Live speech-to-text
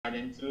right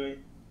into it.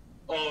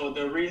 Oh,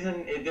 the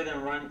reason it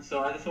didn't run.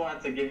 So I just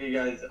wanted to give you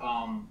guys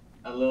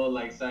a little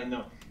like side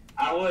note.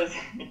 I was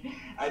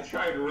I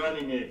tried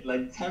running it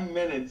like 10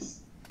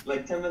 minutes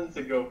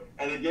ago,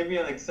 and it gave me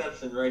an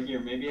exception right here.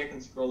 Maybe I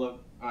can scroll up.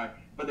 Alright,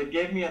 but it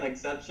gave me an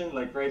exception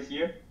like right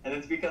here, and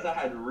it's because I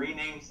had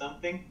renamed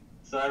something.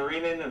 So I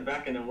renamed it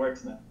back, and it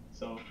works now.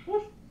 So,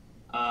 woof.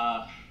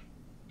 Uh,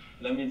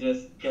 let me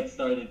just get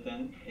started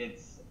then.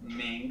 It's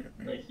main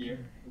right here,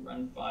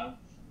 run file.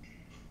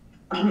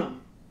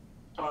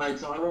 Alright,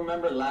 so I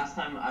remember last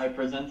time I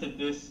presented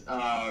this,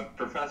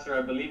 professor,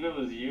 I believe it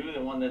was you,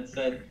 the one that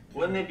said,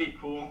 wouldn't it be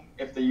cool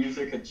if the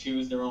user could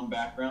choose their own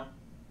background?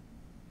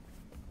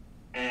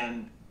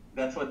 And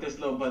that's what this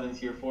little button's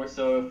here for.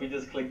 So if we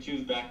just click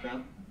choose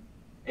background,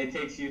 it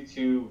takes you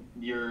to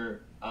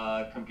your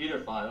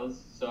computer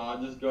files. So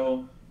I'll just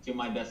go to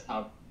my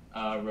desktop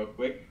real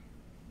quick.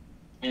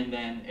 And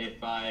then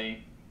if I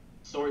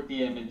sort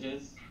the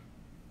images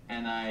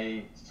and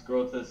I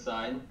scroll to the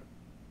side,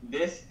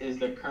 this is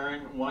the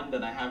current one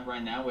that I have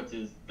right now, which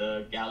is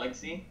the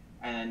Galaxy.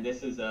 And then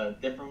this is a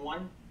different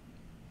one.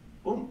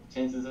 Boom,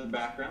 changes the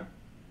background.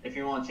 If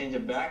you want to change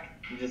it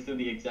back, you just do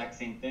the exact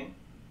same thing.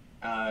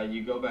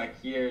 You go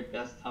back here,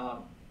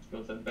 desktop,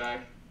 go to the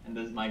back, and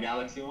this is my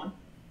Galaxy one.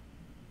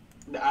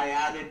 I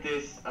added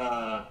this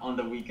on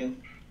the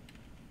weekend.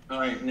 All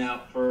right,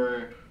 now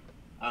for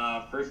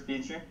first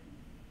feature.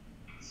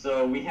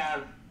 So we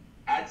have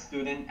add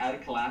student,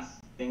 add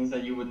class, things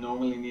that you would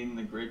normally need in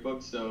the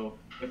gradebook. So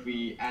if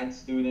we add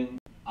student,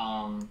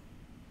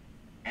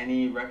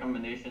 any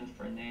recommendations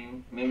for a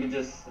name? Maybe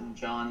just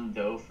John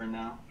Doe for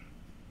now.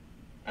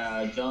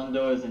 John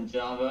Doe is in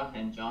Java,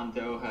 and John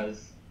Doe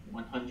has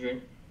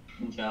 100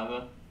 in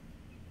Java.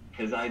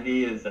 His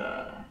ID is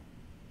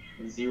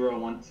 0,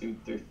 1, 2,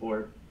 3,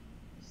 4,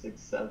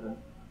 6, 7.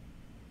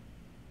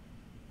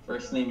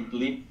 First name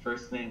Bleep,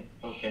 first name,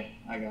 okay,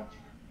 I got you.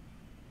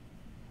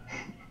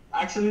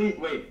 Actually,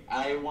 wait,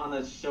 I want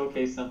to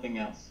showcase something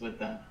else with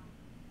that.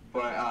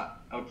 But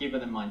I'll keep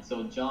it in mind.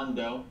 So John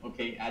Doe,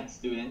 okay, add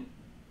student.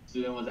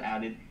 Student was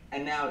added.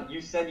 And now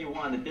you said you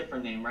wanted a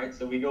different name, right?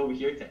 So we go over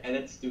here to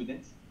edit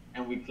students,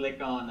 and we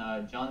click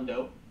on John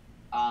Doe.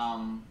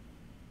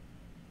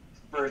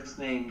 First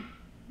name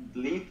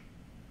Bleep.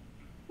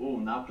 Ooh,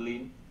 not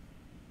Bleep.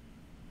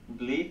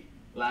 Bleep.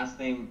 Last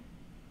name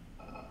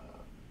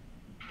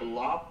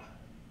Blop.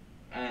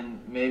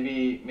 And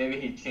maybe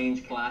he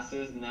changed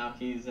classes. Now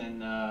he's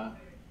in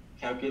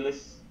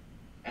calculus,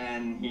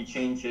 and he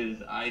changed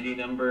his ID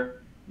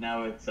number.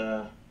 Now it's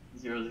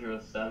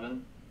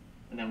 007,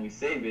 and then we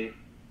save it.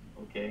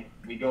 Okay,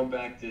 we go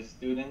back to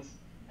students,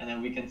 and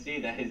then we can see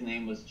that his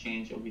name was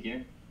changed over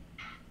here.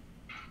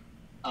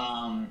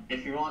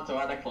 If you want to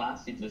add a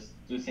class, you just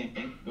do the same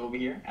thing. Go over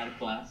here, add a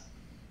class.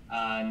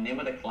 Name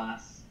of the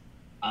class.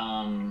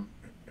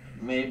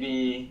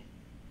 Maybe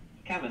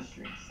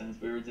chemistry, since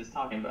we were just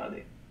talking about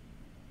it.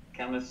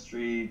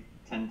 Chemistry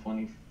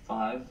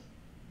 1025.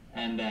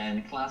 And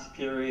then class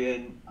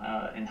period.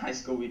 In high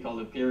school we call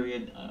it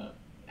period.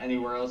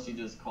 Anywhere else you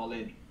just call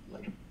it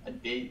like a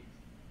date.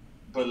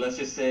 But let's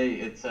just say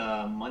it's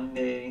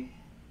Monday,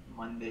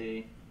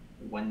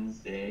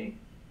 Wednesday,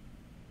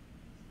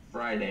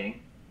 Friday,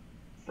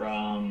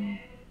 from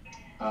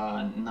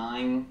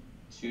 9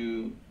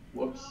 to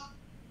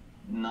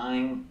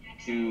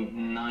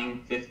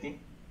 9:50.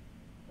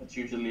 That's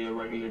usually a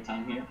regular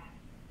time here,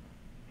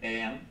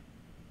 AM.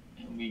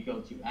 And we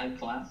go to add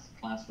class.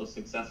 Class was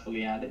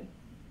successfully added.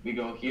 We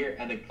go here,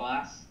 edit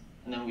class,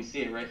 and then we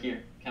see it right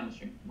here,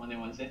 chemistry, Monday,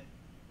 Wednesday.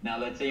 Now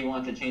let's say you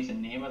want to change the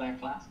name of that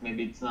class.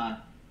 Maybe it's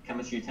not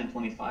chemistry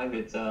 1025,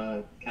 it's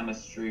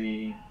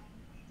chemistry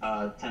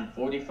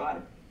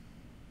 1045.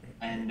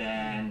 And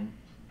then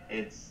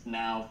it's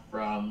now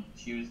from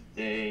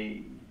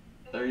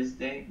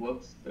Thursday,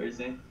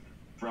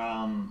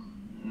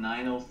 from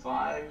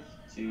 9:05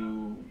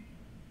 to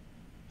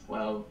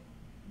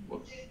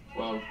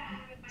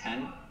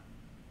 12:10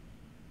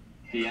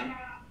 p.m.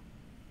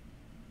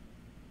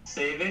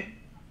 Save it.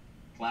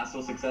 Class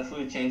will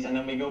successfully change, and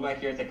then we go back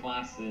here to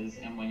classes,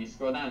 and when you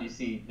scroll down, you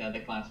see that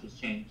the class was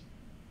changed.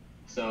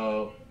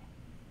 So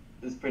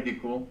this is pretty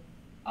cool.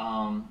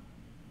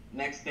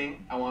 Next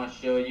thing I want to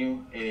show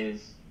you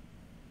is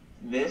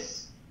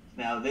this.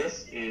 Now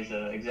this is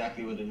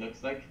exactly what it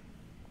looks like.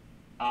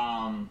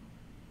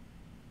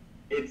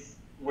 It's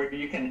where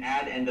you can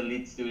add and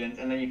delete students,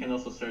 and then you can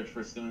also search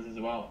for students as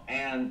well,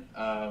 and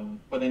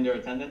put in their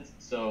attendance.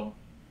 So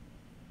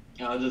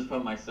I'll just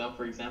put myself,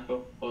 for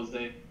example,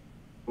 Jose,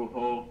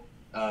 Pujo,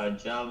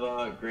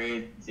 Java,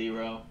 grade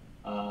 0,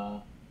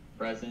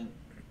 present,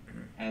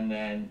 and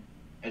then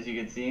as you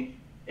can see,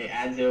 it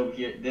adds it over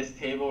here. This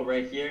table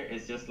right here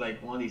is just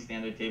like one of these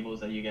standard tables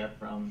that you get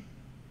from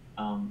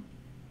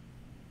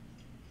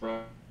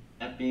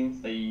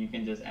NetBeans that you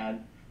can just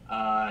add.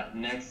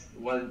 Next,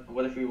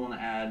 what if we want to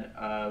add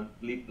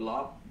Bleep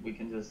Blop? We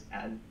can just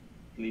add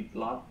Bleep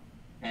Blop,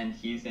 and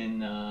he's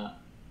in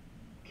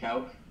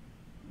Calc.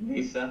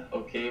 Lisa,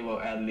 okay,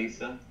 we'll add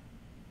Lisa.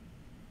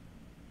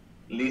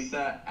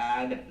 Lisa,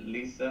 add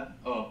Lisa.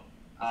 Oh,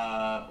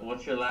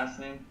 What's your last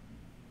name,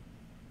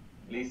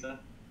 Lisa?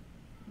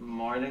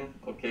 Martin.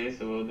 Okay,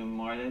 so we'll do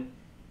Martin.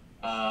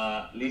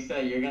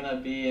 Lisa, you're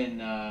gonna be in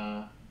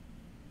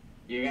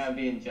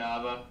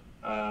Java.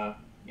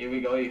 Here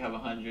we go. You have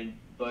 100,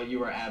 but you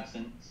were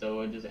absent, so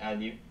we'll just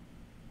add you.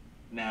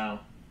 Now,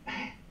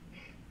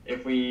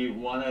 if we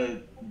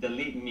wanna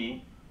delete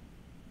me,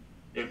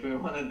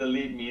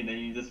 then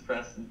you just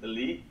press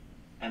delete,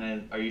 and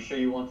then are you sure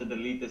you want to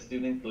delete the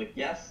student? Click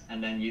yes,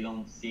 and then you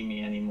don't see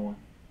me anymore.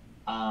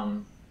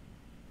 I'll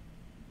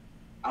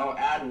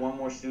add one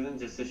more student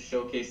just to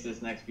showcase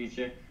this next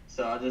feature.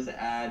 So I'll just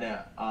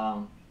add,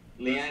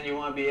 Leanne, you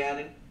want to be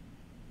added?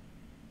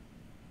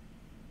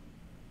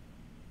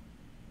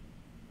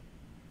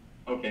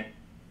 Okay.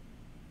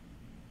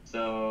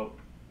 So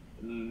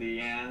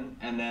Leanne,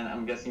 and then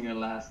I'm guessing your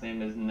last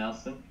name is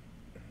Nelson.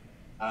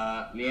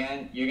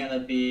 Leanne, you're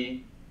gonna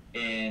be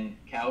in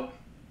Calc,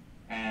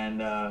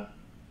 and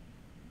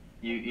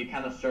you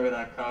kind of struggled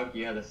at Calc.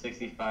 You had a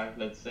 65,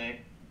 let's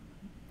say,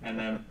 and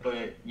then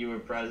put you were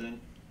present,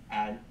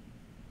 add.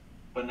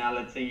 But now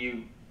let's say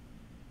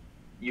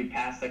you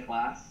pass the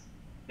class,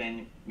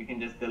 then we can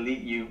just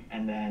delete you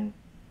and then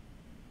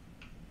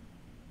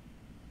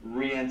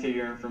re-enter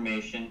your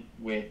information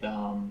with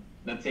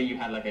let's say you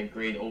had like a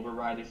grade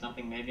override or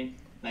something maybe.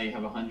 Now you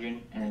have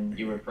 100 and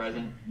you were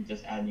present,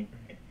 just add you.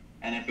 Okay.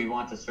 And if we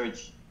want to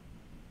search,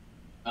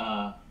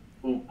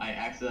 ooh, I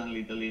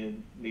accidentally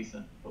deleted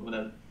Lisa, but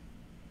whatever.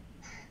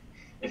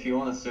 If you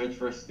want to search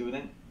for a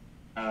student,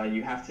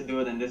 you have to do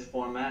it in this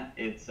format.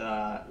 It's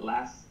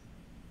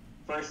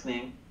first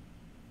name,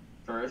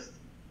 first,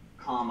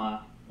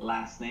 comma,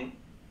 last name.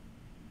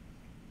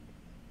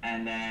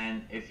 And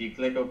then if you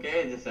click OK,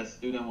 it just says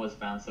student was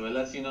found. So it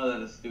lets you know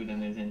that a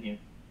student is in here.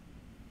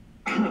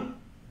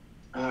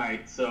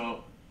 Alright,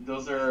 so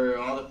those are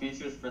all the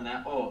features for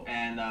now. Oh,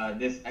 and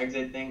this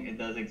exit thing, it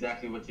does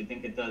exactly what you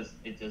think it does.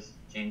 It just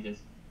changes.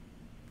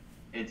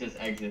 It just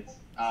exits.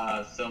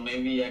 So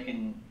maybe I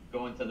can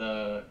go into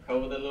the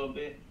code a little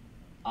bit.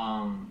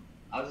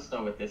 I'll just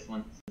start with this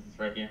one since it's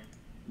right here.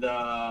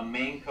 The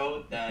main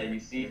code that you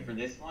see for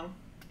this one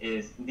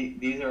is,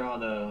 these are all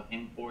the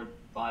import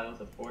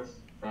files, of course,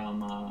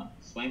 from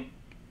Swing.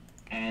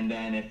 And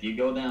then if you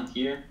go down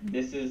here,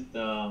 this is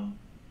the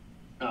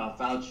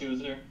file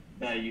chooser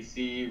that you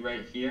see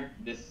right here,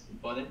 this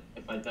button.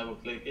 If I double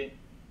click it,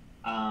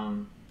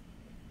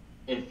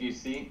 if you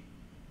see,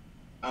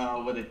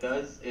 what it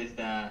does is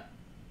that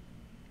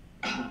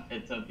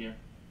it's up here.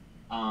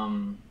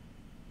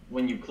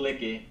 When you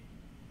click it,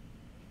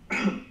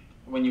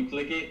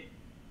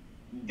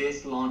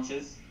 this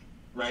launches,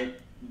 right?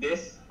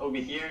 This over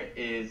here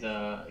is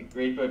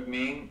Gradebook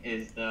main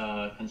is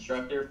the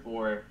constructor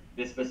for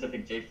this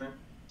specific JFrame.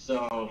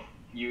 So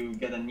you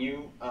get a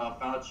new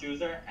file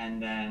chooser,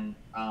 and then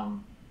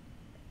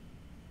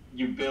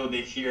you build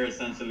it here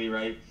essentially,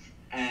 right?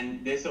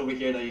 And this over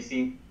here that you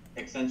see,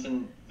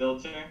 extension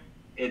filter,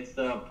 it's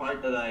the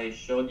part that I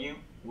showed you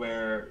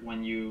where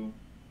when you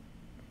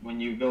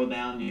go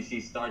down, you see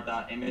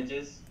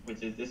start.images,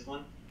 which is this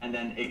one, and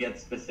then it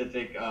gets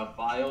specific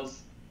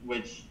files,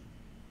 which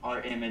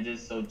are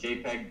images, so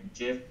JPEG,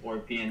 GIF, or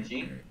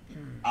PNG.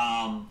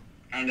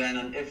 And then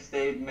an if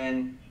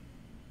statement,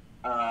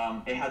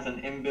 it has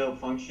an inbuilt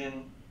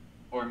function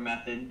or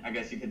method, I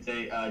guess you could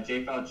say,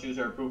 JFile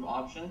chooser approve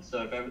option.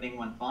 So if everything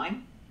went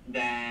fine,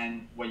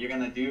 then what you're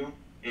gonna do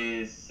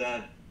is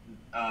set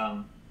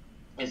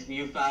its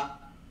new file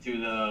to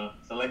the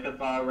selected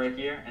file right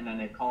here, and then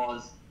it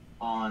calls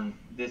on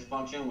this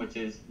function, which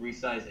is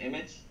resize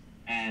image,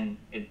 and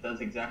it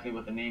does exactly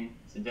what the name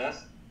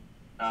suggests.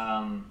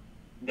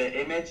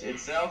 The image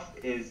itself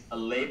is a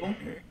label,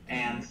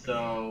 and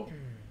so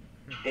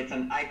it's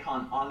an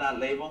icon on that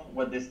label.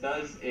 What this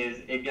does is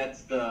it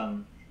gets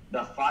the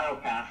file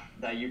path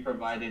that you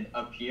provided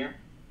up here,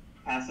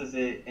 passes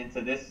it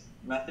into this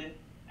method,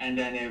 and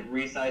then it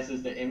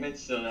resizes the image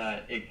so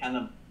that it kind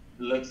of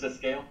looks to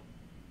scale.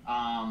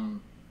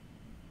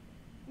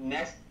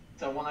 Next,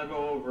 I want to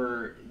go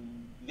over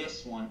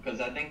this one,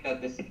 because I think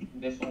that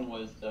this one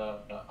was the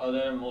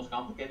other most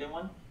complicated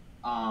one.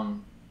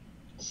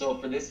 So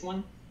for this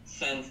one,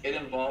 since it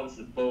involves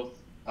both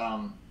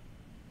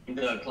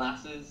the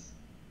classes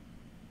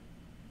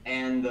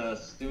and the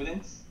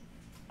students,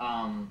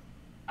 I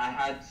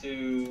had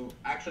to,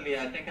 actually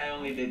I think I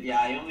only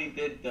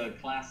did the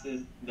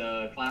classes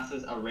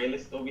array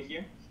list over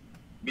here,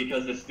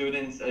 because the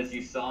students, as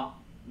you saw,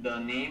 the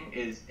name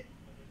is...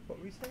 What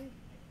were we saying?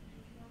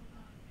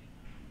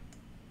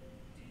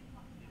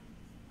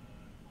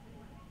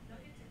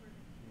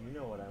 You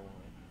know what I want.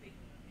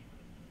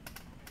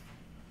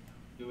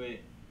 Do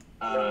it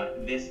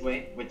this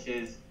way, which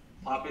is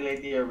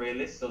populate the array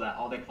list so that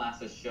all the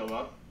classes show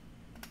up.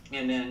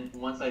 And then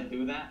once I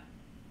do that,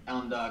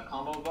 on the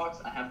combo box,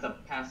 I have to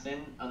pass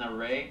in an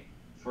array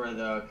for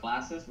the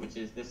classes, which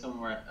is this one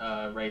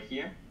right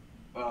here.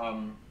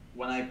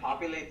 When I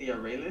populate the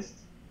array list,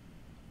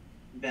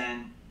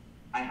 then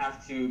I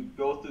have to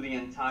go through the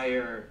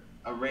entire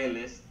array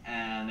list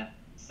and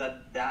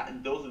set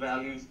those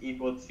values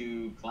equal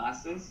to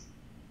classes,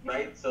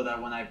 right? So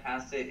that when I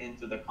pass it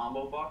into the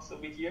combo box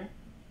over here,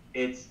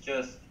 it's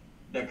just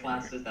the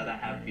classes that I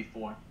have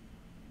before.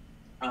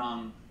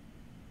 Um,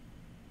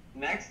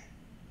 Next,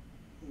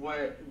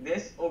 what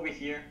this over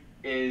here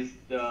is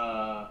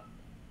the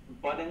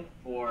button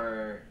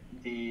for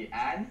the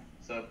ad.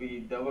 So if we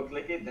double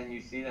click it, then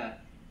you see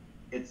that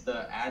it's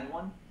the ad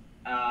one.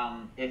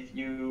 If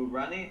you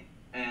run it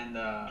and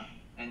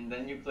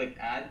then you click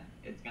add,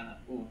 it's gonna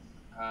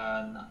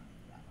no.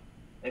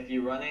 If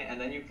you run it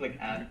and then you click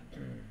add,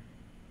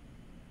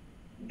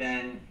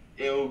 then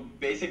it'll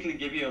basically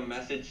give you a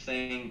message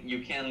saying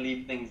you can't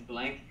leave things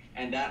blank,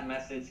 and that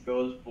message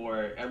goes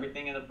for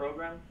everything in the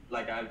program.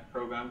 Like I've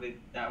programmed it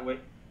that way.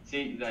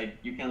 See, like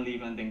you can't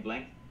leave anything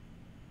blank.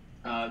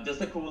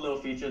 Just a cool little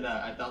feature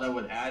that I thought I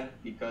would add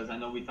because I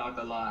know we talked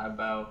a lot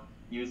about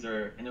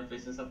user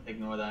interface and stuff.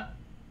 Ignore that.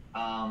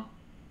 Um,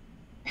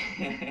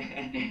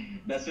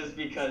 that's just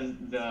because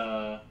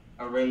the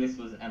array list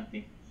was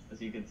empty,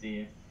 as you can see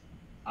here.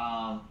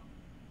 Um,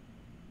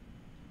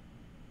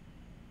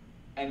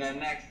 and then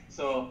next,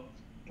 so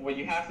what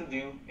you have to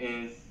do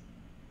is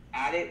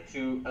add it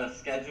to a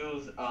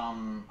schedules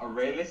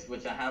array list,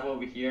 which I have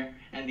over here.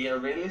 And the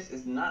array list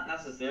is not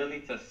necessarily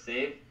to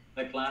save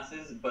the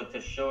classes, but to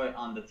show it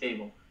on the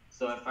table.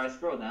 So if I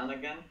scroll down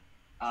again,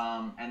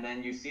 and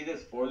then you see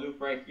this for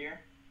loop right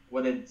here,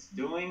 what it's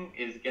doing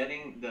is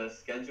getting the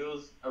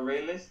schedules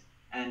array list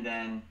and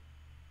then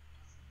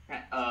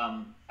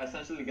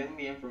essentially getting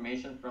the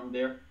information from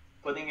there,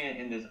 putting it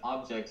in this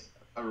objects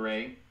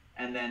array,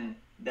 and then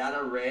that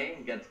array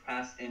gets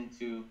passed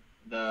into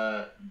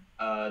the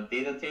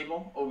data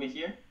table over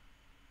here,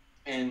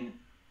 and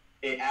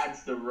it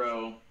adds the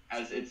row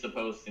as it's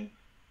supposed to,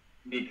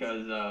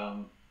 because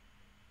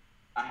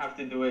I have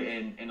to do it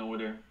in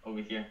order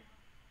over here.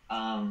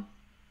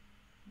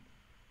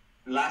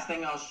 Last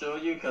thing I'll show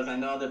you, because I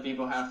know other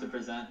people have to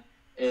present,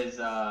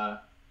 is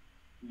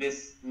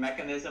this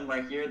mechanism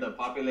right here, the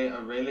populate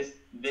array list.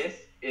 This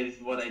is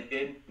what I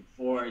did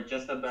for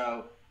just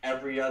about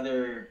every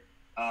other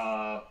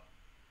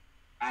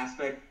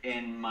aspect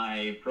in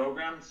my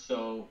program.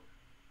 So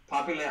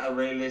populate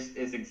array list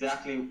is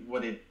exactly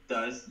what it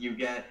does. You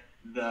get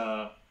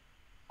the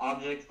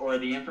object or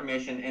the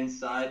information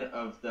inside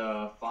of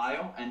the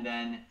file, and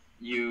then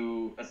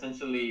you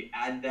essentially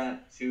add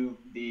that to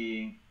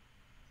the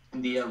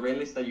array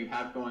list that you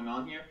have going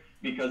on here,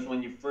 because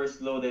when you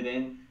first load it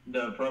in,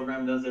 the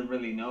program doesn't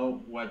really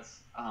know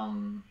what's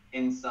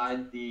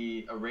inside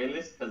the array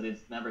list because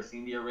it's never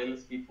seen the array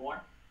list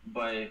before.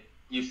 But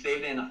you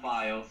saved it in a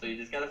file, so you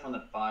just get it from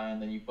the file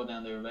and then you put it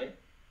on the array.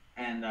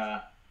 And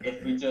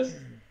if we just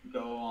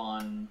go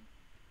on,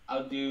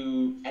 I'll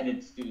do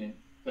edit student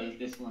because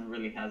this one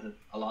really has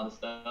a lot of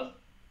stuff.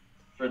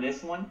 For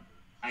this one,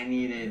 I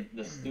needed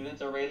the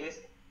students array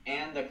list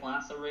and the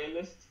class array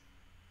list,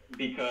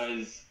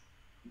 because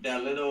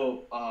that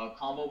little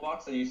combo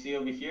box that you see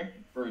over here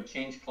for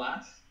change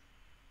class,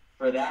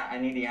 for that I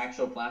need the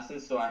actual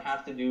classes. So I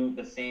have to do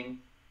the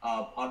same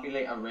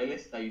populate array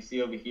list that you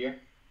see over here,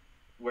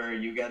 where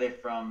you get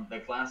it from the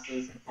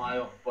classes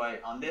file.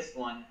 But on this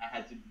one, I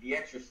had to do the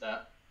extra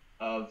step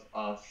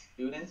of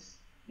students.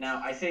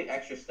 Now I say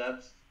extra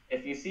steps.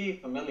 If you see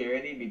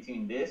familiarity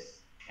between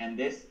this and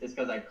this, is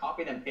because I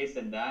copied and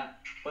pasted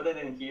that, put it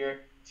in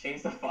here,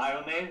 changed the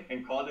file name,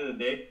 and called it a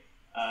day.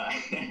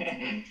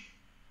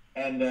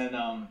 And then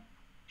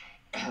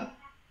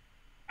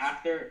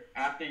after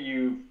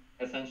you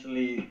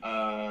essentially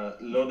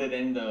loaded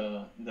in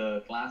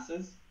the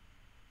classes,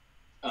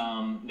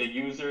 the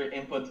user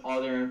inputs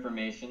all their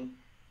information,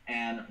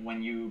 and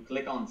when you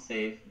click on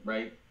save,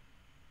 right,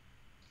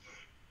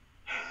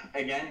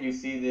 again you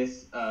see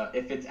this,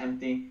 if it's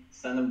empty,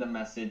 send them the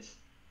message.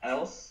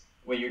 Else,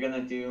 what you're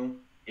gonna do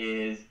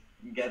is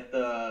get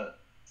the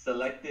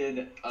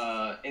selected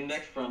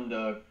index from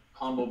the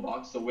combo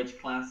box. So which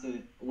class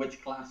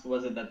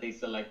was it that they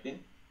selected,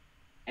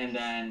 and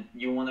then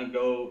you want to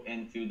go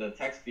into the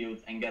text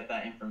fields and get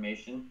that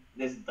information.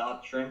 This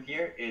dot trim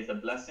here is a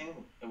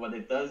blessing. What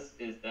it does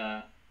is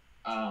that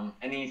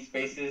any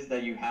spaces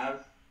that you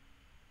have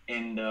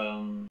in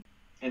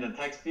the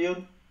text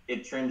field,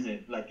 it trims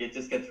it. Like it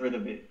just gets rid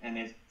of it and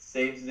it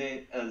saves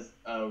it as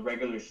a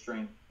regular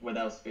string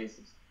without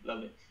spaces.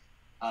 Love it.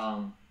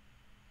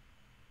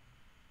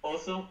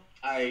 Also,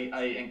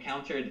 I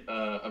encountered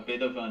a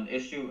bit of an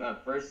issue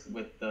at first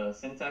with the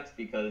syntax,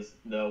 because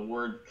the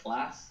word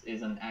class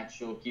is an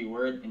actual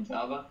keyword in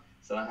Java,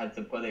 so I had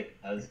to put it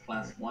as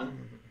class 1,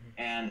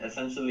 and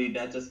essentially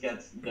that just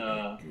gets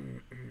the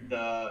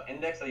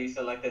index that you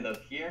selected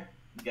up here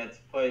gets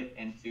put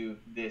into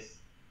this.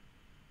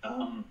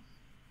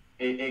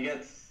 It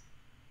gets,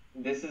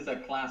 this is a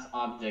class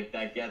object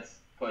that gets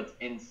put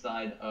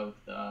inside of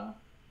the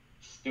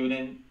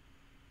student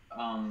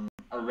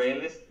array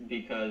list,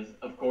 because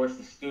of course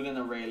the student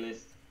array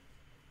list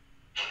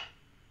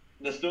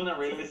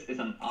is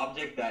an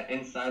object that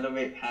inside of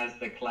it has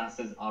the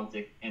classes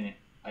object in it.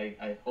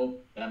 I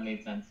hope that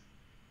made sense.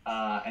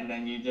 And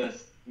then you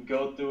just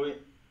go through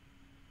it.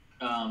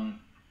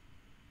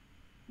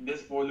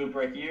 This for loop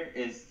right here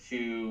is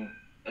to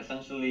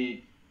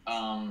essentially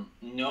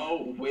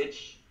know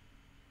which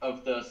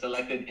of the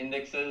selected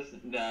indexes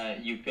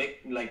that you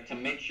pick, like to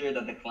make sure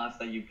that the class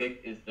that you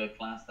pick is the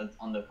class that's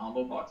on the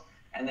combo box,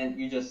 and then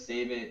you just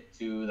save it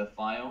to the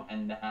file,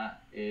 and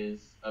that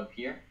is up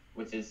here,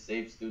 which is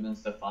save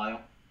students to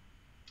file.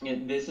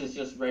 And this is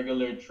just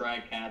regular try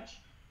catch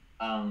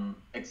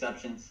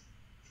exceptions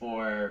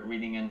for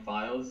reading in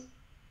files.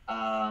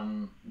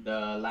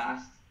 The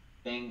last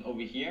thing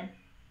over here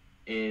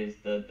is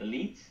the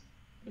delete,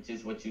 which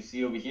is what you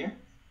see over here.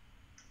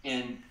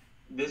 And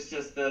this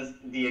just does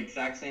the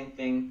exact same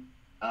thing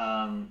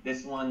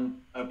this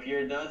one up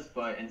here does,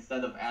 but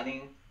instead of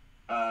adding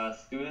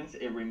students,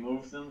 it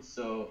removes them.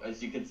 So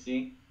as you can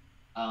see,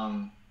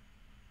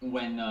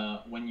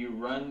 when you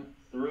run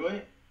through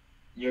it,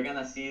 you're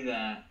gonna see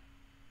that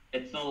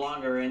it's no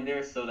longer in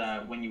there, so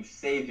that when you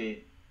save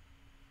it,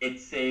 it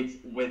saves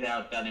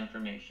without that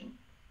information.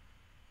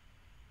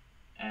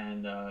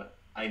 And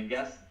I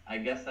guess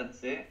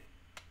that's it.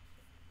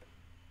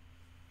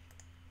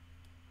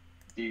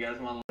 Do you guys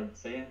want to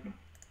say anything?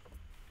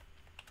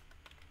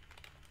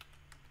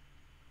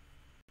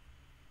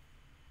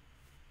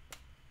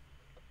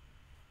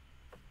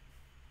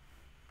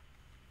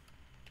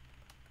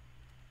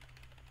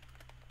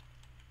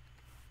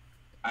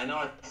 I know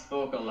I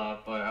spoke a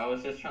lot, but I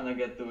was just trying to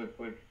get through it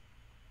quick.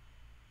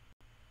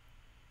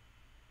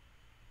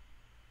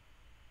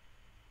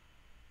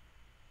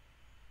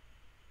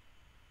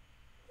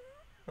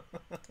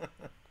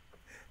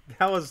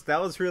 That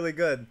was really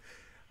good.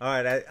 All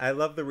right, I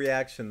love the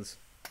reactions.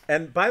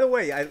 And by the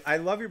way, I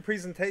love your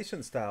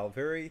presentation style.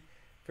 Very,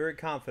 very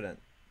confident.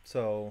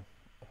 So,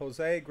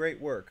 Jose,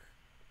 great work.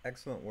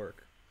 Excellent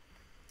work.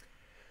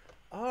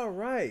 All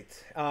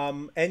right.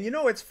 And you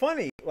know, it's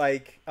funny.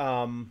 Like,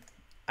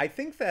 I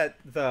think that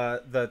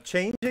the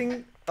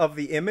changing of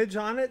the image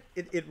on it,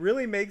 it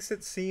really makes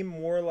it seem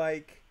more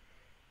like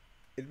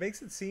it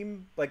makes it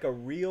seem like a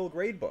real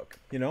grade book.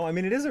 You know, I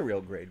mean, it is a real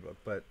grade book,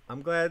 but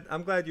I'm glad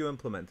you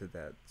implemented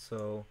that.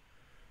 So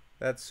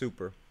that's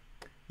super.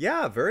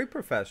 Yeah, very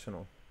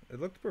professional.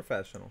 It looked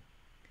professional.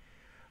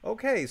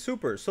 Okay,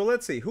 super. So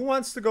let's see. Who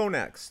wants to go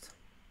next?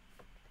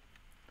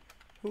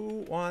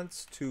 Who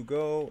wants to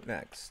go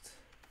next?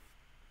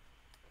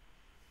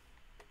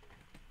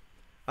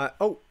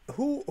 Oh,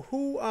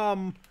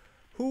 who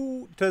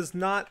does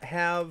not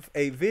have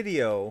a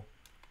video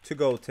to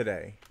go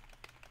today?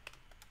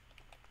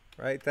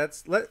 Right.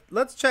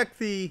 Let's check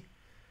the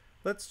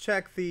let's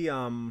check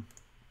the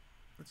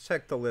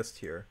list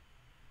here.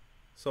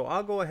 So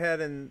I'll go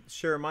ahead and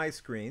share my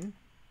screen.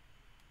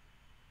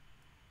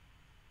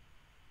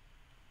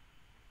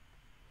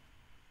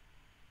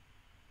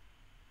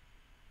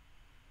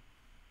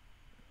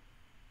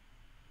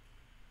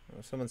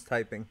 Oh, someone's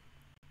typing.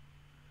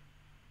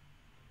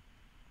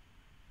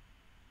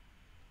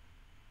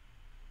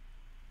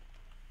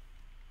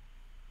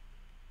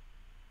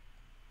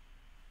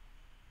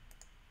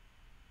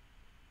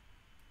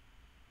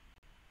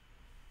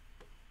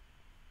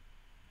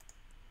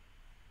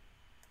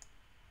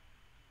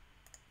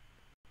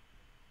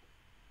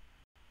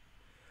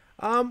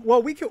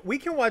 Well, we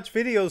can watch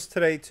videos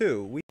today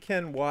too. We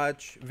can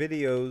watch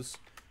videos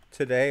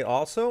today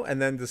also,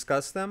 and then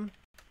discuss them.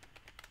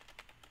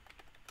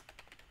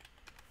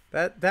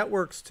 That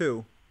works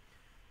too.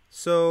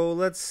 So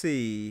let's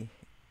see.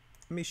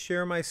 Let me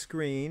share my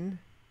screen.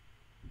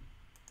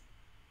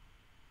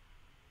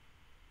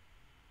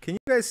 Can you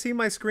guys see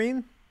my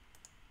screen?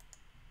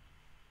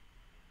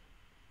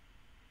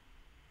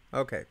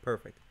 Okay,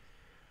 perfect.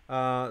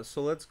 So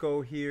let's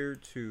go here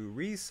to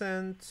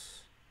recent.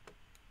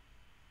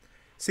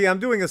 See, I'm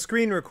doing a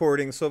screen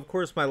recording, so of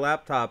course my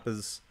laptop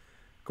is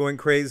going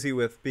crazy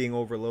with being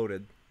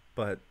overloaded,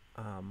 but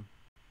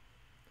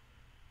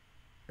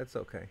that's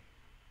okay.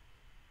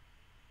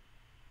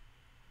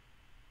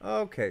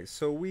 Okay,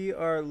 so we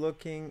are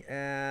looking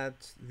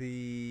at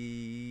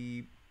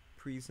the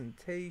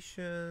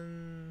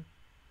presentation,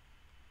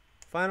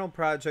 final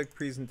project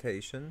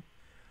presentation.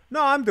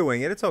 No, I'm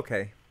doing it. It's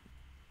okay.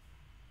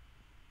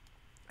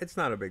 It's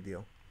not a big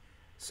deal.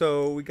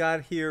 So we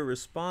got here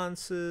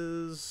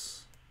responses.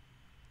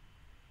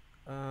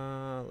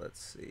 Let's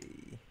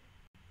see.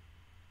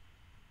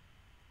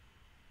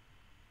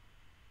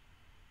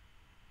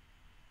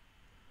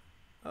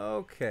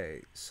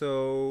 Okay,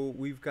 so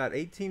we've got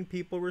 18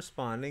 people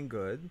responding,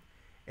 good.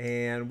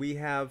 And we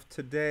have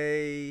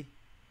today,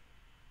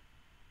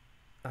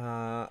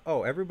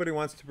 oh, everybody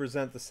wants to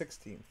present the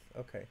 16th.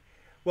 Okay.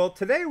 Well,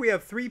 today we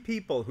have 3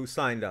 people who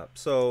signed up.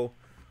 So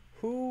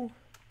who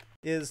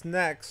is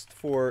next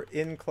for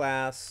in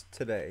class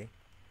today?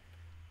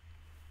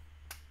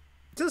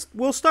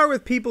 We'll start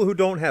with people who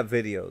don't have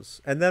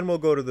videos, and then we'll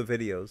go to the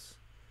videos.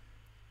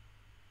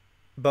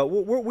 But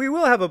we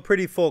will have a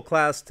pretty full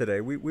class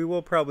today. We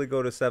will probably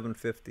go to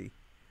 7:50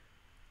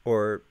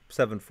 or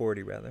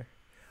 7:40 rather.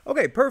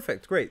 Okay,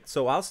 perfect, great.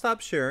 So I'll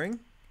stop sharing,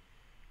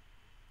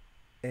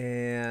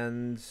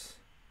 and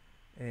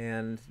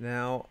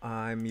now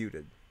I'm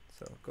muted.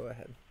 So go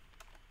ahead.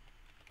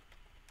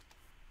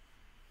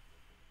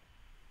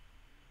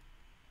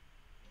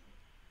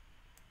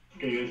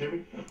 Can you guys hear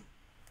me?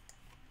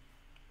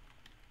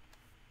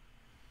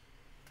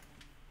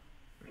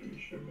 Let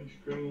me share my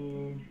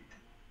screen.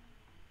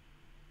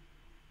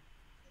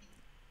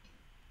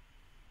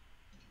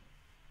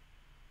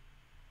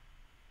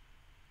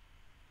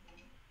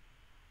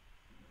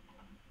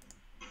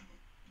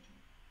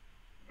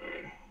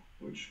 Alright,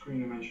 which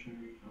screen am I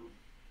sharing from?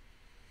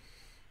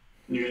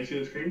 Can you guys see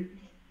the screen?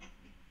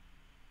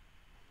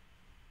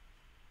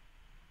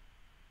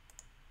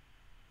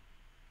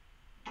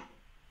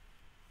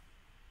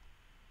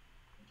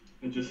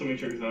 And just to make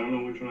sure, because I don't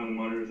know which one of the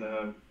monitors I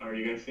have, are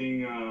you guys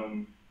seeing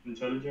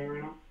IntelliJ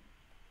right now?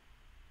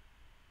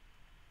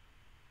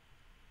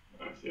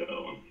 I see the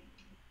other one.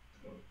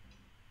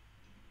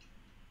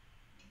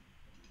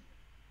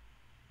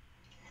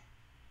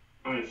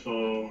 Alright,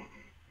 so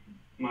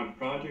my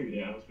project,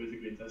 I was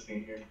basically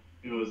testing here.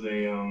 It was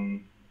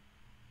a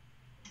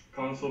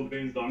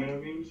console-based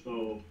domino game,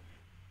 so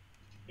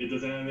it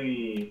doesn't have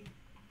any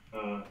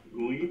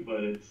GUI,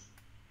 but it's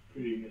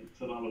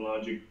a lot of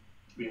logic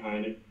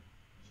behind it.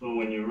 So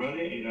when you run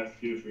it, it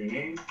asks you for your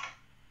name,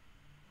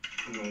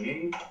 and my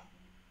name,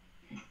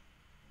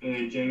 and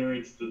it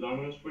generates the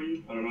dominoes for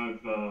you. I don't know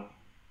if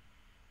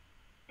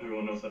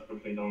everyone knows how to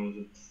play dominoes.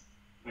 It's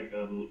like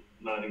a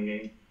Latin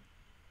game.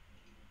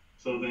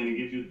 So then it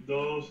gives you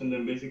those, and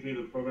then basically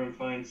the program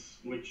finds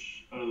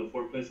which out of the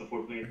 4 players, a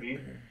 4-player game,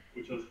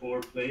 which has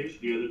 4 players,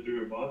 the other 3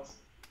 are bots,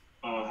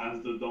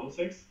 has the double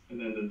 6, and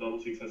then the double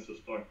 6 has to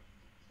start.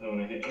 So when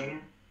I hit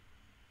enter,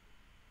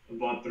 the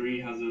bot 3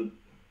 has a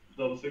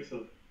double 6,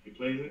 so he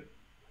plays it.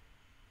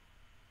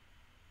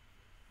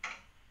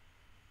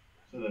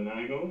 So then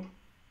I go,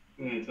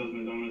 and then it tells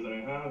me the dominoes that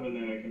I have, and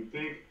then I can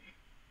pick.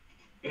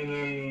 And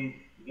then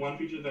one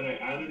feature that I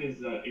added is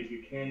that if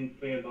you can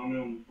play a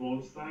domino on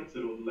both sides,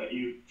 it'll let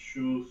you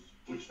choose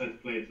which side to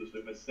play it to. So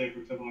if I say,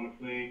 for example, I want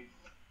to play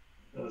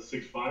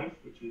 6-5,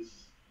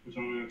 which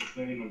I'm going to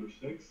play number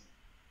 6,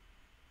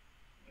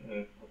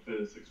 and I'll play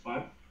the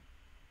 6-5,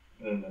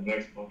 and then the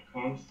next bot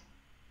comes,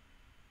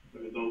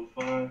 play a double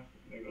 5, and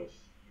it goes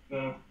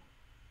like that,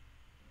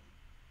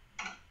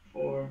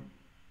 4,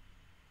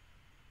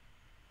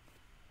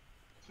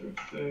 0,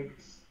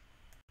 6,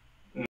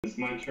 and it's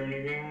my turn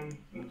again,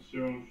 so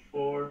 0 and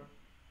 4,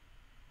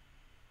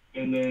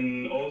 and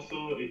then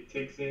also it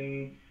takes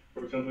in,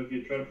 for example, if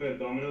you try to play a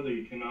domino that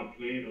you cannot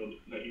play, it'll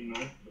let you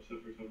know. So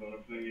for example, I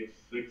want to play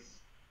 6,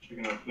 which you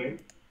cannot play,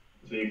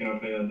 so you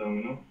cannot play that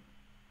domino.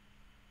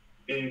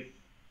 If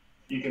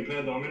you can play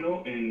a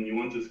domino and you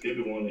want to skip,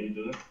 it won't let you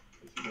do that.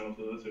 Because you can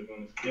also do that, so if you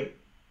want to skip,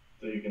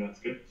 so you cannot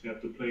skip, so you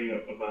have to play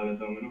a valid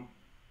domino.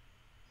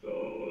 So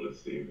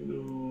let's see, we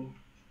do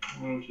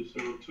 1, which is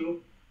 0,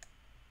 2.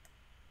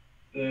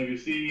 And if you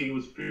see, it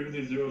was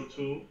previously 0,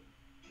 2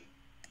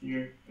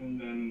 here, and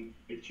then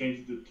it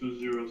changed to 2,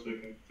 0 so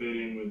it can fit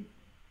in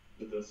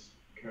with this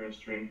current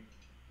string.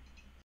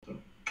 So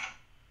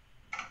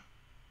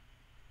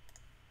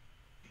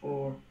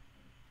 4,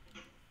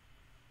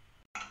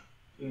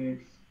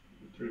 6,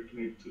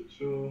 triplate to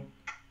 2.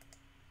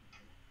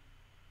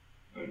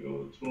 I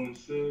go 2 and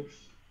 6.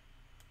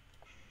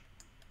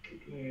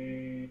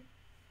 Play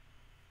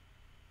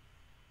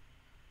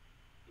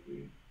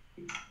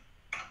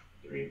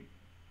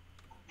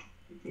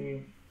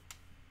 3.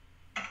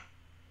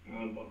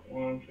 Bot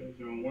 1, play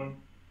 0, 1.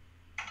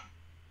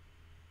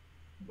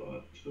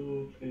 Bot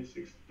 2, play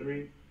 6,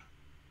 3.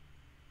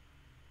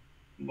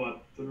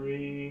 Bot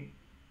 3,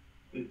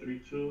 play 3,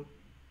 2.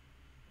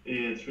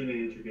 Yeah, it's really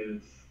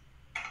intricate.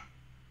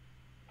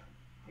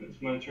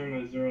 It's my turn,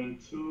 my 0 and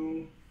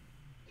 2.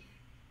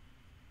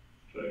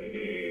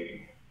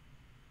 Play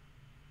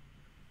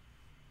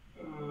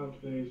 0,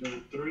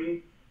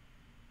 3.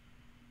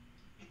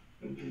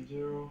 And play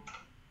 0.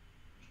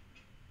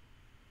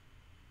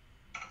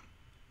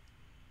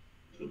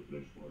 So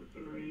play 4,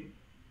 3.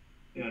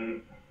 Yeah,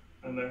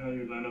 I like how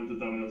you line up the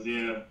dominoes.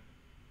 Yeah.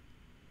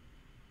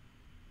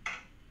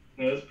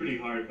 Yeah, that's pretty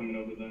hard coming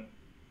up with that.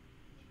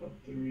 Spot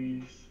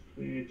 3s,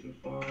 play 2,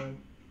 5.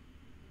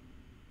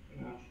 And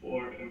have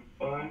 4 and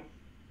 5.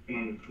 And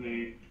I'm gonna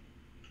play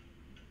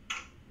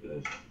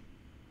this.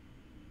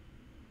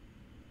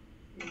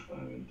 And 5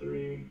 and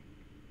 3.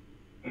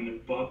 And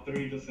if bot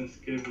 3 doesn't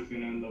skip, it's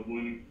gonna end up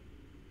winning.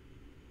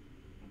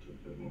 So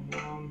play 1,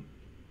 1.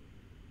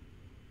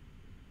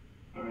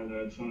 Alright,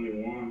 that's only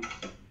 1.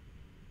 So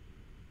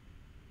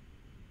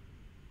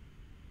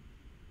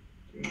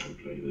I'm gonna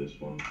play this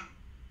one.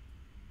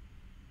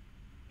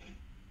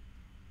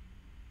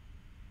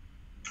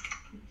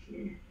 Let's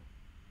see.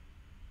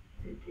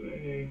 We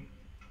play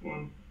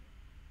 1.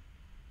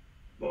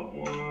 Bot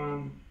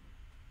 1.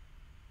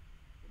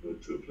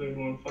 Put 2, play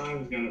 1,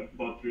 5 is gonna,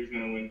 bot 3 is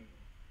gonna win.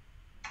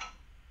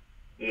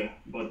 Yeah,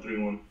 bot 3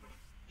 won.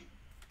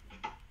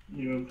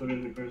 You can put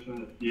in the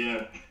person.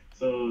 Yeah.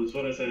 So that's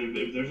what I said.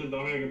 If there's a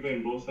domino you can play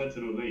on both sides,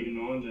 it'll let you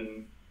know, and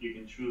then you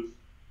can choose.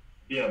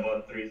 Yeah,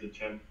 bot 3 is the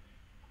champ.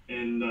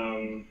 And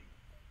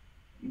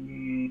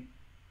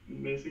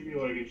basically,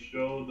 what I can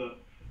show the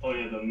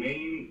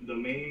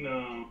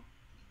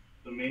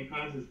main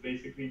class is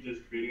basically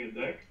just creating a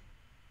deck,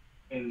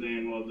 and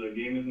then while the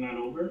game is not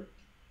over,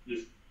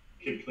 just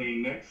keep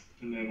playing next,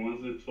 and then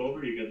once it's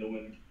over, you get the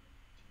winner.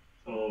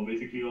 So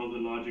basically all the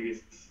logic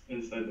is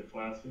inside the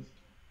classes.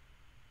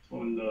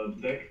 So in the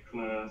deck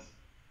class,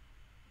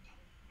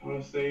 I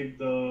want to say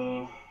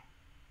the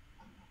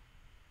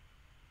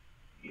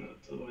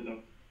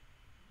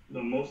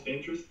most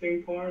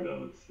interesting part, I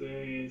would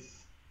say, is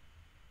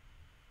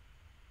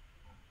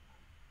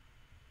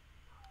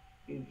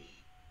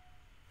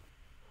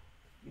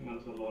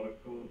that's a lot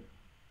of code.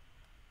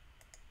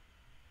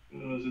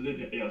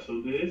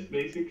 So this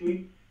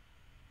basically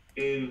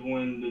is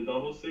when the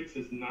double six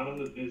is not on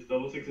the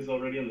double six is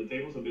already on the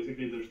table. So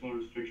basically, there's no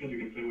restrictions. You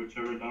can play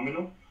whichever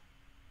domino,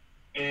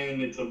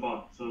 and it's a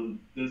bot. So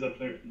there's the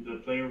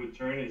player with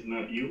turn is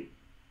not you.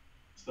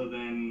 So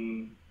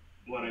then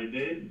what I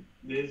did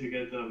is you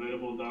get the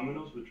available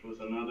dominoes, which was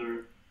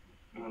another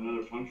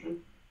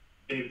function.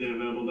 If the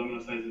available domino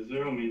size is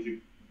 0,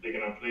 means they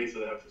cannot play, so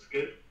they have to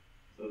skip.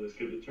 So they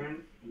skip the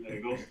turn, and then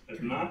it goes.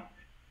 If not,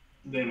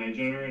 then I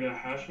generate a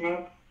hash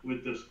map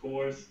with the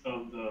scores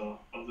of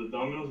the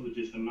dominoes, which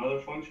is another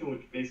function,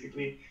 which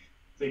basically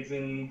takes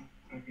in.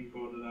 I can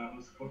go to that.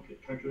 Let's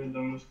calculate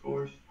domino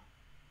scores.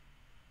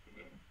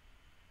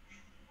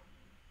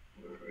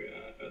 Where are we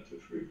at? That's the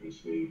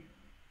frequency.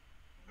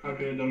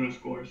 Calculate domino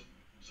scores.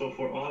 So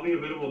for all the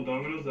available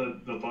dominoes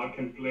that the bot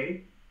can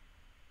play,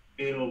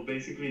 it'll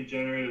basically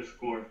generate a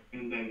score.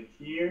 And then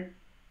here,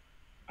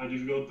 I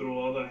just go through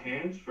all the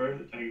hands.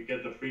 First, I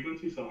get the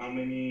frequency, so how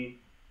many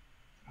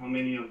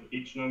of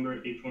each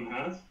number each one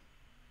has.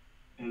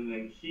 And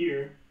then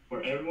here,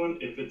 for everyone,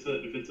 if it's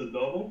a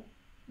double,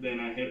 then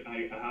I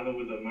have it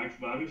with the max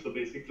value. So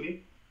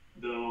basically,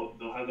 they'll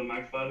have the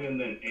max value, and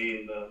then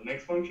in the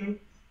next function,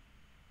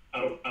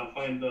 I'll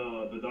find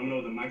the domino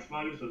with the max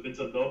value. So if it's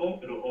a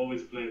double, it'll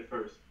always play it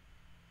first.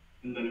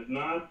 And then if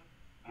not,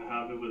 I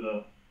have it with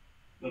the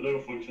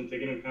little function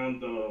taking into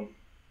account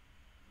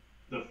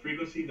the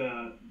frequency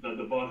that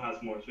the bot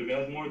has more. So if it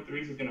has more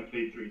threes, it's gonna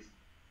play threes.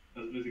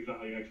 That's basically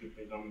how you actually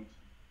play dominoes.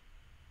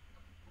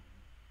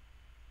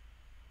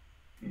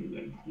 And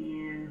then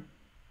here,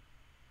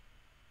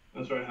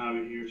 that's where I have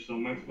it here. So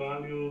max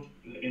value,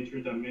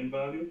 enter the min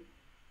value,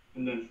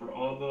 and then for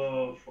all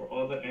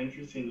the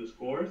entries in the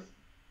scores,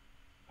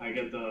 I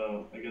get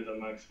the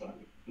max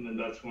value, and then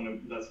that's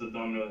the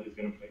domino that he's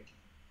gonna play.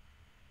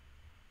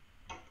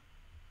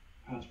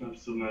 Hash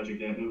map's still magic.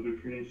 Yeah, it would be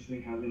pretty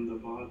interesting having the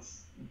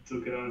bots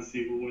took it out and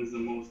see who wins the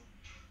most.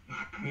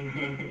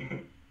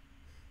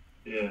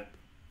 Yeah.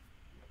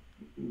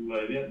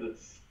 But yeah,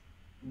 that's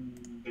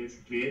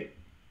basically it.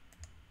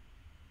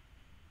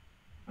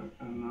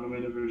 An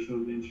automated version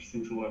would be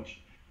interesting to watch.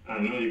 I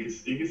know you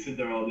can sit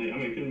there all day. I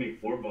mean, you can make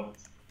 4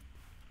 bots.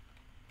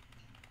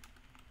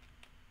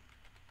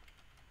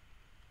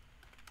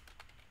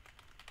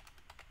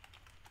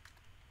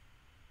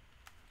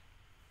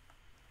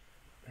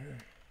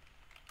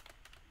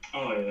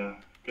 Oh yeah,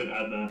 could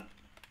add that.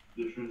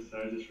 Different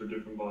sizes for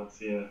different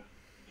bots. Yeah.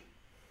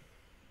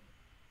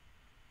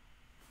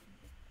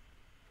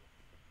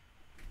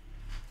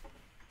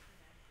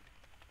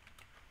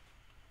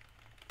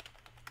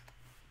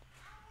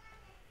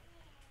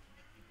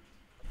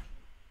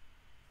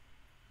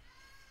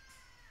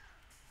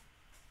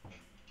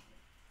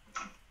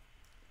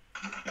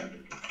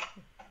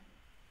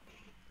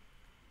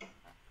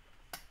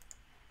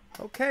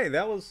 Okay,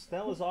 that was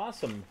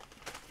awesome.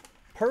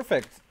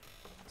 Perfect.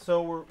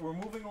 So we're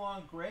moving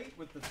along great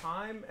with the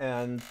time,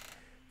 and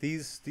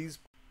these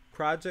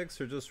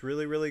projects are just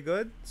really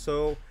good.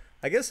 So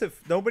I guess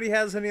if nobody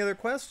has any other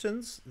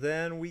questions,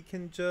 then we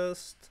can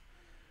just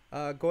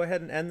go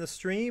ahead and end the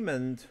stream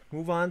and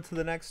move on to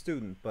the next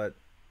student. But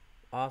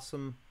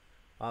awesome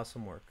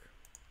work.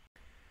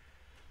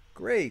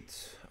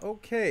 Great.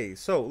 Okay,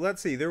 so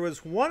let's see. There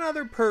was one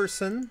other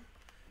person,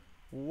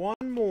 one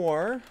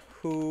more,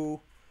 who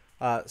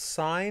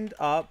signed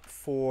up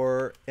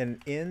for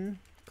an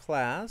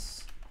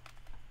in-class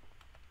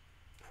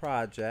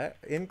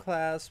project,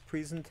 in-class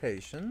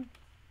presentation.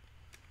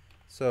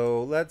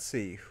 So let's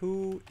see,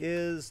 who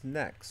is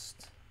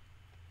next?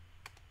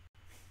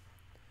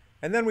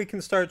 And then we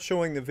can start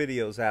showing the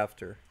videos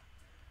after.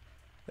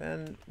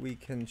 Then we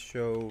can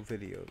show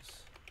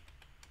videos.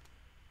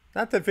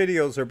 Not that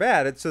videos are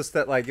bad, it's just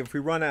that, like, if we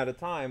run out of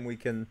time, we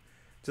can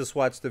just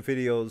watch the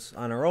videos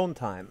on our own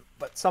time.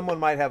 But someone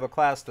might have a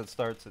class that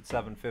starts at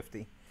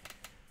 7:50.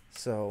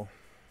 So,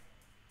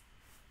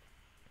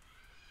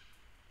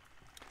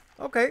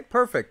 okay,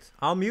 perfect.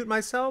 I'll mute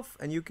myself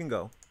and you can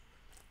go.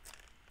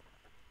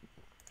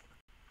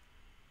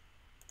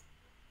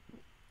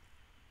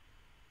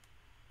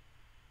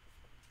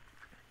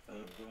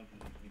 Hello, everyone.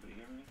 Can anybody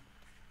hear me?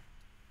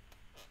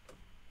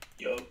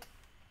 Yo.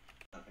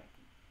 Okay.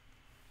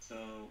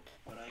 So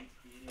what I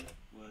created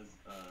was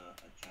a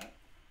type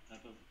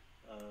of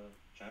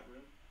chat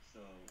room.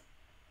 So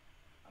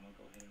I'm gonna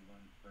go ahead and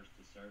run first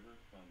the server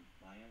from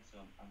my end.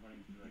 So I'm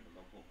running through like a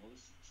local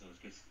host. So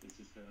it's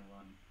just gonna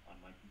run on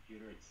my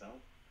computer itself.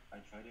 I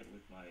tried it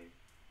with I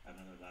have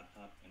another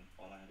laptop, and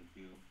all I had to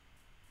do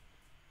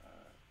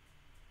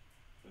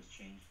was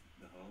change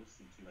the host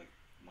into like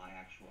my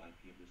actual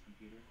IP of this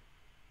computer.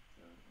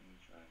 So let me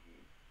try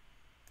here,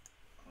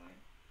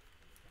 client.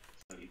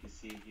 So you can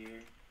see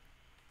here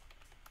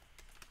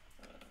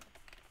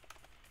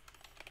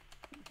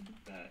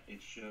that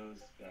it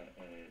shows that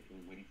it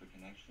was waiting for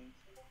connections.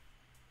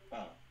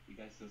 Oh, you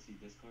guys still see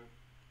Discord?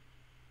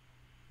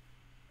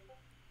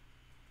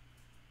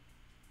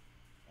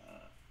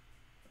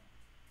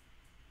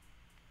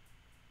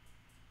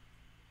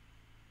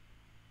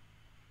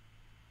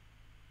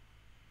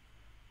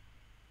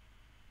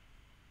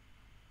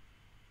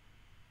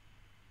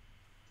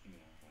 Give me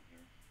one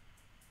here.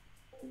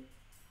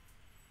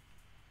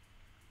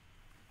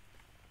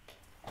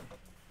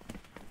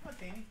 Hi,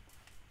 Danny.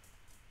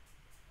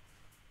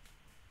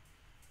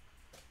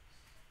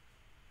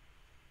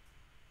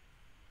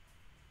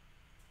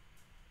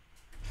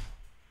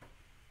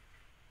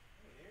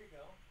 Hey, there you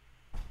go.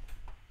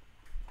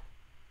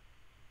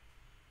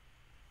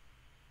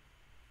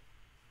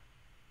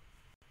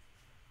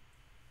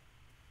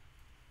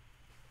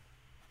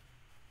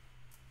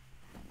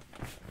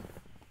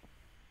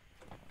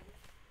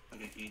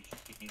 Okay,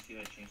 can you see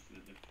that change to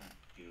the different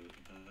to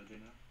IntelliJ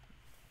now?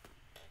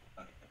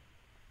 Okay.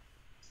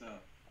 So,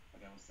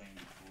 like I was saying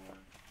before,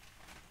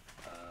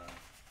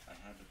 I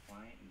have the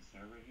client and the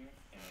server here,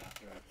 and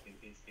after so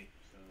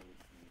let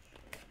me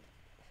show you.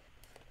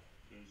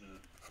 There's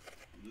a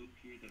loop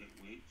here that it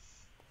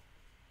waits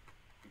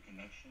for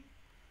connection,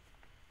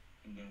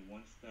 and then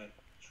once that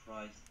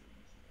tries to,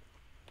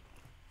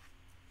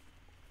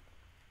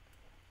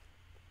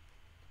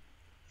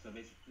 so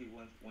basically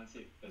once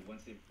it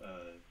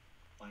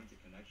finds a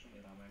connection,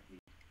 it automatically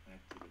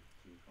connects to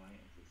the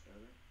client and to the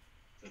server.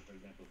 So for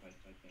example, if I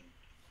type in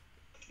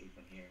A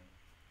from here,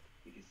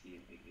 you can see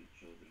it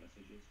shows the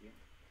messages here.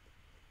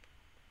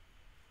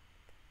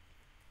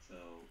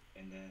 So,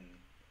 and then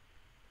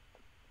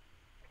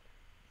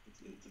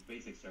it's a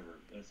basic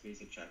server, it's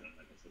basic chat room,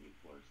 like I said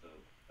before. So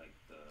like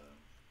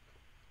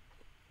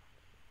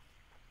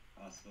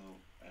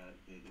also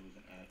there was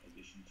an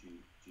addition to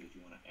if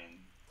you want to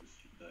end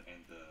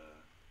the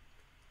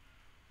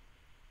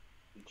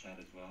chat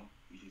as well,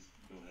 you just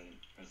go ahead and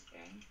press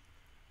end,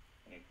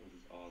 and it closes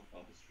all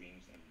the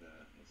streams and the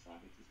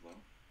sockets as well.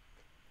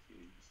 So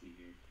you can see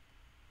here,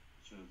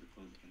 it shows the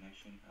close the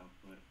connection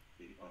output.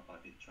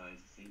 It tries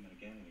the statement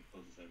again, and it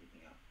closes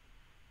everything out.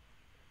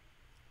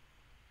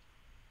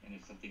 And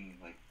if something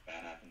like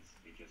bad happens,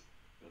 it just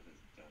goes and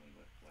tell me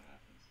what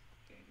happens.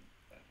 Okay,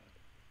 bad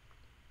happens.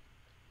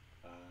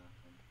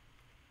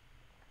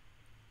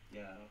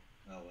 Yeah, I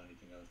don't know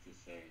anything else to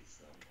say,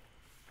 so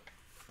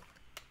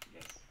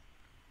yes,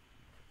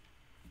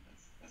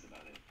 that's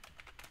about it.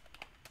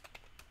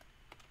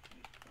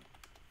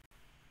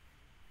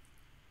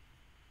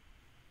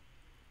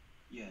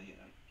 Yeah,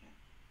 I can.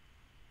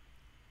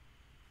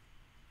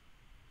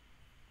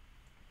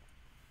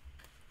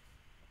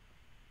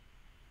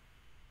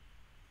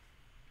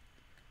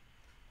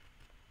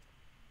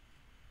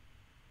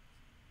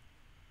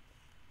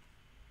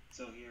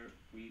 So here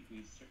we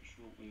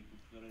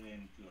put it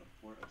into a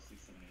port of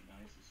 6789,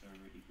 so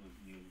server equals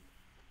new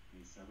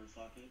server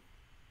socket.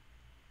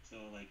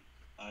 So like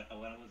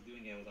when I was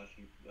doing it, I was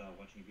actually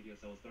watching a video,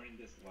 so I was learning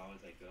this while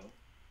as I go.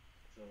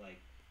 So like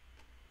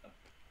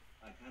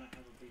I kind of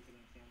have a basic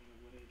understanding of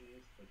what it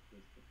is, but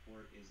the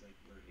port is like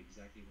where this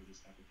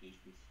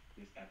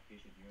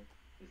application here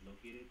is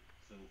located.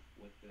 So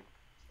what the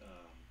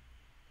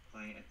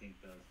client I think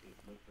does is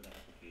look for that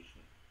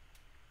application,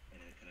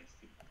 and it connects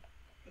to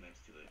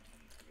it,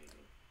 and we're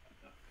able to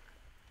pick up.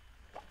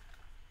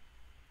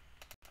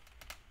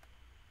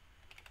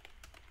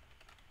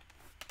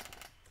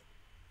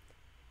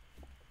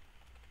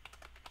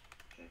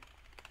 Okay.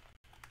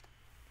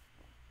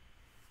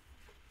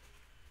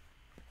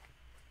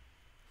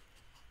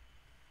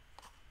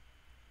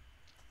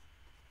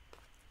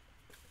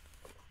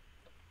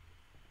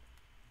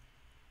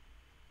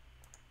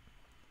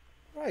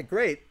 All right,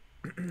 great.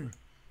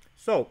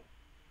 So,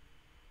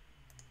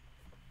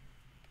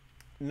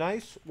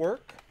 nice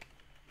work.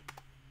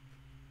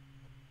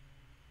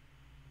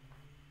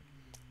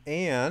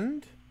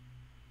 And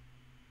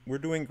we're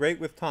doing great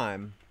with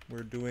time.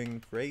 We're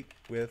doing great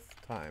with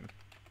time.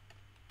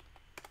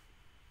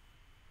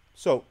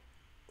 So,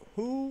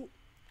 who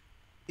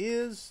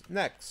is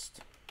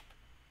next?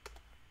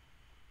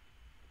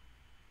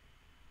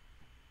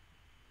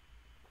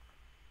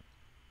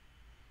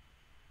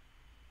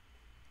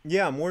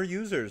 Yeah, more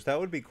users. That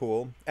would be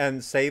cool.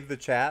 And save the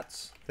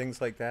chats, things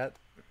like that.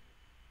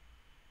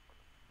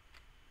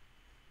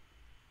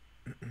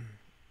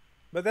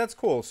 But that's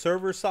cool.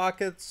 Server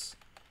sockets.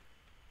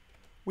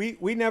 We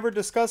never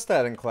discussed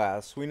that in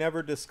class. We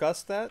never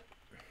discussed that.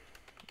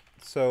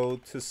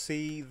 So to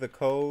see the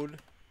code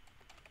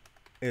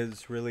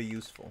is really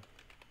useful.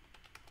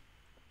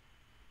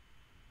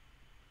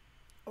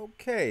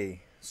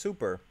 Okay,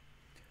 super.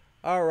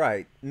 All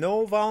right,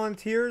 no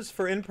volunteers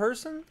for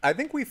in-person? I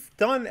think we've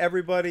done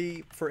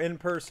everybody for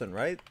in-person,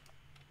 right?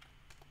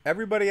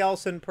 Everybody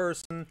else in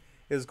person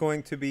is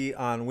going to be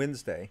on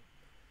Wednesday.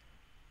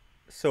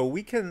 So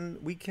we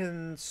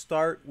can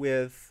start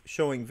with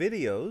showing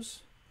videos,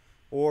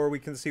 or we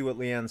can see what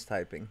Leanne's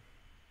typing.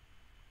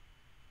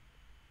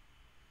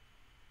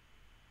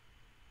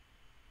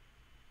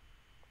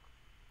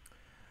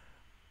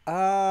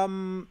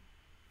 Um,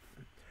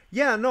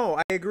 yeah, no,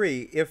 I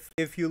agree.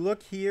 If you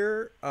look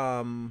here,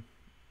 let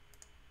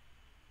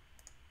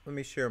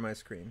me share my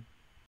screen.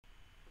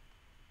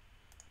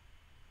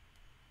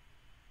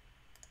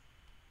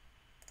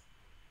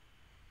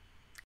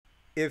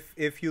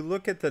 If you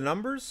look at the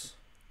numbers,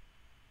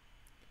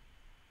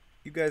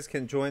 you guys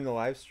can join the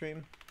live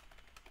stream.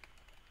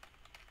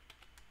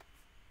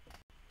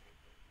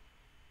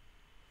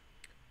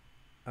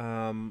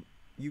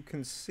 You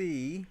can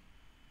see.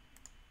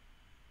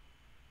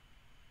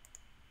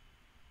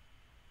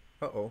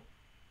 Uh-oh.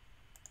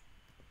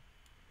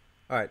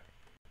 All right.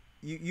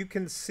 You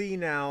can see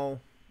now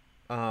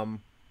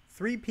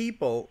 3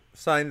 people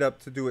signed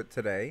up to do it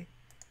today,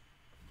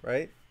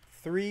 right?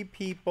 3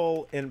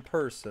 people in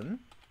person.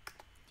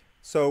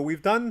 So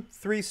we've done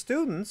 3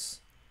 students.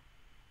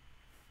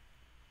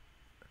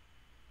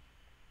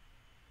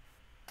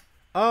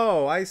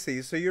 Oh, I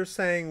see. So you're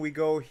saying we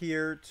go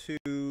here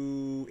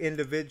to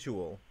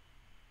individual.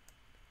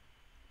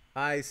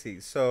 I see.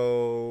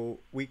 So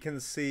we can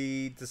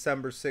see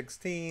December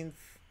 16th.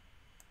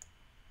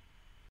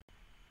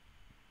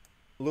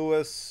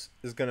 Lewis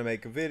is going to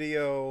make a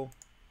video.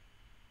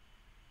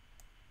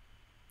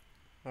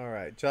 All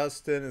right.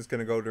 Justin is going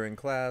to go during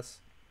class.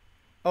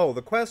 Oh,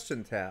 the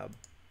question tab.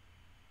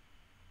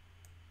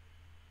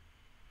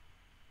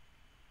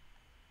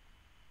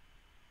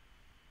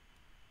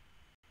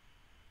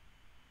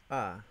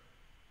 Ah.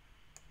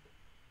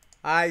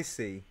 I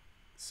see.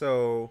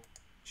 So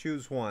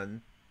choose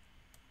one.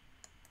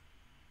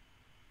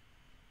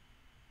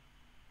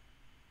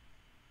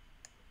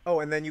 Oh,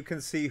 and then you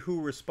can see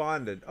who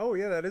responded. Oh,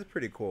 yeah, that is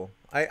pretty cool.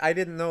 I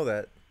didn't know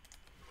that.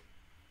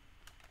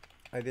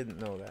 I didn't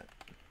know that.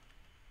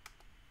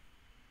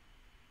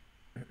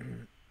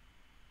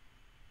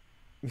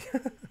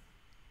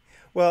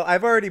 Well,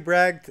 I've already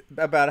bragged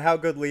about how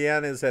good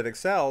Leanne is at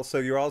Excel, so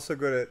you're also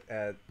good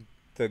at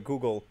the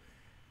Google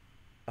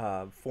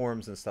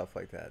forms and stuff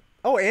like that.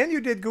 Oh, and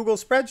you did Google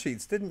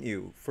spreadsheets, didn't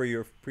you, for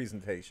your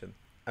presentation?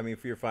 I mean,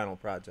 for your final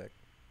project.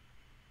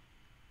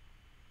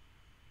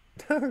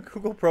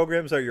 Google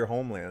programs are your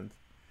homeland.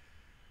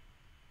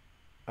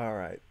 All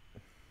right.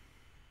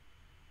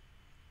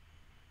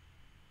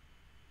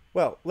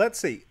 Well, let's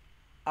see.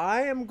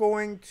 I am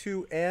going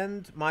to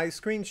end my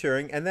screen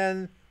sharing, and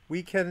then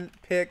we can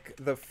pick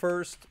the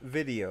first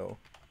video.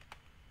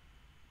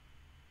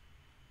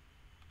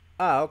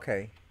 Ah,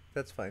 okay.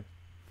 That's fine.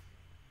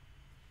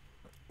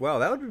 Well,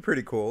 that would be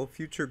pretty cool.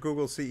 Future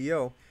Google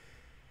CEO.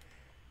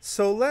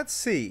 So let's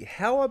see.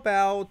 How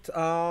about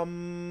all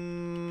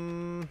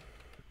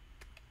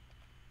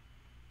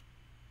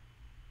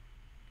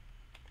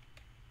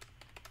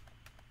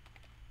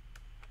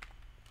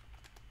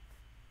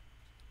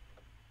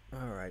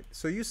right.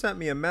 So you sent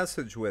me a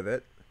message with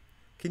it.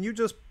 Can you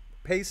just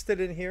paste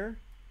it in here?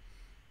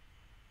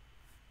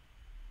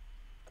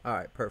 All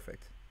right,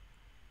 perfect.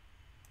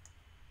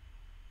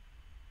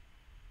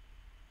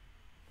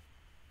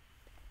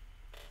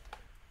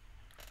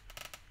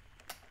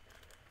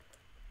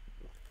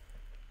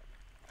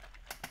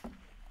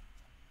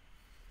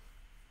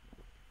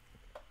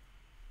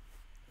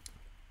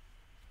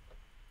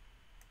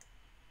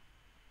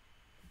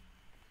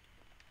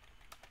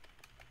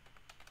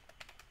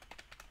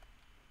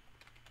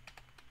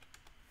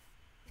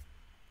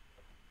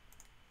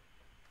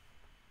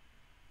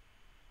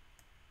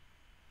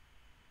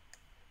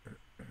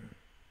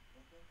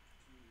 Welcome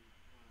to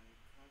my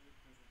project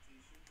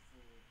presentation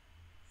for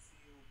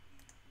COP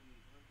 2800.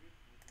 My name is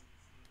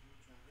Angel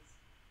Chavez.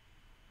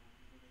 I'm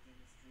going to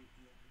demonstrate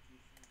the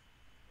application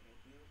that I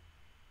built.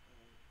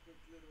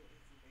 Quick little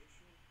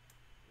information.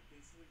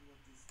 Basically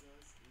what this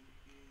does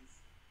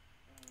is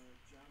a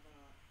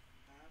Java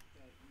app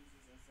that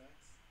uses FX.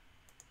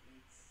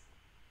 It's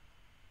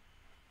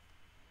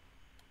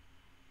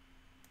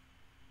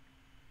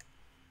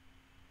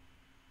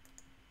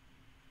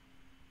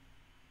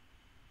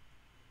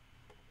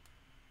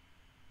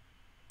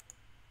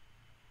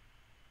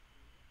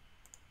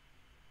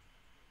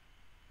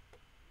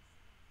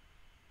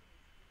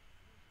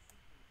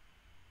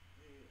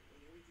when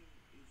everything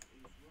is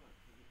run,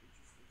 it's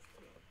quick.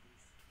 There's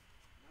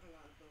not a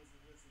lot of bells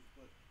and whistles,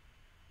 but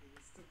it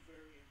was still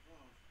very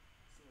involved.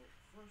 So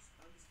first,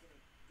 I'm just going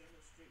to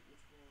demonstrate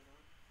what's going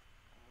on.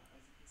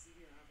 As you can see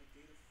here, I have a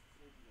data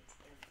folder that's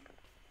empty. I'm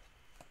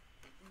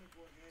going to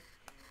go ahead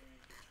and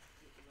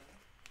hit run.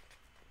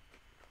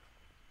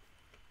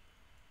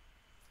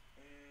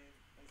 And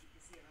as you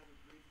can see, I have a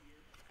grid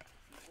here.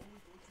 Before we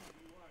go to the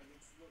UI,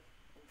 let's look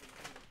over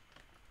here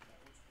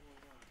at what's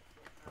going on.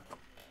 What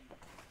happened when we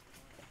run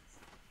this.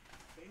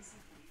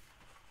 Basically,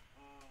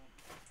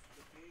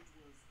 the page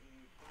was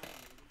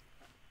downloaded.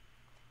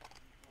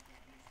 Let me go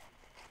back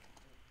this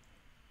way.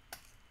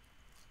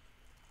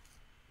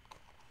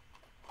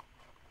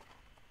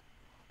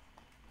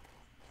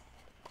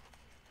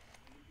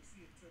 And you can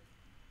see it took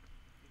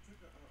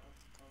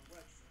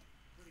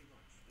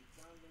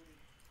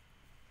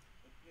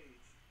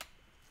page.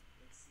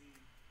 Let's see.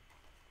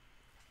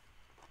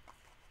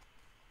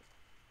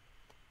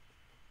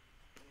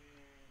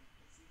 And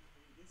let's see.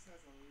 This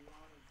has a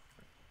lot of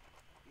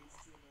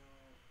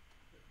HTML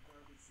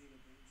garbage data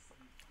that needs to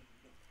be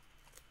cleaned up.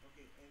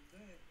 Okay, and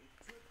then it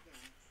took that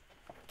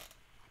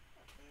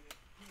and it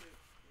put it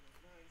in a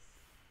nice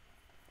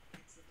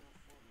XML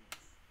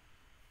format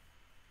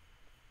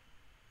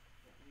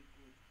that we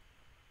could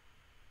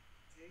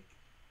take,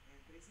 and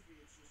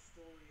basically it's just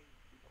storing,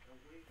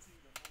 awaiting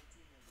the whole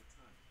team and the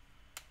time.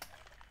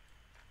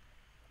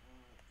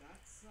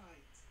 That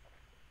site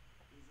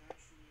is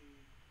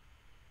actually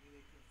in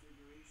a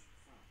configuration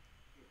file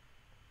here.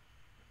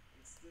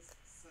 It's this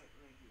site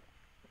right here.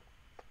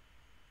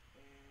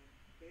 And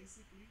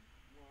basically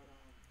what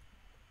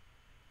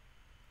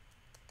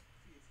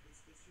see,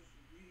 it's just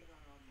reading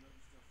out all the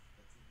other stuff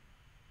that's in here,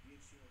 the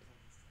HTML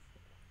tags and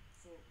stuff.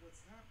 So what's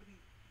happening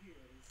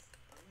here is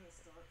I'm gonna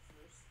start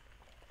first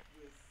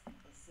with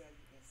a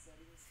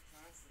settings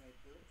class that I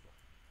built,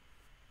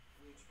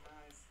 which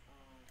has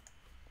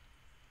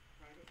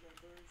private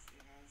members,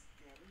 it has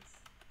getters,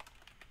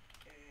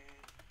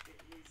 and it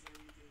reads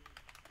everything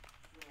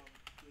from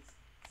this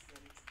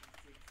settings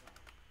config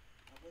file.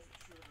 I wasn't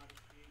sure how to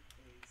create a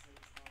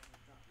settings file in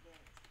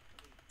 .NET,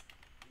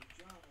 in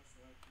Java,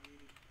 so I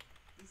created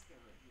this guy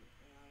right here.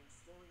 And I'm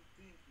storing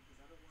things because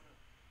I don't want to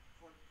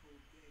hard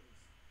code things.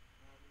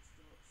 I'm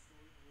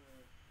storing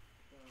where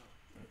the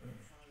temp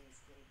file that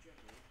it's going to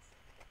generate,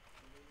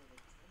 the name of the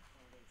temp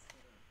file that it's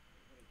going to,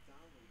 when it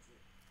downloads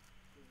it,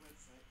 the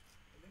website.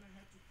 And then I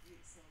had to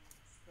create some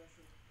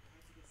special, I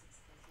had to get some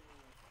special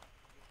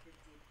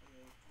encrypted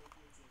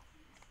tokens and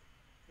keys,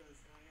 because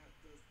NIAP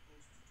does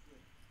post to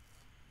Twitter.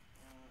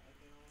 And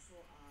then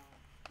also,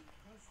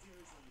 because there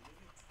is a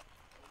limit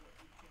on what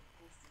you can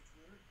post to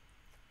Twitter,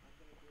 I'm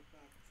going to go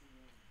back to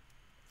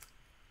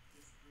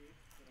this grid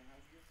that I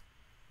have here.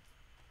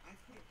 I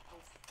couldn't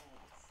post all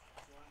this,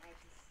 so I had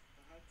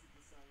to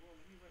decide, well,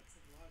 let me write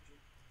some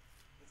logic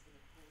that's going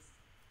to post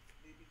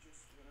maybe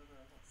just whatever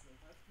I want. So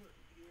if I put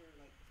here,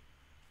 like,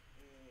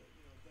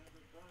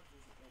 Denver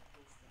Broncos, it will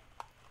post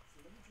that.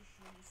 So let me just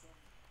show you some,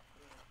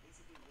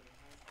 basically what it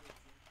has built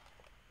in.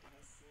 It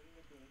has sorting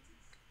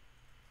abilities.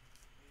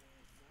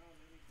 And now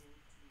let me go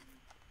to,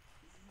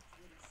 this is a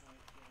Twitter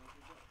site that I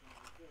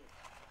built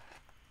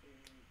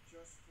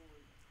just for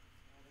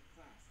the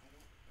class. I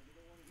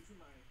didn't want to use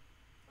my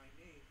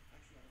name.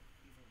 Actually, I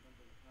don't even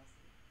remember the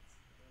password.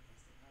 I don't know if I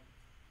still have it,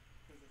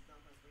 because it's not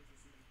my friends who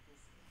see me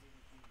posting a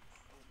million things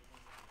over and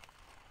over again.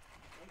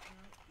 Right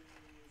now,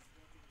 there is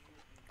nothing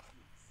here in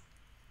tweets.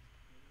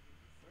 Let me hit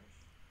refresh.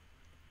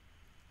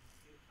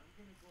 I'm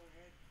gonna go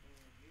ahead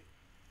and hit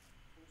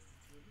post to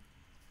Twitter,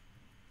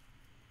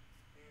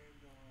 and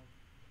the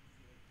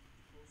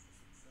post is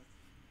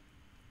successful.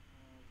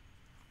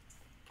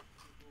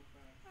 We'll go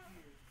back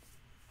here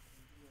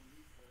and do a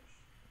refresh,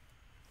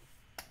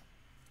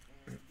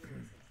 and there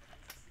it says,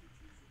 see the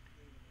user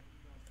played an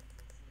blah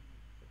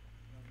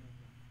blah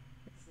blah.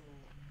 So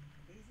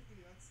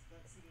basically, that's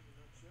it in a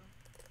nutshell.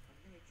 I'm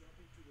gonna jump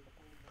into the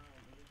code now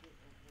a little bit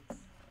of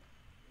what's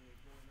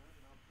going on,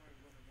 and I'll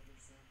probably run another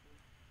sample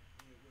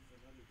with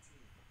another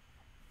team.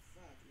 In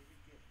fact, let me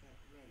get that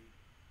ready.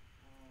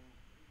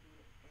 Let me go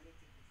to edit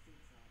and config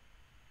file.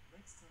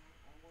 Next time,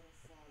 I want to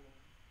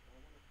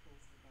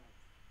post about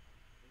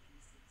the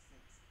Houston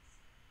Texans.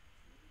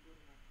 So let me go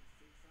to my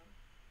config file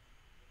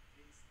and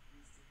paste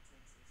Houston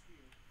Texans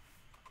here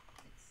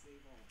and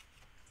save all.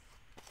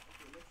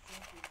 Okay, let's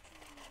jump into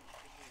the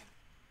main.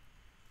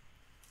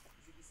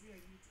 As you can see, I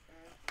need to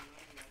add a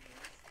lot of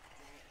libraries,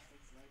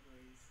 JavaFX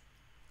libraries,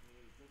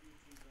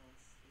 W3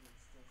 dumps,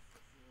 stuff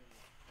for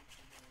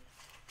XML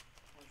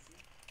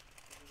parsing,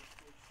 and then of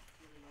course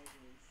Twitter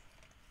libraries.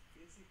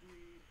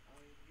 Basically,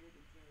 I'm here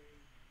declaring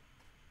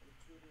the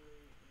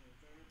Twitter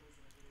variables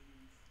that I'm going to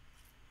use,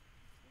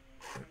 and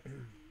I had to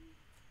do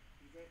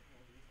event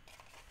handling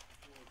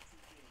for two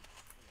things.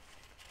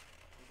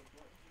 There's a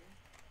button here.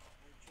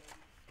 I'm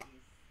checking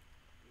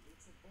if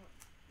it's a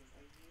button, because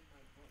I need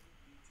my button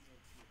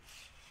BTN Twitter.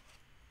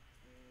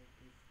 And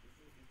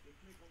if they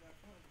click on that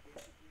button,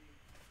 basically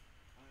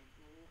I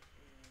go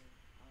and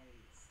I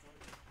start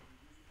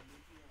using the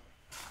API.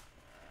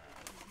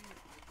 And over here,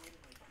 I go to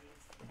my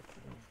games class.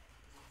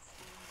 Because I'm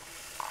storing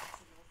the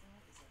XML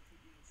file is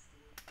actually being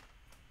stored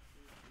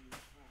in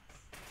a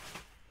class.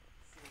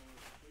 So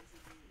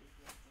basically, it's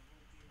like the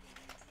home team, the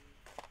away team,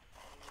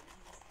 and it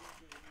uses this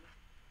thing right here,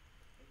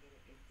 and then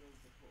it does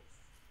the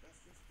post.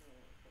 That's just the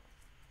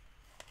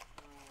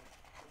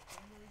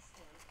primary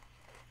start.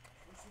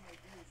 First thing I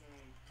do is I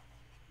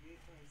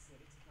create my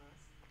settings class,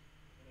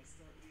 and I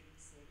start reading my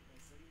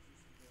settings using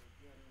the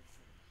getter,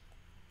 etc.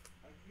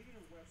 I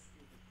created a web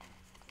scraper class,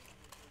 which I'm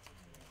going to jump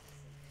into that in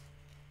a second.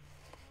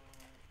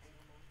 Then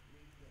I'm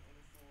reading the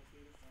NFL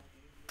data file,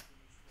 getting the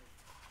information of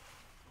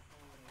the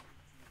file that I need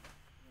to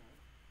grab.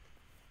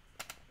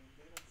 And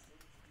then I'm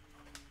starting to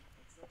do,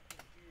 at some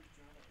point here,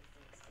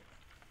 JavaFX stuff.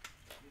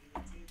 Getting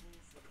a table,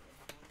 setting up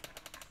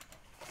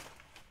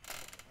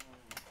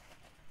columns,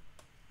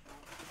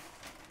 calculating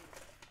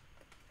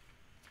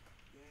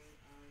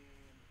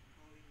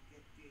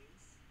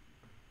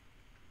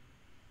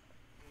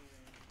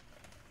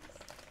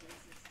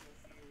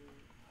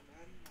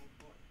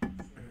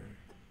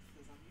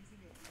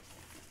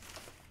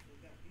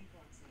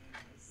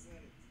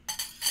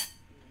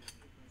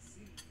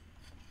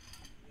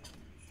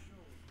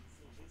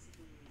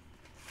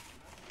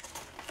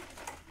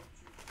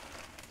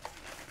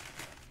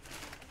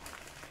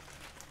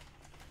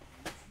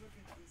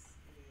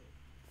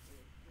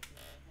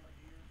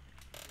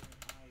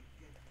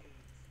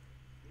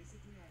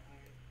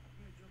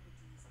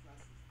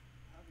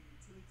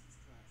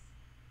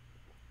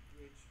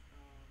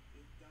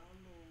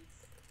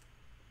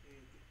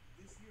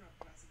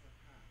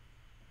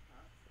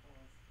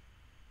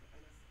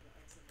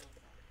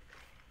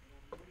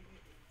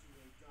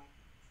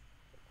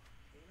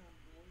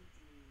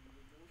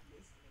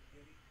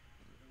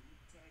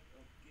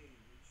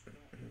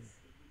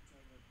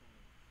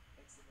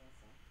XML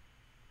file,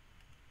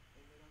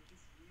 and then I'm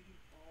just reading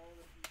all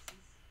the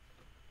pieces,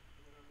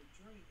 and then I'm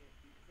returning it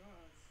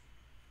because,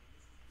 and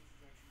this is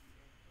actually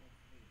the end of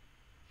main.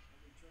 I'm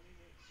returning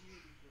it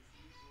here because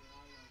here's where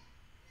I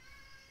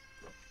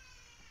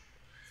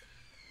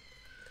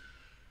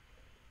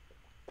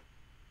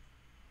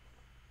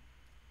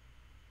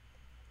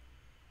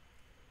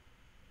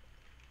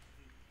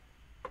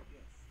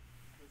yes,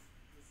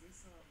 because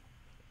this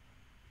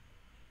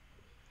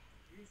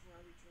here's where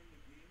I return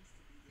the games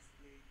to be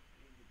displayed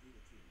in the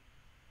data table.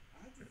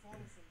 I had to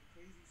follow some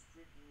crazy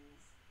strict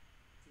rules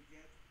to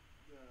get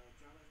the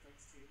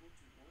JavaFX table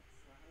to work,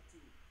 so I had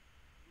to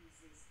use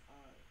this,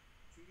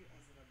 treat it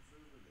as an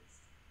observer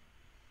list.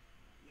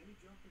 Let me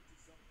jump into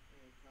some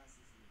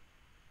classes here.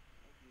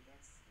 Okay,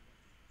 that's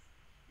enough of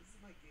this. This is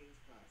my games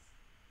class.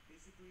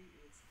 Basically,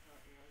 it has its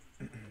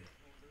private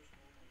members,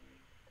 normal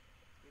name.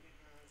 Then it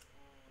has,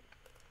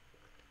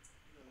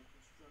 the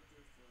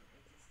constructor for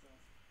empty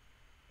stuff.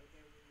 And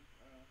then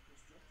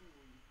constructor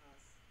where you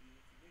pass the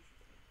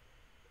information from.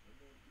 And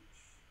then each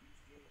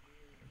game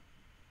here,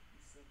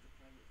 you set the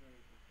private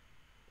variable.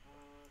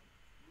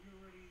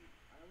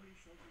 I already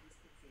showed you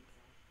this config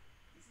file.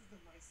 This is the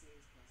my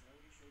settings class. I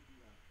already showed you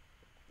that.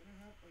 Then I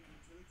have a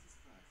utilities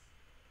class,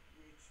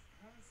 which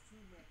has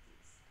two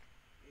methods: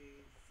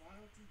 a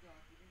file to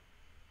document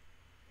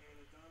and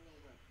a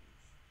download web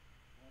page.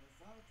 The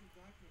file to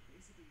document,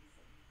 basically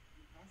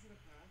you pass it a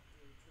path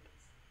and it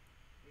returns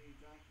a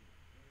document.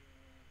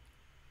 And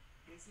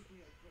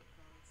basically I put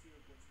comments here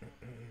of what's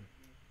happening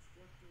in the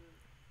constructor.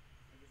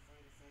 I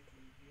define a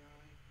factory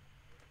API,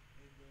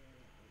 and then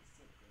I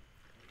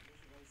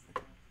initialize the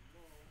path to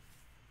null,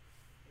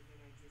 and then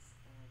I just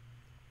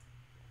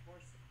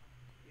parse it.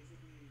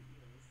 Basically,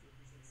 this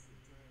represents the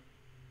entire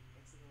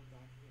XML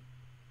document.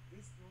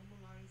 This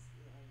normalized,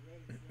 I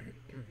read it's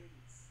recommended.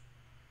 It's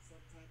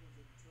some type of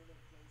internal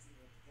cleansing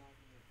of the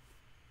document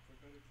for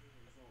better clean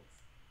results.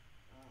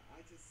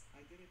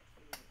 I did it,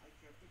 I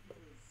kept it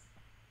because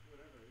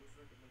whatever, it was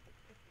recommended.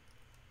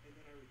 And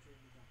then I returned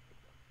the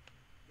document.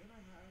 Then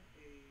I have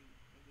in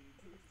the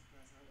utilities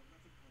class, I have a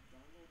method called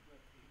download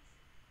web page,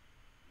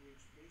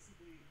 which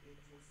basically it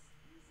just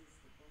uses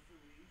the buffer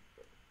read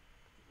to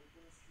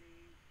open a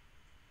stream.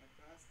 I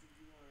pass the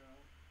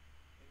URL,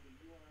 and the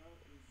URL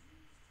is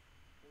used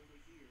over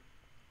here.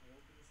 I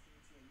open a stream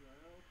to a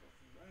URL,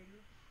 buffer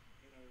writer,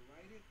 and I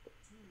write it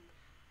to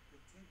the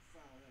temp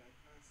file that I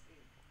passed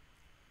in.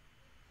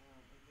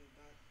 And then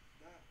that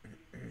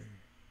pretty much,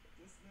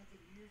 this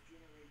method here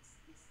generates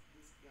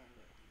this guy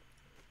right here.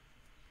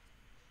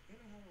 Then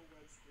I have a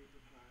web scraper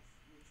class,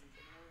 which is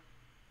more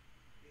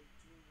in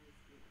tune with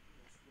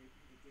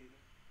scraping the data.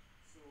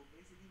 So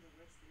basically, in the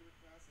web scraper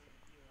class, I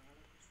have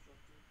a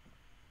constructor,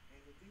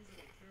 and the things that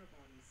I care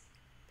about is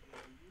the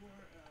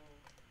URL,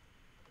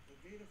 the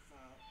data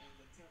file, and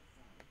the temp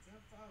file. The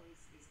temp file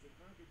is the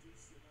garbage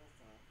HTML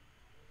file,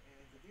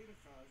 and the data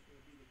file is going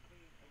to be the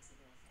clean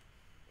XML file.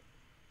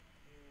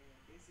 And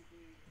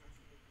basically,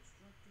 concept of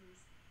constructors,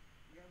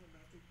 we have a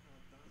method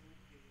called download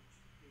page,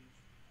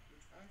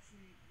 which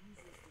actually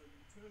uses the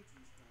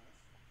utilities class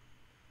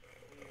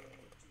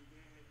to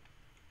then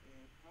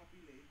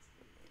populate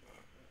a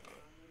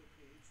downloaded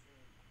page,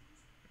 and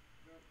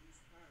these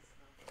paths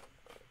now have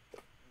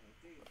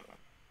data.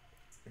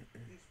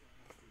 This one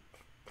has data.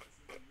 This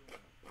is the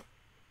URL.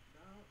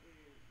 Now we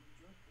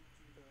jump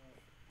into the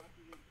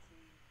populate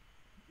clean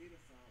data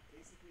file.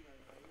 Basically, I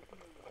open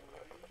a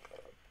writer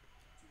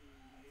to the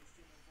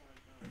HTML file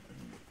download,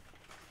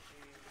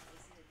 and the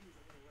first thing I do is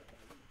I'm going to write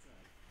my root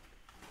tag.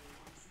 And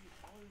you see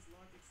all this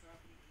logic's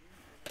happening here,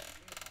 and at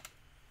the end,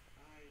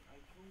 I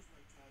close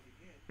my tag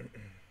again,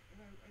 and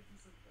I do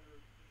some better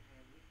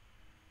handling.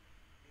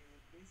 And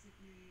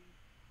basically,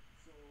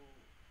 so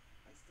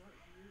I start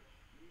here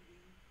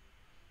reading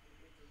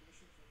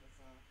information from the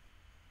file,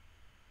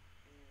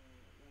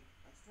 and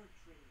I start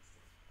trimming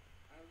stuff.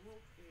 I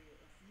wrote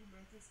a few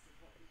methods to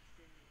help me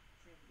trim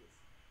this.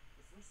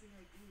 The first thing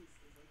I do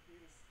is I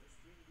create a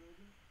string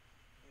builder,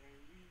 and I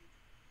read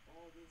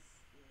all this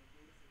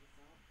data from the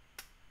file,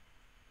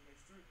 and I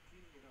start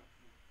cleaning it up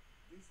here.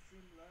 This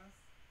trim left,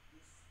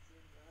 this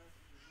trim left,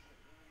 this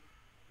right,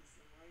 this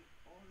trim right,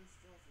 all this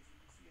stuff, as you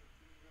can see, I'm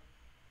cleaning up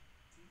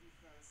TV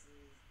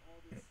classes, all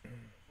this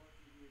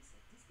funky weird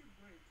stuff. This could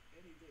break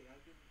any day.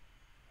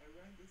 I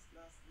ran this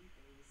last week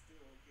and it was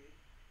still okay.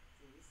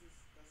 So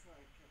that's why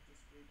I kept this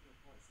scraping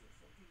apart. So if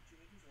something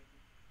changes, I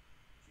can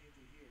change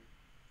it here.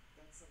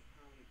 That's some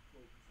counted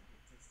code because I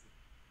haven't tested.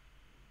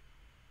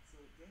 So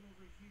then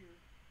over here,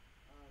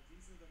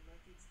 these are the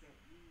methods that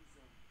do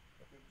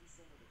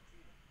some of the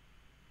cleanup.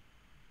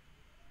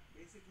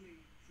 Basically,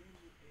 trim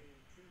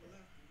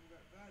left, remove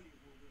that value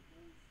will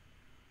remove.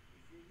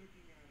 If you're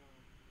looking at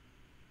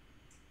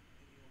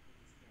let me open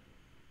this camera.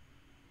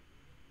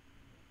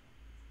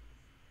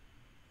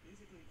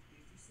 Basically,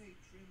 if you say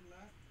trim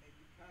left and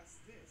you pass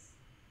this,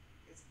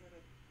 it's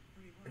gonna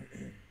pretty much.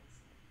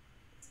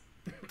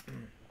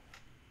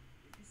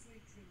 If you say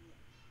trim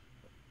left,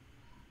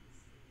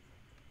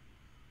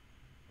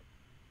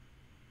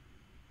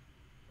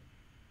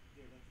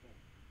 there, that's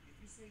better. If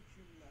you say say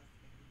trim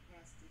left and you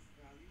pass this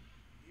value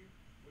here,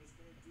 what it's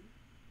gonna do,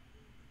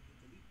 hit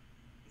delete,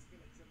 it's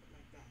gonna trim it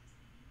like that.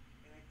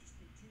 And I just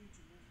continue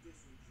to move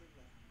this with trim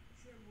left.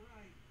 Trim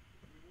right,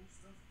 remove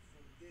stuff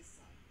from this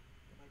side.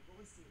 And my goal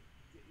is to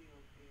get,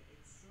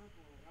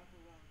 encircle or wrap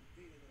around the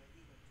data that I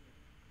need until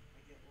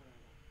I get what I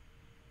want.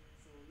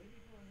 So let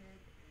me go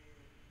ahead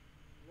and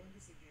run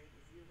this again.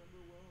 If you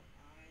remember well,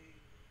 I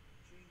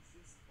changed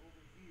this over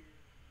here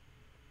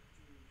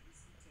to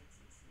Houston,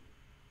 Texas. So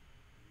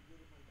let me go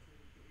to my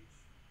Twitter page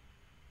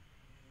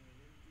and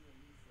let me do a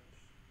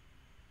refresh.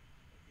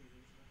 Okay,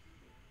 there's nothing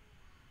there.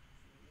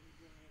 So let me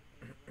go ahead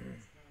and run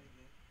this guy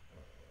again.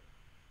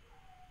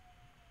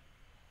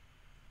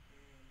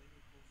 And let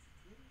me post to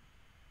Twitter.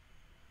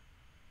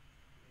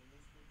 And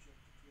let's go check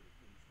the Twitter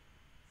page now.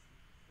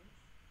 Let's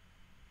see,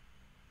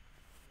 refresh.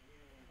 And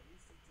we have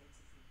Houston,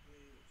 Texas. We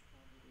play with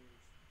Chicago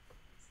Bears.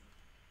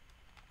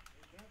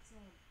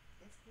 Excellent. And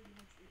that's pretty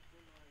much it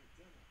for my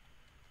demo.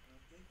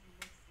 Thank you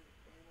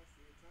very much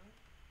for your time.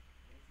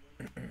 And if you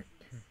have any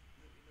questions,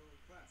 let me know in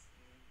class.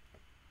 And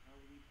I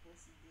will be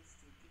posting this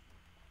to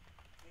GitHub.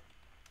 Thank you.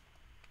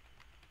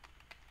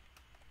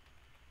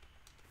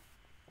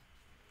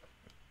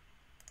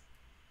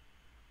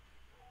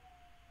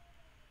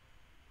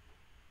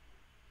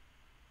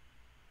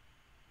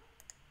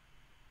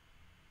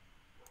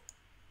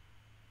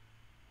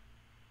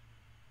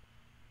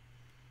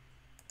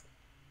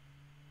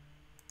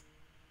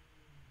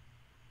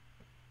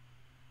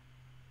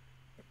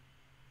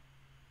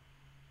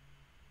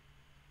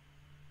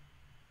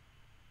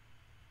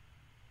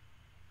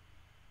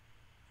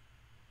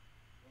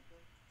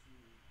 Welcome to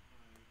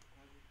my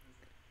project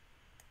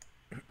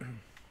presentation.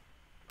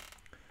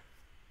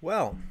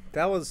 Well,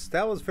 that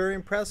was very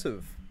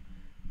impressive.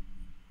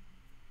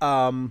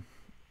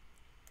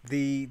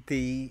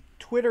 The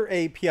Twitter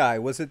API,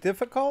 was it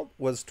difficult?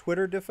 Was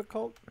Twitter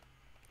difficult?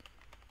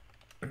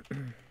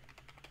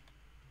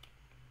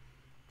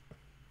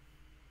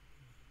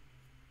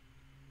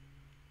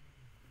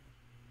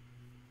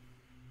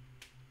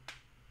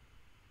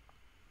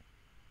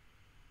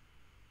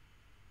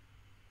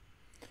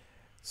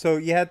 So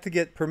you had to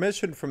get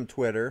permission from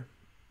Twitter.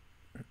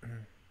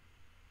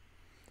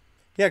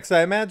 Yeah, because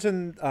I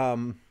imagine,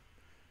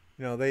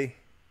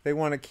 they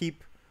want to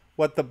keep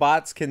what the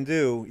bots can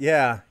do.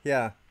 Yeah,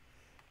 yeah.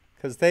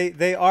 Because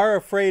they are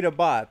afraid of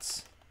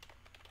bots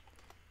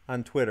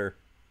on Twitter.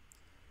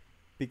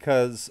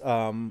 Because,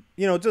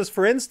 just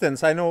for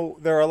instance, I know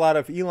there are a lot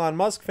of Elon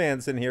Musk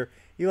fans in here.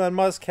 Elon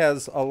Musk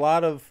has a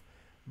lot of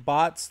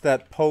bots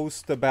that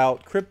post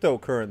about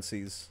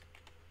cryptocurrencies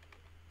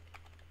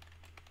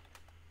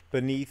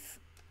beneath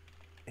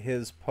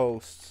his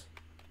posts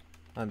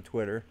on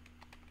Twitter.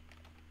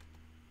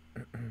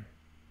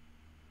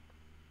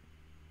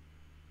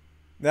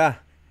 Yeah,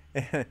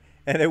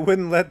 and it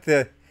wouldn't let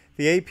the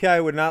API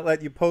would not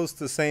let you post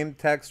the same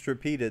text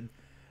repeated.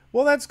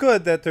 Well, that's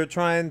good that they're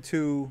trying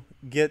to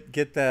get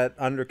that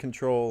under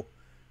control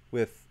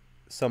with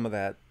some of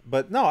that.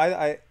 But no,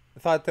 I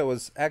thought that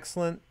was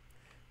excellent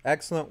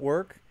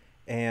work.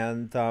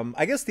 And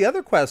I guess the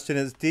other question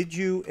is, did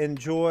you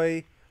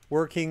enjoy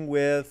working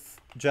with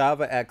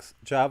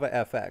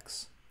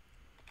JavaFX?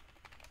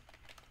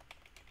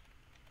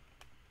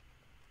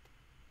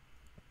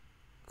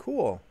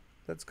 Cool.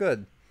 That's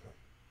good.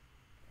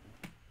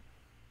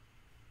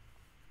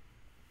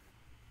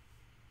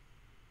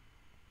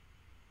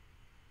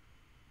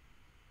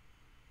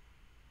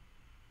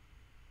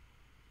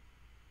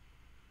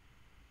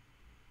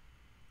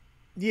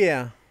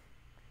 Yeah.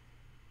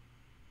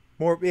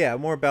 More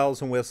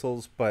bells and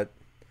whistles, but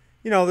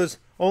there's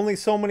only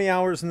so many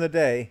hours in the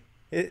day.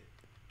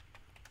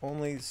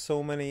 Only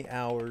so many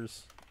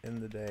hours in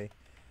the day.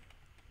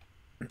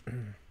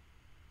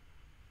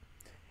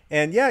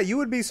 And yeah, you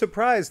would be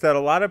surprised that a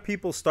lot of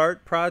people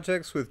start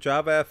projects with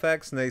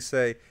JavaFX and they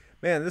say,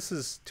 man, this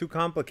is too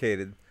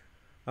complicated.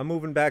 I'm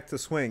moving back to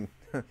Swing.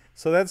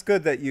 So that's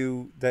good that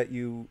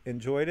you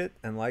enjoyed it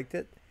and liked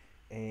it,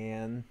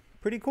 and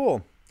pretty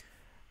cool.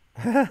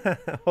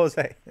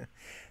 Jose.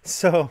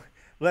 So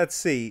let's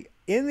see.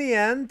 In the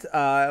end,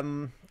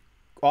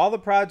 all the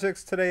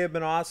projects today have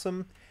been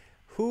awesome.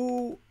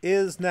 Who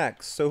is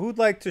next? So who'd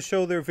like to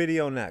show their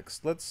video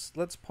next? Let's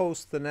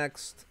post the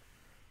next.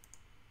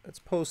 Let's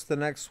post the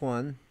next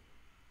one.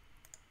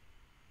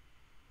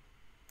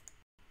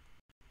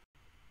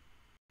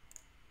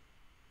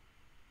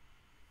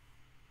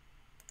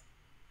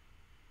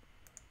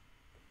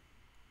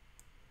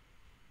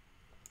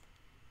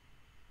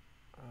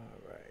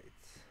 All right.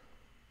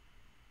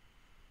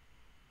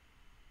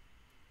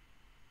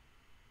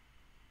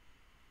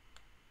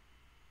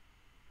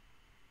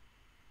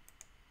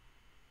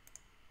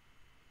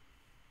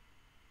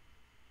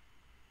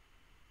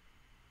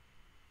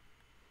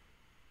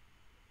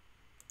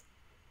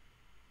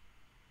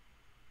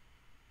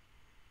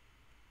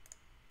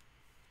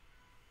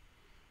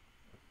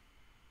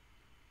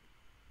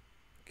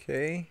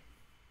 Okay.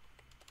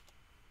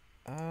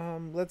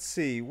 Let's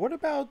see. What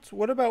about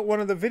one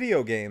of the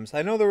video games?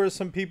 I know there were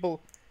some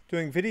people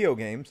doing video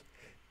games.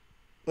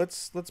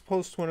 let's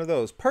post one of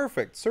those.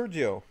 Perfect,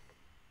 Sergio.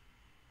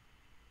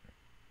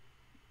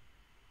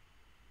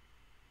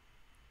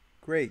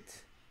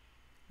 Great.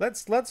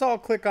 Let's all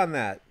click on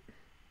that.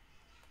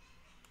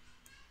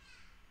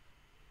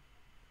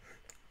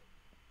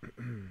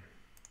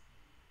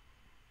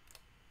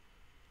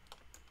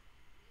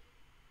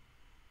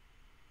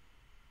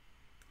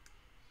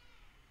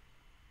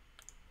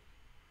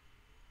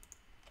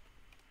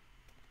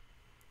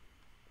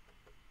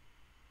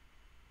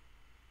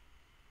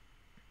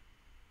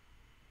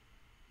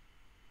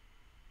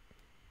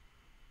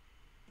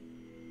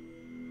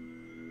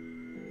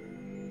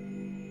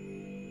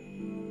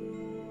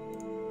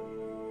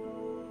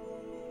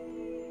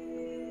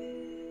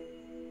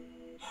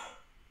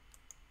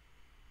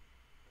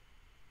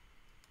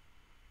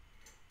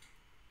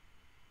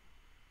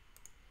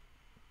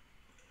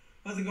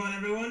 How's it going,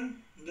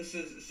 everyone? This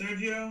is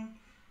Sergio,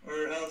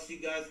 or else you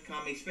guys can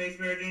call me Space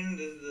Virgin.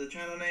 This is the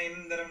channel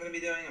name that I'm going to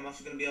be doing. I'm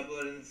also going to be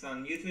uploading this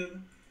on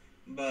YouTube.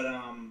 But,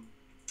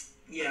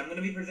 yeah, I'm going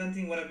to be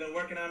presenting what I've been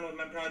working on with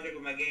my project,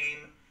 with my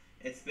game.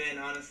 It's been,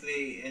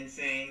 honestly,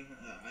 insane,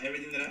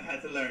 everything that I've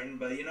had to learn.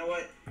 But you know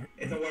what?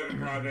 It's a work in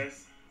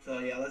progress. So,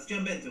 yeah, let's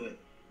jump into it.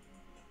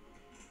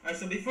 Alright,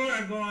 so before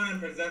I go on and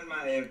present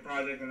my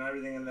project and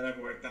everything that I've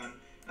worked on,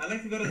 I'd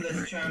like to go to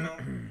this channel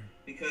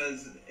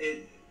because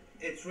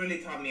it's really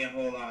taught me a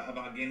whole lot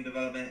about game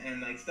development and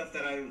like stuff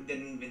that I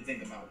didn't even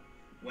think about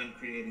when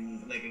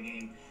creating like a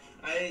game.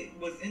 I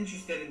was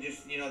interested in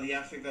just, you know, the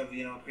aspect of,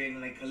 you know,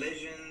 creating like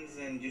collisions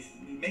and just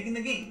making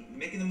the game,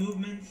 making the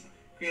movements,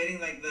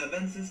 creating like the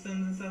event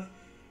systems and stuff.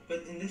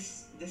 But in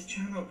this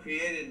channel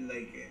created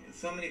like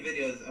so many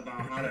videos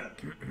about how to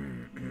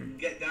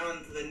get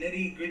down to the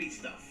nitty gritty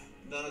stuff,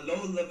 the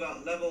low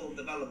level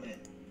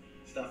development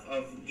stuff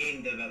of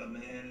game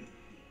development. And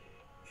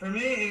for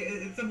me,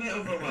 it's a bit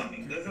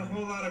overwhelming. There's a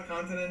whole lot of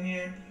content in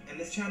here, and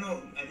this channel,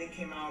 I think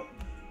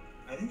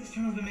this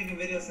channel's been making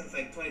videos since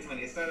like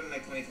 2020. It started in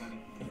like 2020,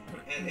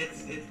 and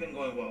it's been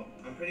going well.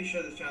 I'm pretty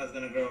sure this channel is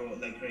gonna grow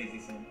like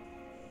crazy soon.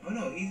 Oh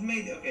no, he's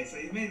made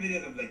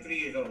videos of like 3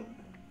 years old,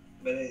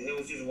 but it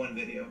was just one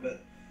video.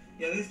 But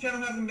yeah, this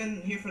channel hasn't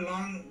been here for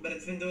long, but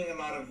it's been doing a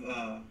lot of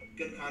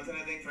good content,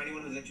 I think, for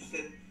anyone who's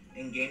interested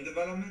in game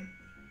development.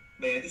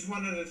 But yeah, I just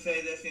wanted to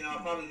say this. You know, I'll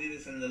probably leave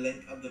this in the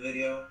link of the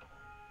video.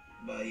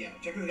 But yeah,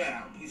 check this guy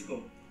out. He's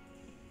cool.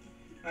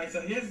 Alright,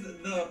 so here's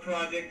the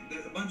project.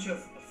 There's a bunch of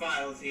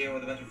files here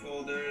with a bunch of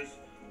folders,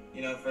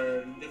 you know,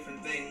 for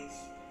different things.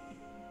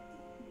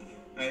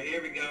 Alright,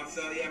 here we go.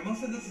 So yeah,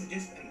 most of this is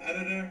just an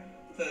editor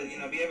to, you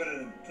know, be able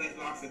to place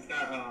blocks. It's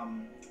got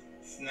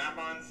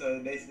snap-on,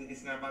 so basically you can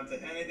snap onto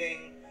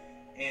anything,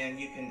 and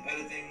you can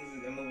edit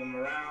things and move them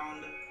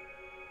around.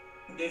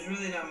 There's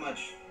really not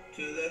much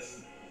to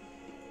this.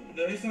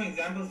 There is some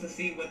examples to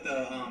see what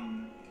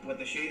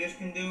the shaders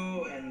can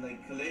do and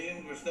like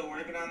collisions. We're still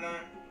working on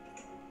that,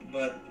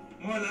 but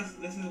more or less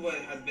this is what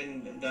has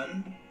been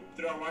done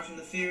throughout watching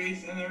the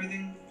series and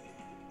everything,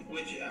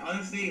 which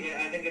honestly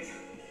I think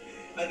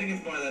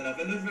it's more than enough.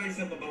 It looks very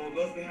simple, but what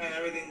goes behind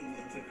everything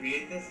to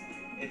create this,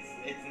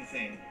 it's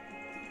insane.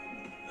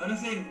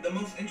 Honestly, the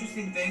most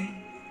interesting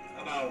thing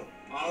about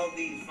all of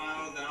these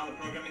files and all the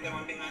programming that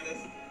went behind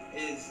this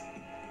is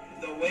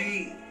the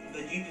way the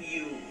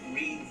GPU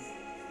reads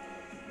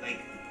like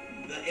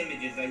the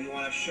images that you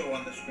want to show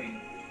on the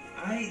screen.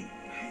 I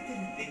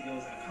didn't think it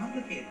was that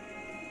complicated.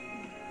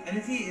 And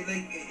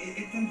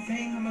it's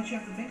insane how much you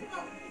have to think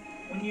about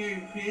when you're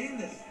creating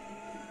this.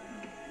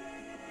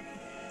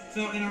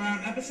 So in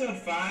around episode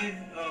 5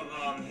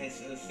 of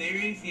his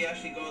series, he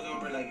actually goes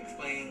over like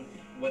explaining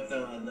what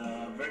the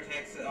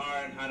vertexes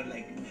are and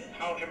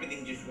how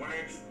everything just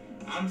works.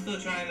 I'm still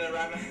trying to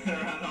wrap my head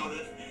around all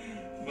this,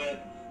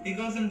 but he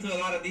goes into a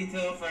lot of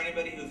detail for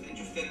anybody who's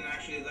interested in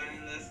actually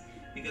learning this,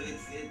 because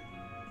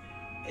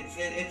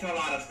it's a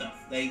lot of stuff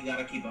that you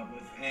gotta keep up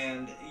with,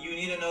 and you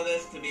need to know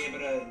this to be able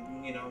to,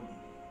 you know,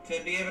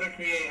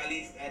 create at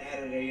least an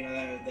editor, you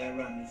know, that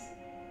runs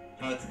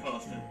how it's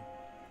supposed to.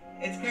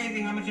 It's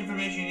crazy how much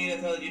information you need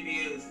to tell the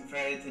GPUs for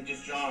it to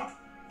just draw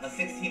a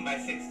 16 by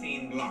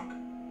 16 block.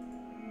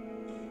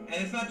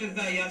 And it's not just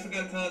that, you also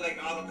gotta tell like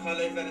all the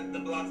colors that the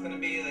block's gonna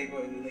be,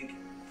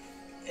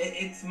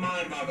 it's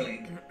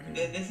mind-boggling.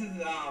 This is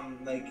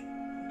like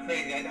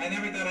crazy. I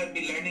never thought I'd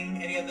be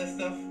learning any of this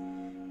stuff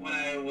when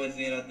I was,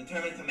 you know,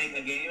 determined to make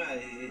a game.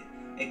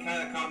 It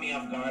kind of caught me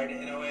off guard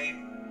in a way.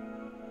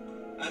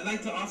 I'd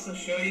like to also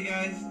show you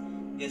guys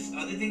this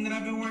other thing that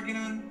I've been working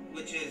on,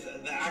 which is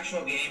the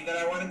actual game that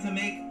I wanted to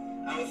make.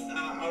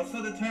 I was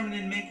so determined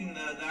in making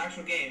the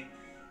actual game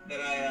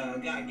that I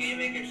got Game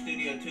Maker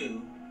Studio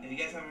 2. If you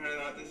guys haven't heard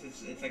about this,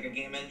 it's like a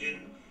game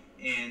engine,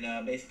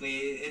 and basically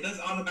it does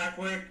all the back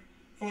work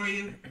for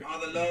you, all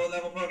the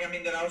low-level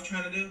programming that I was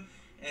trying to do,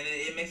 and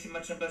it makes it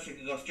much simpler so you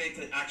can go straight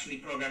to actually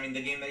programming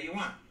the game that you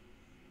want.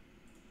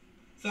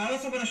 So I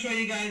also want to show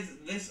you guys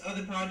this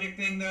other project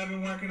thing that I've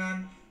been working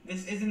on.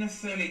 This isn't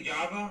necessarily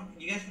Java.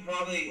 You guys can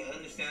probably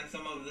understand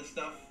some of this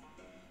stuff.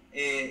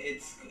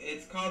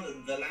 It's called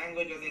the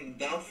language, I think,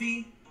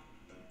 Delphi,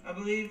 I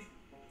believe.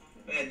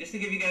 But yeah, just to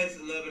give you guys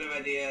a little bit of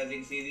idea, as you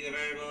can see, these are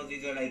variables.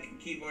 These are like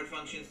keyboard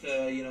functions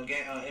to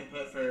get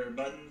input for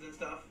buttons and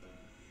stuff.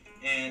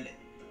 And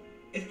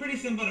it's pretty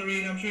simple to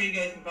read. I'm sure you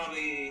guys can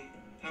probably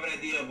have an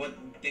idea of what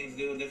things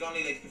do. There's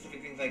only like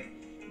specific things like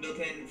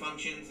built-in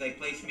functions like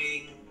place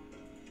meeting,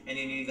 and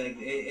you need like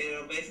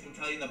it'll basically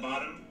tell you in the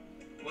bottom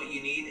what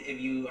you need if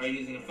you are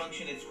using a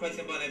function. It's quite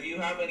simple, and if you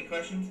have any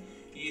questions,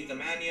 you use the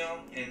manual,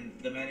 and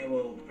the manual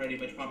will pretty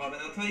much pop up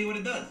and it'll tell you what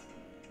it does.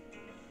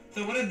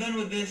 So what I've done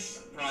with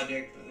this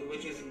project,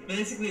 which is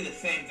basically the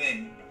same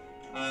thing,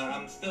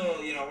 I'm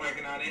still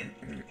working on it.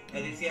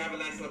 As you see, I have a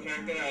nice little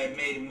character. I've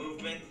made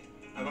movement.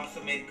 I've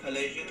also made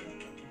collision.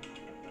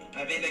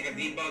 I made like a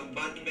debug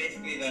button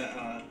basically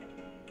that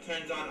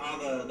turns on all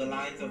the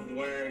lines of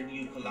where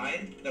you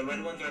collide. The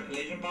red ones are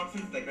collision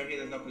boxes. Like right here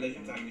there's no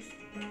collisions, so I can just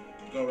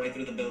go right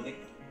through the building.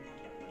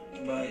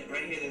 But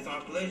right here there's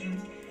all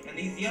collisions. And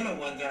these yellow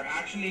ones are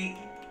actually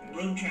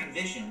room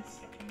transitions.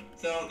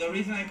 So the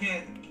reason I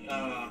can't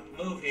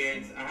move here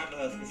is I have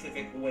a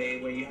specific way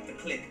where you have to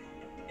click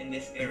in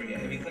this area.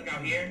 If you click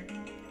out here,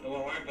 it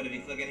won't work, but if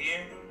you click in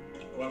here,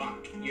 voila,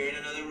 you're in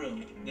another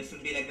room. This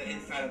would be like the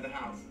inside of the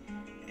house.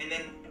 And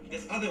then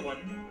this other one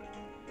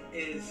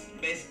is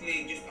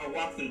basically just a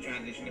walkthrough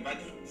transition. If I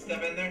just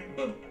step in there,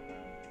 boom,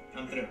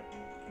 I'm through.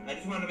 I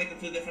just want to make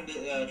the two different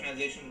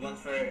transitions, one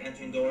for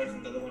entering doors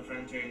and the other one for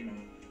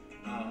entering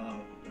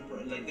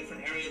like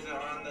different areas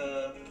around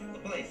the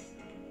place.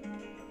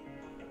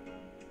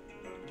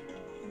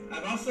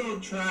 I've also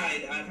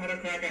tried, I've had a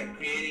crack at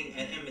creating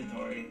an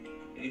inventory.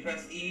 If you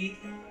press E,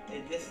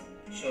 this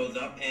shows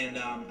up, and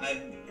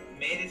I've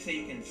made it so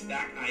you can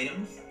stack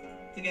items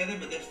together,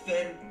 but there's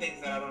certain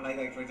things that I don't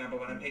like for example,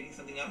 when I'm picking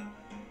something up,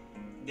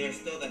 there's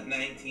still that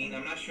 19.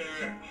 I'm not sure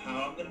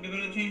how I'm going to be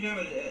able to change that,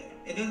 but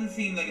it doesn't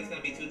seem like it's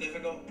going to be too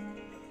difficult.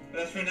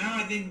 But as for now,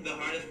 I think the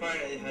hardest part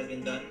has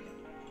been done.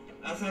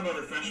 I also have a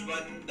refresh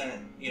button that,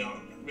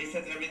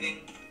 resets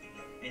everything,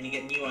 and you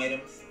get new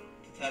items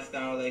to test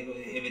out like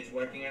if it's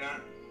working or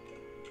not.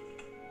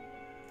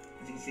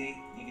 As you can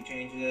see, you can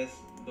change this,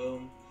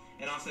 boom.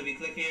 And also if you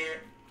click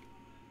here,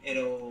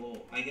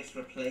 it'll, I guess,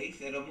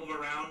 replace, it'll move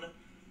around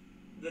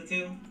the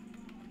two.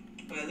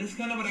 But this is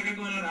kind of what I got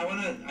going on.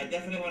 I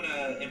definitely want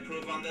to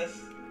improve on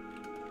this.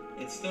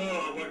 It's still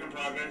a work in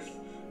progress,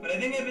 but I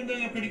think I've been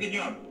doing a pretty good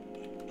job.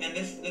 And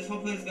this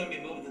whole place is gonna be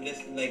moved to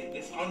this,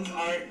 all this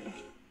art,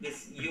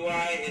 this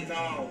UI, it's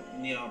all,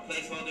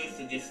 placeholders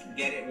to just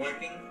get it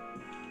working.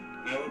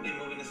 I will be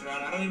moving this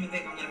around. I don't even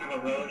think I'm gonna have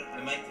a road.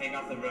 I might take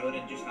off the road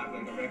and just have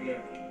like a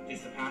regular,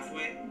 just a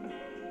pathway.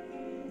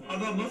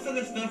 Although most of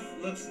this stuff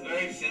looks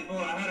very simple,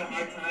 I had a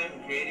hard time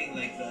creating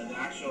like the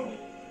actual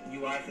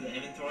UI for the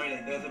inventory.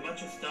 Like there's a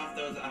bunch of stuff.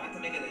 I had to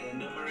make an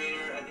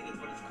enumerator, I think that's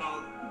what it's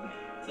called,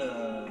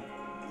 to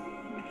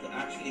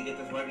actually get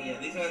this working. Yeah,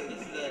 this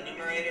is the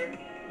enumerator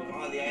of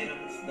all the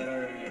items that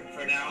are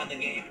for now in the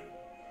game.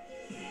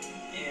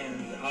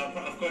 And I'll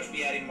of course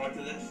be adding more to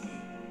this.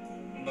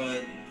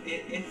 But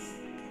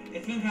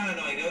it's been kind of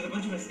annoying. There was a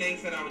bunch of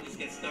mistakes that I would just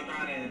get stuck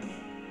on, and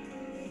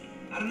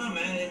I don't know,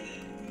 man.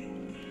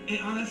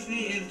 It honestly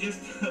is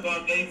just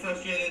about getting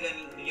frustrated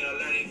and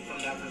learning from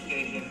that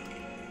frustration,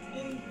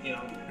 and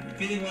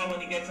feeling well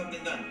when you get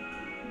something done.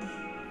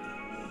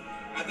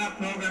 I thought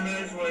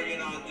programmers were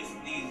just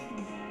these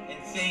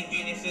insane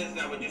geniuses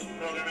that would just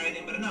program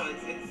everything, but no,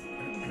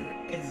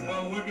 it's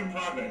a work in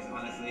progress,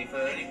 honestly, for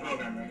any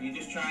programmer. You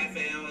just try and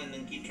fail and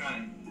then keep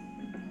trying.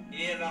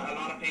 You need a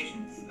lot of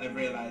patience, I've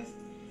realized,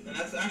 and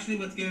that's actually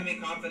what's given me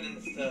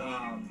confidence to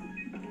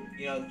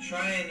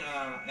try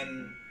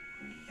and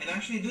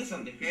actually do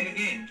something, create a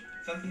game,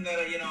 something that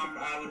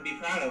I would be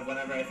proud of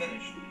whenever I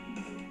finish.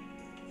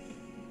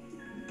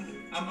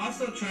 I'm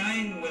also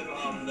trying with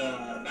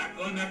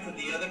going back to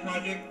the other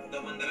project, the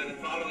one that I've been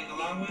following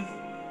along with.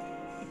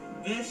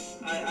 This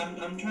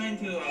I'm trying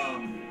to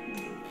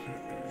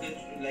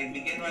like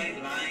begin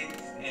writing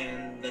lines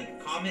and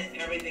like comment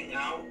everything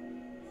out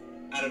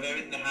of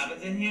everything that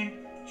happens in here,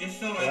 just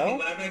so I think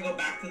whenever I go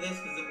back to this,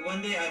 because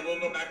one day I will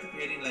go back to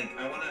creating, like,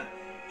 I want to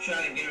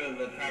try to get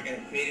a crack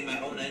at creating my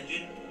own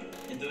engine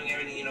and doing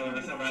everything by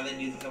myself rather than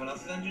using someone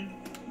else's engine.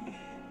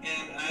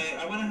 And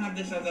I want to have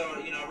this as a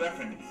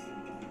reference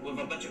with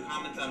a bunch of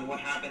comments on what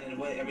happened and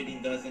what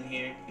everything does in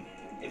here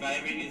if I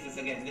ever use this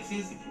again. This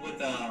is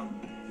with I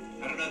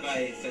don't know if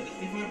I said this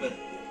before, but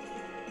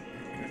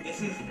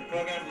this is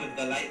programmed with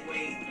the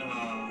lightweight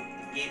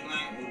game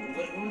line.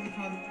 What was it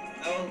called?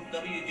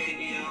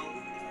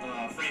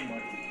 LWJGL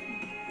framework.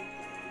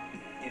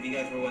 If you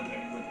guys were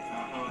wondering with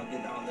how I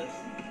did all this.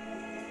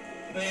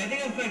 But I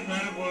think I'm quite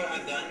proud of what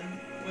I've done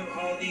with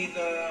all these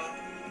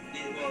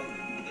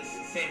this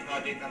same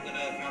project. I'm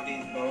gonna count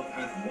these both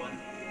as one,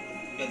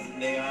 because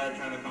they are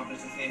trying to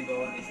accomplish the same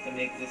goal, and it's to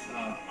make this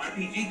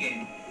RPG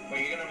game where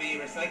you're gonna be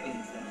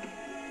recycling stuff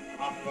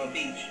off of a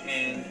beach.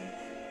 And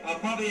I'll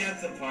probably add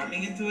some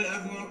farming into it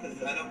as well,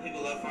 because I know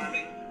people love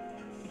farming.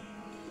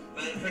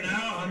 But for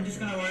now, I'm just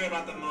gonna worry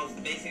about the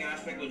most basic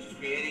aspect, which is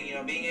creating,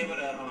 being able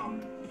to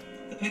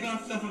pick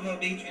off stuff of a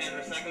beach and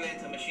recycle it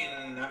into a machine,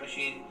 and that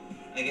machine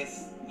I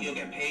guess you'll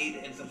get paid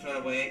in some sort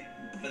of way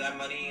for that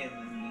money,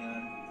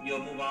 and you'll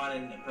move on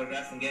and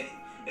progress and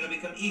it'll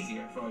become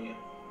easier for you.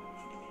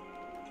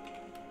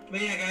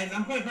 But yeah, guys,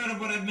 I'm quite proud of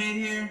what I've made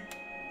here.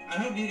 I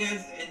hope you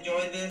guys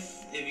enjoyed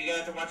this. If you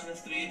guys are watching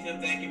this through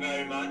YouTube, thank you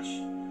very much.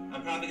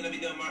 I'm probably going to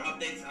be doing more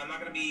updates. I'm not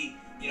going to be,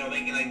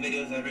 making like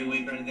videos every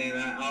week or anything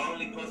like that. I'll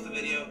only post a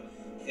video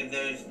if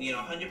there's,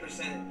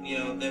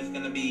 100%, there's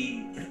going to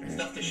be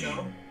stuff to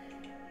show.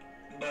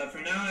 But for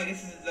now, I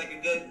guess this is like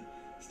a good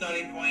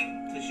starting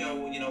point to show,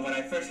 what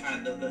I first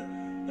had,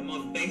 the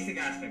most basic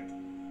aspect.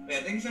 But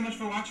yeah, thank you so much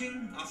for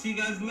watching. I'll see you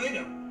guys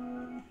later.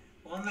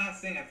 One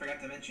last thing I forgot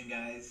to mention,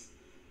 guys.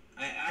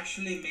 I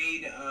actually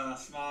made a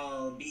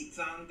small beat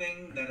song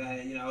thing that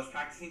I was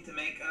practicing to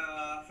make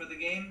for the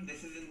game.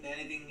 This isn't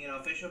anything,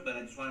 official, but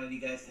I just wanted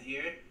you guys to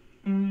hear it.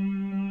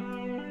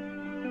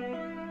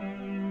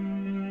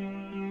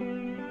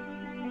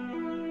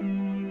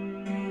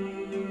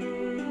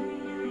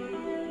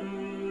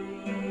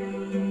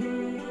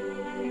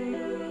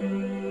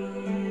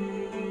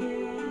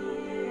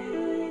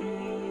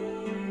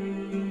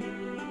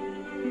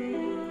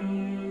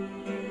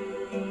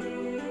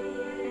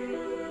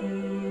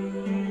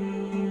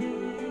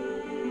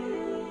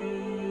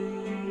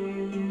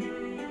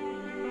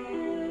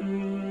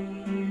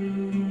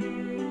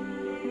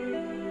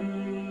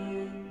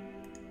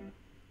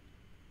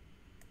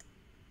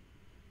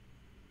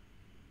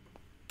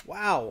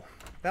 Wow,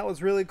 that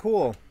was really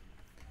cool.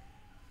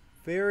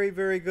 Very,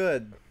 very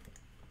good.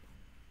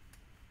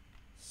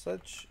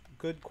 Such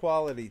good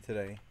quality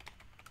today.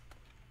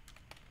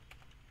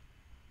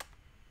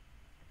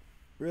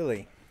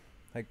 Really,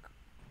 like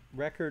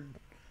record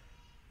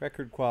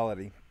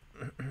quality.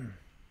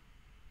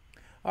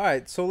 All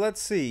right, so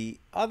let's see.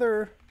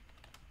 Other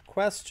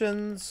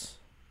questions,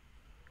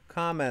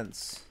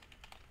 comments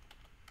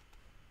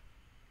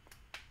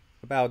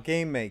about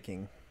game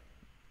making.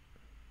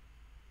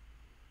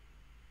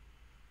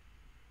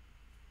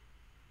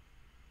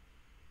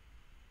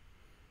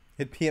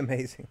 It'd be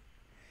amazing.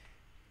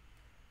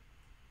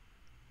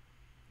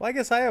 Well, I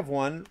guess I have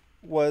one.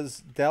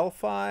 Was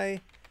Delphi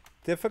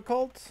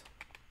difficult?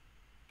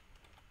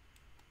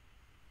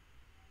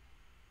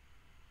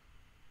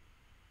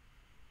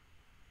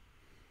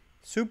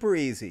 Super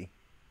easy.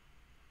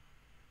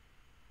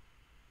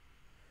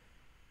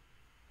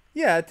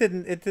 Yeah, it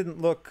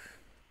didn't look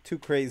too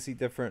crazy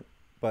different,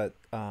 but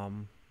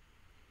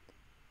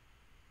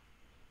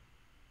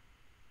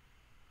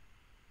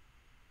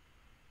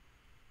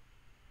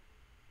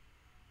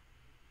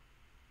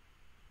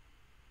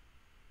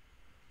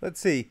let's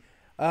see.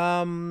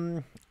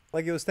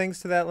 Like it was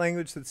thanks to that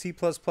language that C++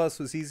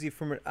 was easy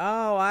for me.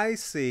 Oh, I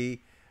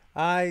see.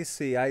 I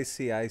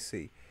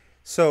see.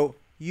 So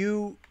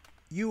you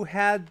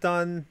had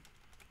done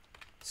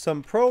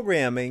some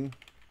programming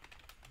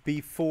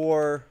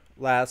before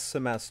last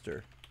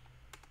semester.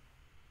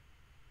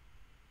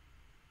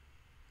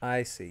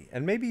 I see.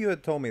 And maybe you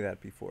had told me that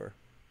before.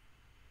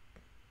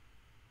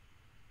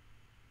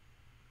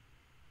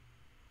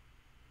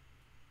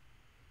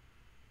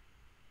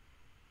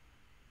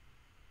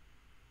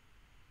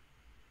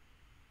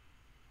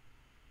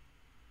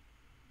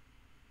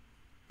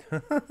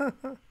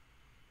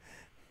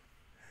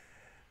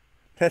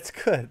 That's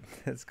good.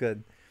 That's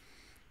good.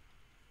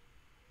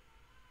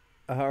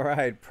 All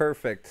right,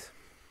 perfect.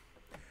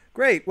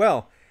 Great.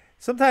 Well,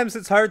 sometimes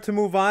it's hard to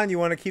move on. You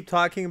want to keep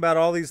talking about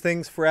all these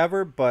things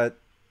forever, but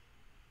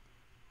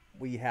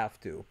we have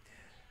to.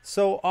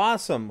 So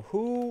awesome.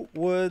 Who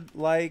would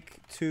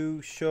like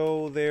to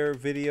show their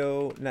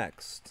video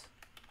next?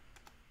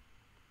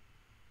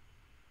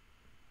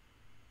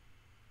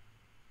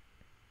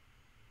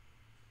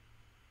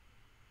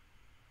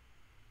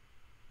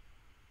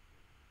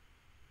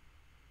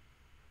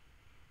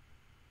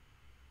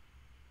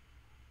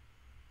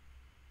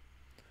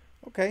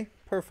 Okay,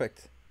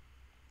 perfect.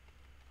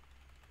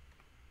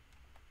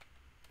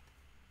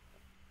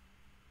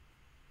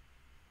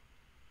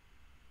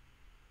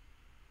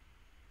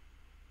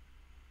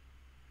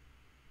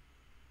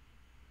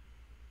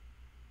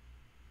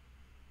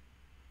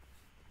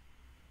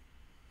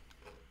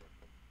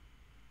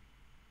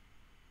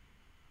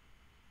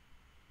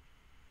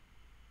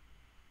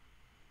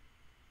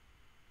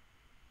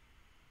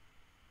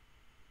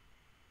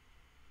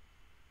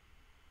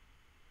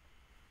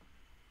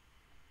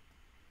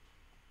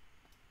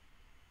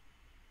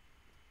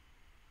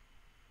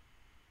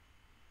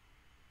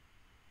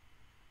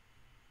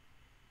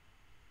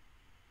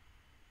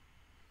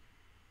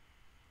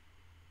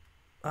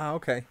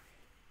 Okay.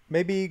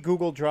 Maybe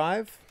Google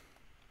Drive?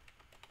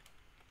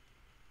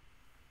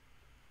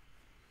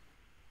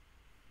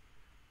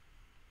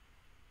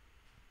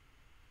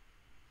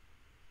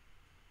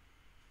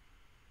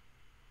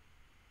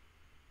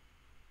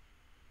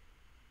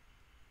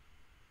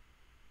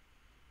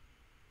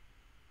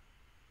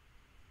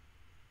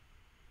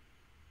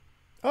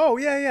 Oh,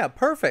 yeah.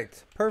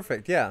 Perfect.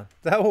 Yeah,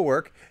 that will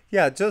work.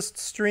 Yeah, just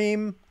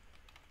stream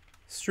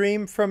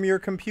from your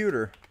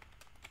computer.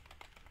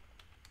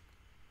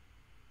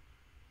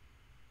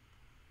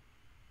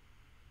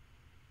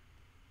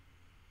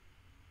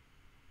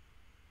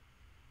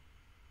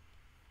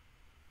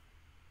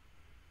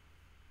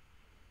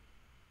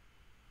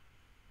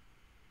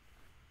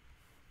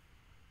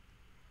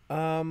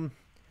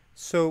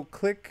 So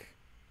click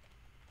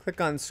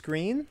on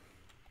screen.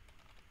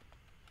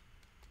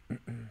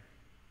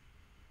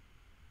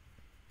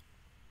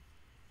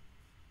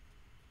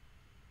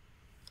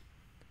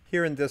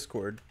 Here in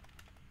Discord.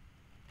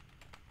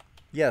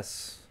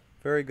 Yes,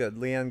 very good.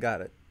 Leanne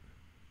got it.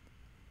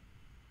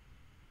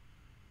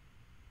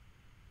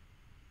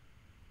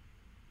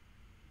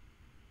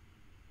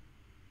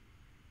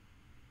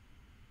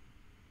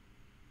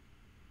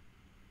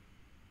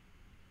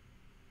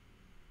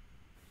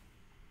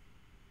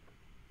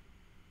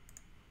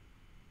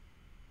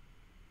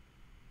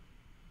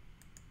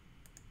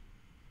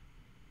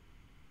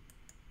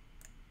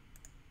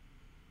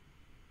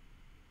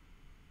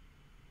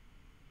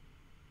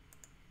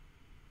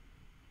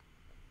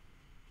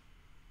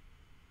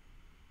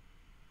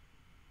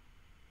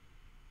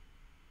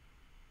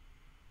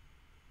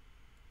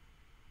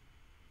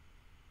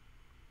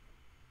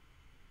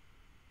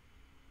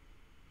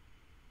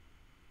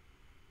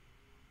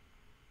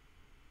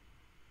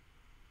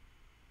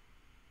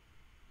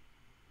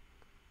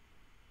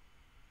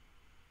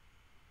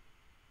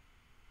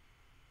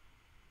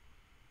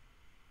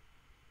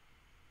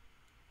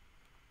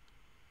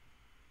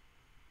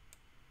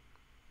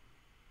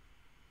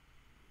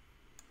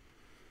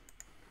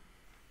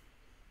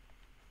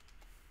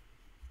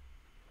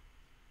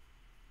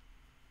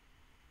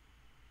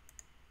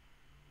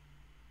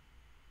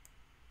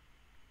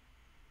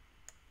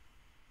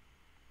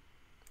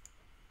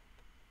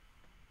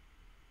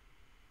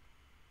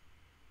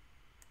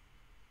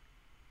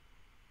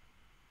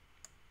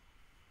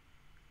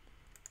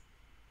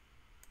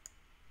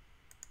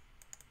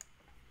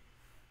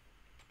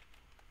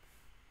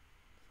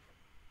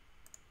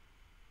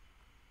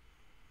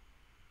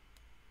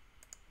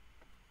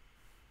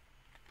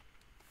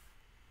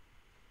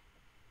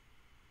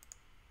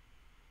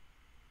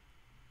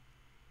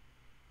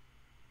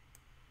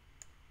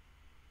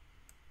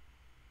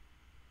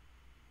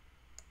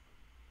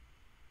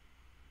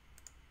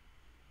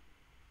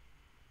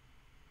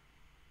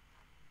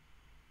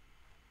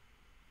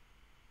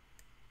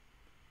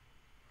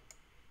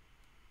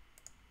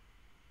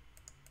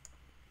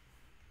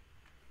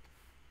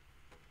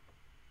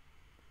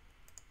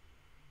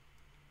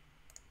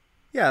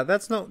 Yeah,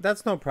 that's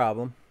no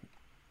problem.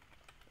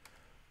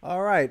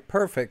 All right,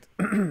 perfect.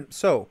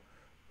 So,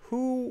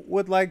 who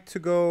would like to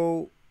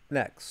go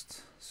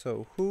next?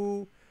 So,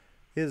 who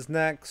is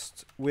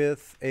next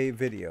with a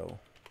video?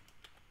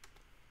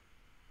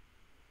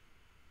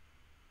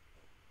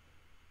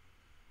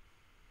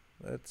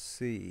 Let's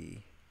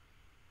see.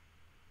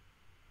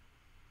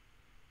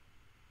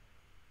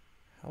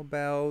 How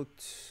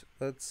about,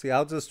 let's see,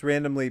 I'll just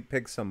randomly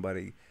pick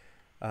somebody.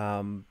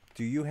 Do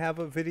you have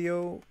a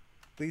video,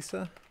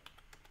 Lisa?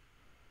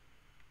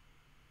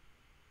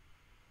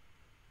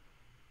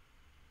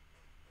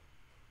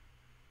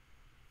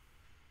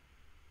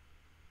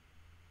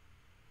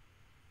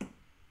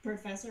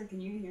 Professor, can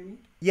you hear me?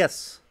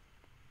 Yes.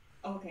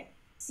 Okay.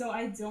 So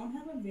I don't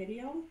have a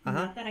video.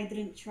 Not that I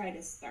didn't try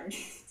to start.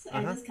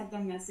 I just kept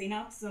on messing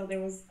up. So there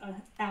was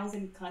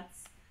 1,000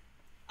 cuts.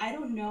 I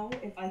don't know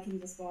if I can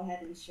just go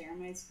ahead and share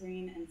my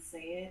screen and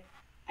say it.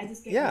 I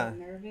just get really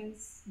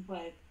nervous,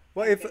 but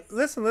well, if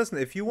listen,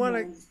 if you want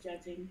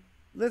to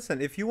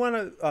listen, if you want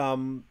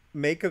to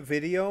make a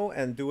video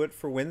and do it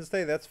for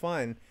Wednesday, that's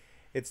fine.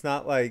 It's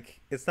not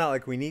like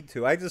we need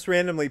to. I just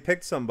randomly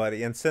picked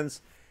somebody, and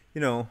since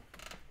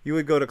you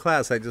would go to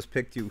class, I just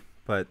picked you.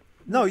 But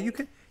no, you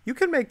can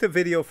make the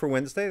video for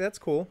Wednesday. That's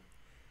cool.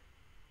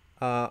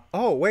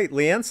 Oh wait,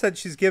 Leanne said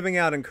she's giving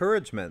out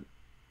encouragement,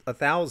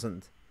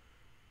 1,000.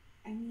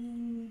 I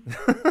mean,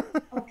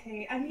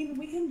 okay. I mean,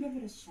 we can give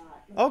it a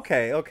shot.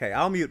 Okay.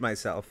 I'll mute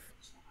myself.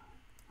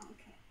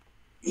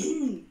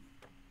 Okay.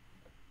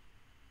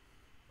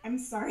 I'm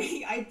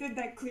sorry. I did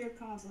that clear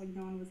cause like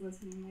no one was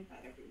listening. My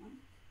bad, everyone.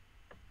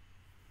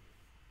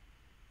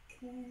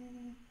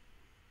 Okay.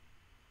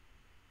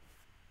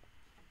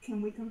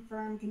 Can we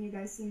confirm? Can you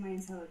guys see my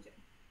intelligence?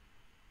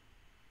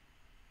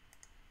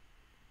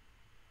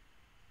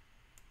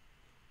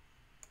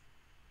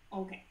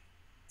 Okay.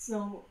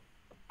 So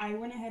I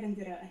went ahead and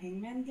did a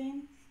hangman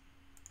game.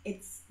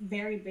 It's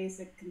very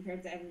basic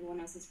compared to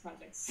everyone else's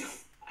projects. So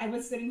I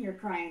was sitting here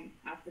crying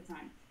half the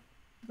time.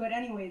 But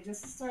anyway,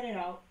 just to start it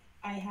out,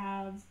 I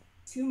have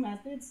 2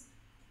 methods.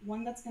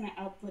 One that's going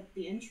to output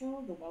the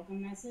intro, the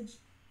welcome message,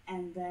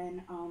 and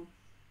then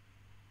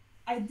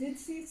I did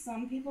see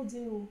some people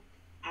do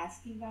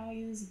ASCII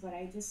values, but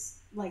I just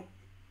like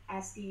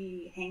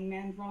ASCII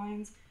hangman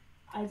drawings.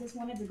 I just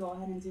wanted to go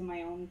ahead and do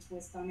my own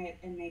twist on it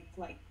and make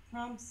like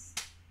prompts.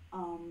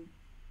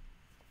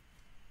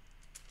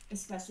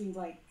 Especially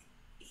like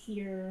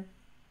here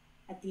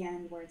at the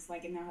end where it's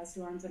like it now has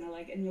 2 arms and a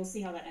leg, and you'll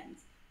see how that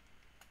ends.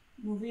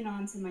 Moving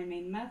on to my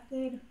main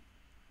method,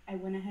 I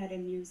went ahead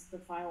and used the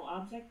file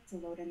object to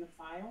load in the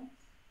file.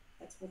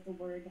 That's with the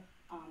word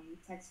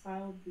text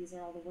file. These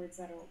are all the words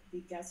that will be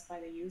guessed by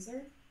the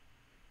user.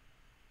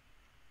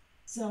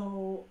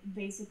 So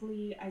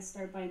basically I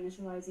start by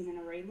initializing an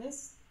array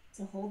list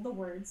to hold the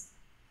words,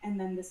 and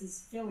then this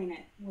is filling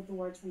it with the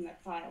words from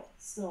that file.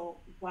 So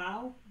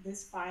while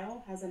this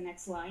file has a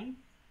next line,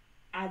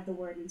 add the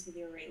word into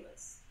the array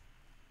list.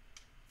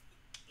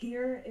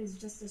 Here is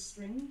just a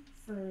string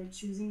for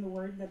choosing the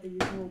word that the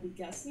user will be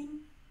guessing,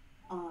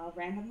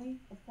 randomly,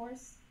 of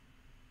course.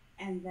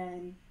 And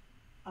then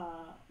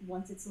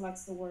once it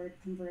selects the word,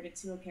 convert it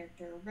to a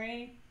character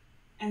array.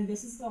 And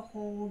this is to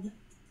hold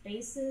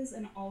spaces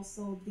and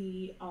also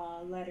the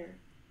letter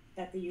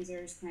that the user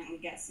is currently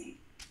guessing.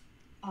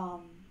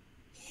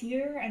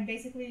 Here, I'm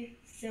basically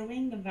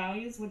filling the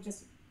values with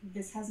just,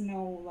 this has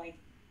no like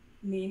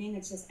meaning,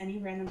 it's just any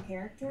random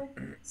character.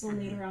 So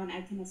later on,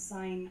 I can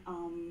assign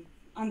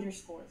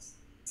underscores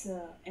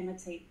to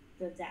imitate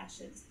the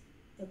dashes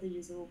that the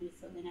user will be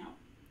filling out.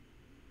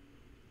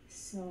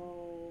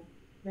 So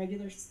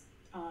regular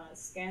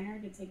scanner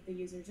to take the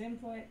user's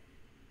input,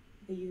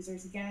 the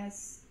user's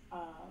guess.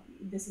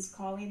 This is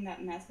calling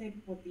that method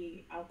with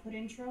the output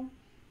intro,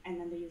 and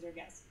then the user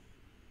guess.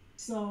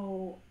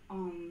 So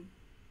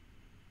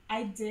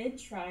I did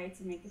try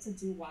to make it a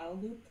do while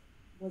loop,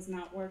 was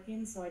not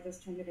working, so I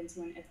just turned it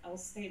into an if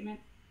else statement.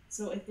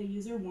 So if the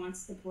user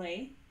wants to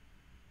play,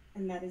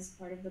 and that is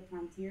part of the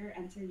prompt here,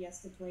 enter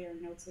yes to play or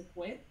no to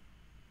quit,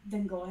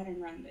 then go ahead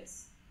and run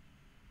this.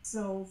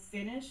 So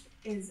finish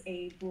is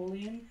a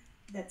Boolean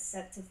that's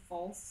set to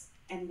false,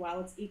 and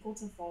while it's equal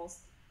to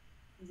false,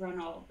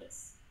 run all of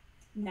this.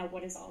 Now,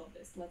 what is all of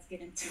this? Let's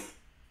get into it.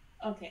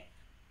 Okay.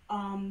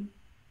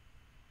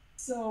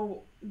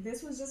 So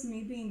this was just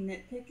me being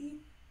nitpicky.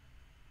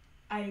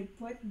 I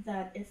put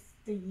that if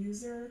the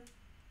user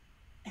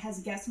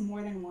has guessed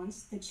more than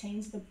once, to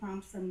change the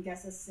prompt from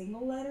guess a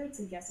single letter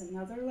to guess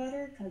another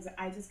letter, because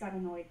I just got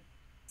annoyed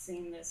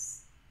seeing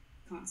this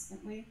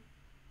constantly.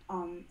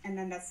 And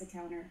then that's the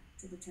counter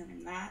to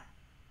determine that.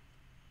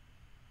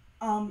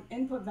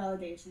 Input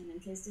validation,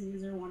 in case the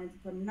user wanted to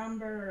put a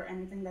number or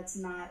anything that's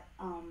not,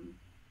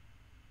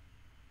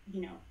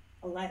 you know,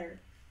 a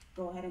letter,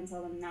 go ahead and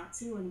tell them not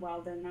to, and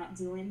while they're not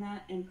doing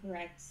that,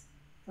 incorrect,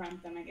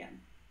 prompt them again.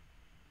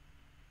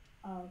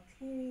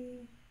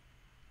 Okay,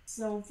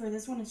 so for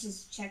this one, it's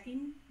just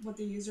checking what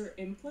the user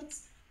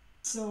inputs.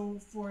 So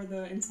for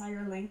the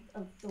entire length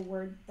of the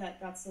word that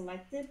got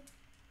selected,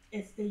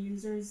 if the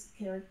user's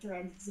character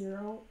at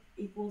 0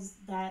 equals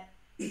that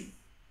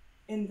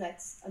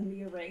index in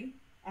the array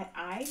at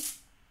I,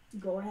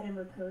 go ahead and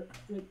record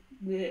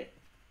the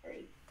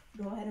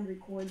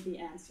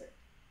answer.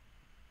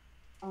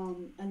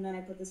 And then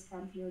I put this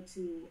prompt here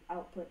to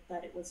output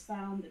that it was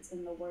found, it's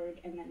in the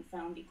word, and then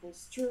found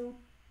equals true.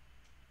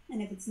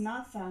 And if it's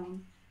not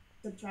found,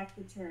 subtract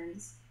the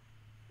turns,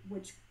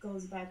 which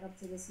goes back up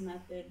to this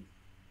method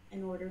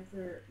in order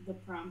for the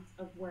prompt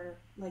of where,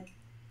 like,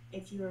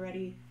 if you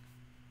already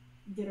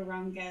did a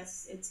wrong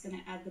guess, it's going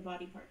to add the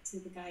body part to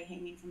the guy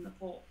hanging from the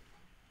pole.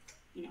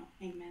 You know,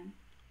 hangman.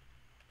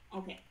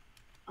 Okay.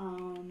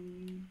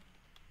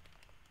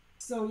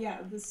 So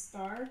yeah, the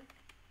star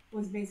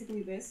was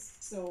basically this.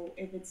 So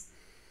if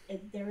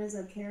there is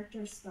a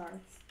character star,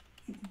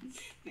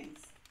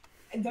 thanks.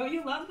 Don't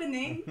you love the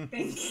name?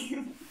 Thank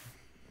you.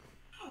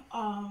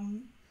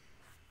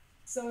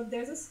 So if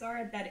there's a star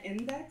at that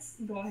index,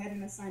 go ahead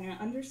and assign an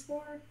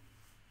underscore.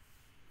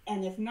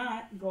 And if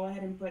not, go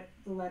ahead and put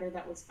the letter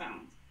that was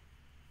found.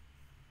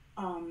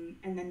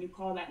 And then you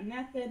call that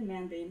method,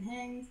 man being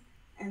hanged.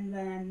 And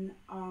then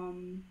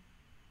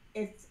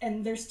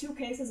and there's two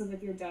cases of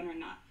if you're done or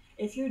not.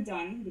 If you're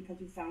done because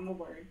you found the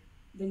word,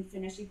 then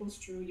finish equals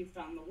true, you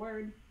found the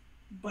word.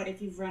 But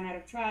if you've run out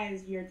of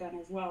tries, you're done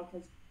as well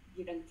because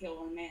you didn't kill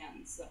a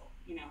man. So,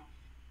 you know,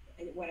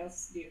 what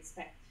else do you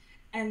expect?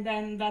 And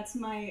then that's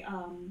my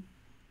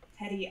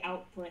petty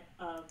output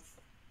of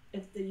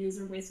if the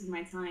user wasted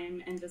my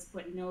time and just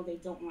put no, they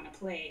don't want to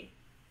play,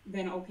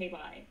 then okay,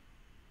 bye.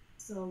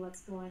 So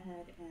let's go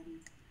ahead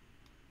and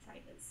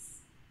try this.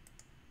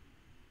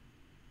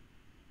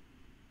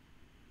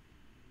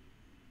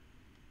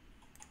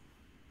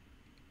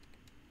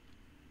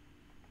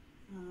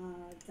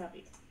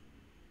 W.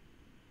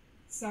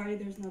 Sorry,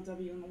 there's no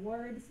W in the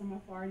word. From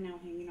afar, now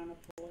hanging on a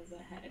pole is a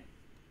head.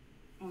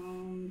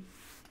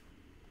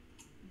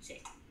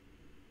 J.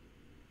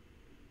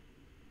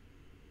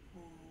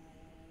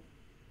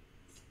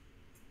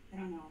 I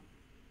don't know.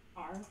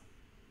 R.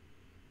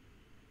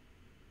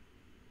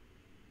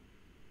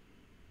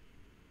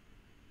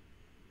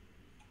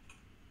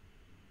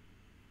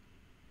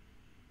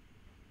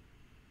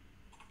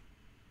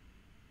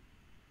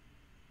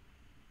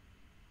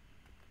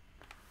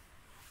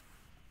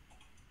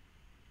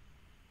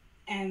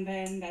 And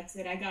then that's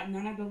it. I got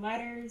none of the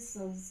letters,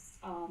 so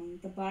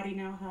the body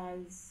now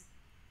has,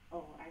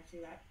 oh,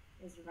 actually that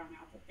is the wrong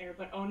output there,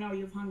 but oh no,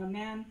 you've hung a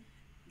man,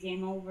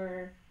 game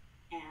over,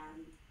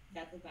 and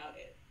that's about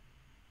it.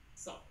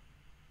 So,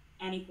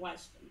 any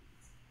questions?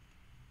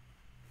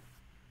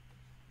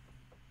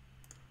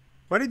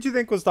 What did you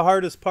think was the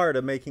hardest part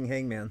of making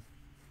Hangman?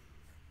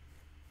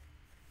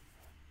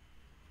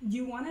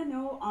 You want to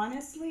know,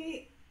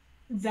 honestly,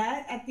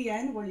 that at the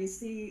end where you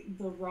see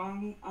the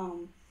wrong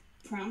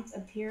prompt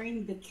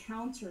appearing, the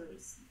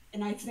counters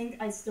And I think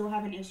I still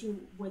have an issue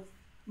with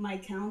my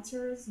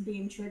counters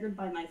being triggered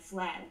by my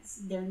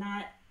flags. They're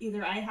not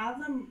either I have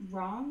them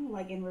wrong,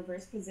 like in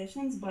reverse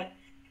positions, but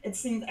it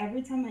seems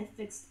every time I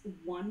fixed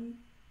one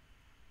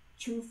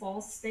true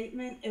false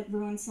statement, it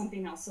ruins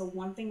something else. So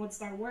one thing would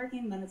start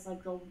working, then it's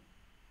like go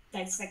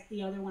dissect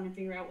the other one and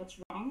figure out what's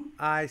wrong.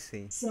 I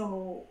see.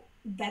 So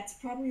that's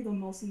probably the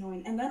most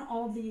annoying. And then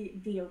all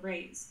the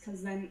arrays,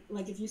 because then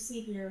like if you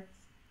see here,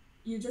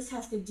 you just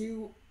have to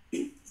do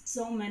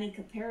so many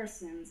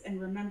comparisons and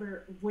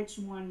remember which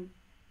one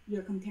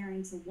you're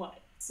comparing to what.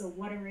 So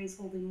what array is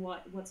holding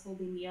what, what's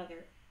holding the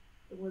other.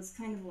 It was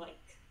kind of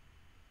like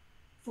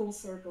full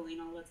circling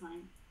all the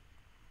time.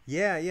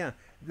 Yeah, yeah.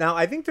 Now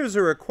I think there's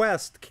a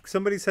request.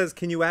 Somebody says,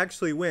 "Can you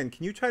actually win?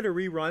 Can you try to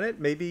rerun it?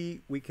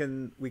 Maybe we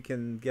can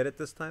get it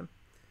this time."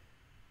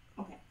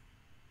 Okay.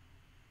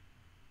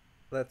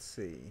 Let's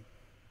see.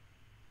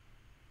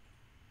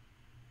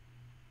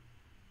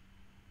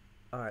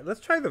 All right, let's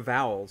try the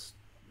vowels.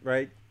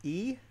 Right,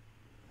 E.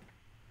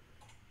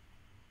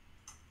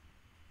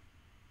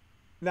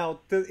 Now,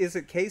 is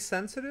it case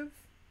sensitive?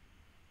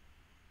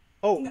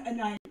 Oh,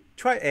 No,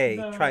 try A.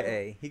 the- Try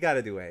A. You got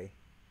to do A.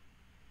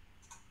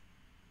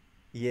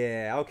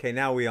 Yeah. Okay.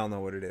 Now we all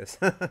know what it is.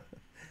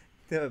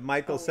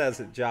 Michael says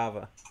yeah. it.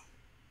 Java.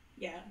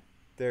 yeah.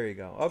 There you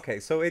go. Okay,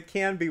 so it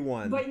can be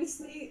one. But you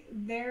see,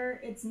 there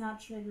it's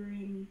not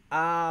triggering.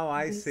 Oh,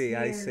 I this see.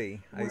 I here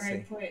see. I where I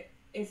see. put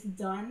if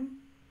done,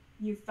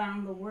 you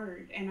found the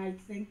word, and I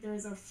think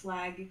there's a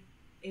flag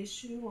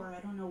issue, or I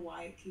don't know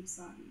why it keeps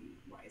on.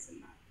 Why is it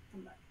not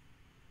come back?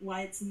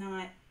 Why it's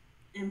not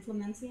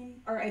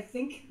implementing? Or I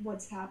think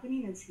what's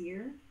happening is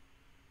here.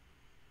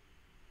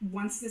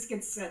 Once this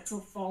gets set to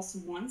false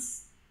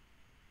once,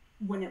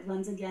 when it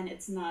runs again,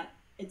 it's not.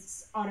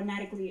 It's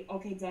automatically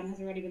okay. Done has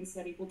already been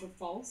set equal to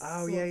false.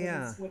 Oh, so yeah, it doesn't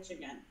yeah. switch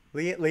again.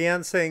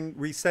 Leanne's saying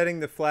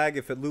resetting the flag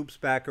if it loops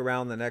back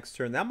around the next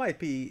turn. That might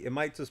be. It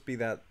might just be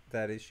that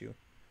issue.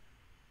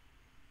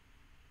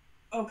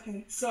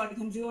 Okay, so I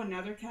can do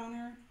another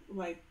counter,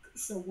 like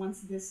so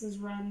once this is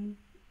run,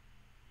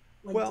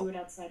 like Well- do it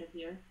outside of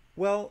here.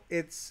 Well,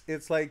 it's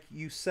like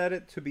you set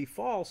it to be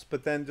false,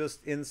 but then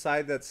just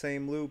inside that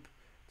same loop,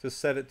 just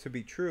set it to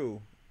be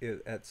true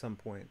at some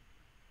point.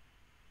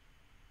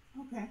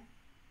 Okay.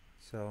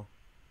 So,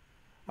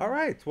 all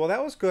right. Well,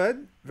 that was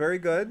good. Very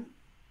good.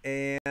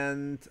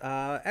 And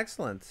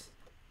excellent.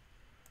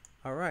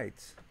 All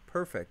right.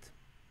 Perfect.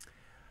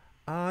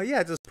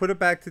 Yeah, just put it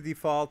back to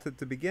default at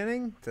the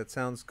beginning. That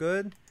sounds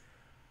good.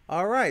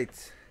 All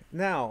right.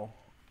 Now,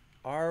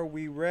 are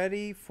we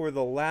ready for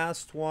the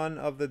last one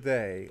of the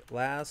day?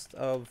 Last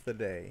of the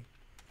day.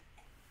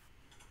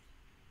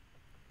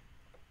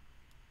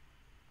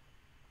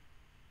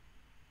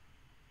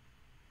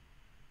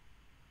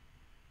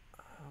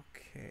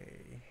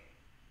 Okay.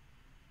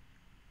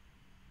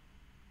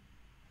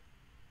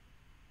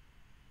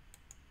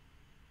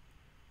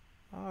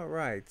 All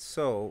right,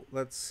 so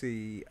let's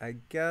see. I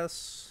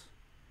guess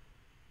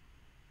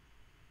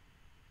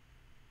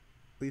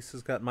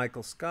Lisa's got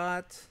Michael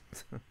Scott.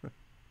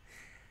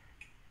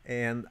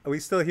 And we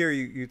still hear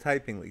you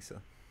typing,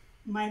 Lisa.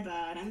 My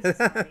bad. I'm so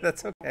sorry.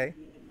 That's okay.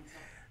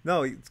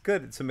 No, it's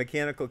good. It's a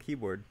mechanical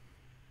keyboard.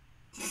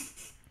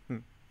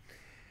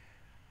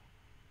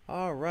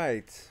 All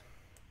right.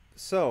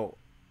 So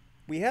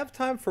we have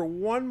time for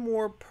one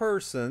more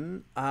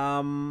person.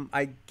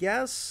 I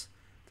guess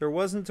there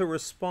wasn't a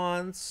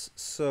response.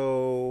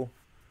 So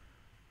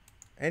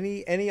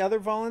any other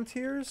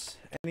volunteers?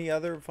 Any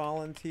other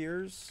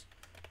volunteers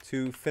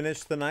to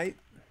finish the night?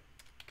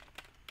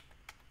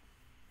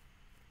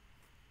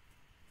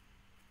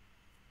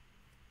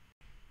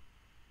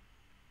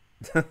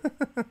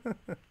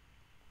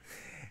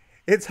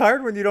 It's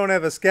hard when you don't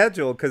have a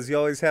schedule because you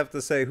always have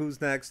to say who's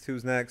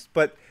next.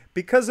 But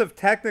because of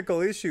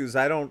technical issues,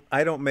 I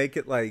don't make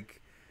it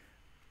like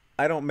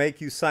I don't make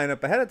you sign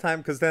up ahead of time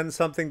because then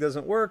something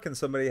doesn't work and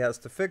somebody has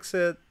to fix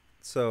it.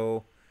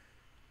 So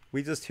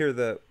we just hear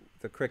the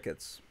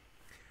crickets.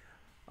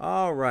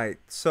 All right.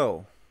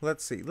 So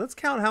let's see. Let's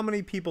count how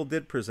many people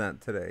did present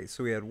today.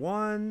 So we had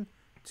 1,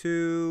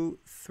 2,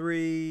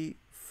 3,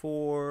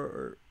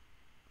 4,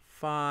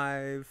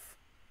 5.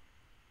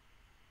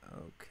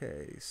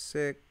 Okay,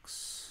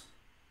 6.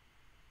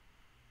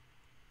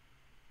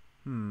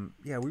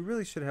 Yeah, we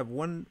really should have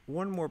one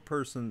more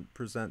person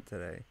present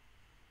today.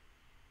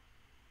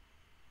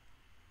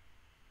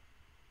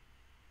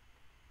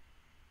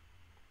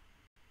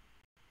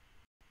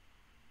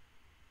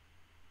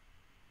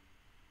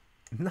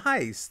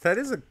 Nice. That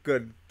is a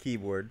good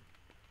keyboard.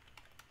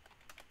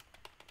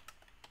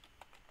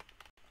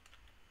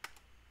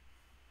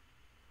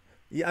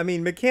 Yeah, I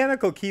mean,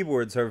 mechanical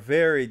keyboards are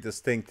very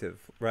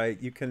distinctive, right?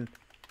 You can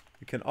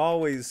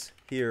always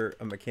hear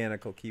a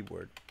mechanical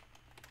keyboard.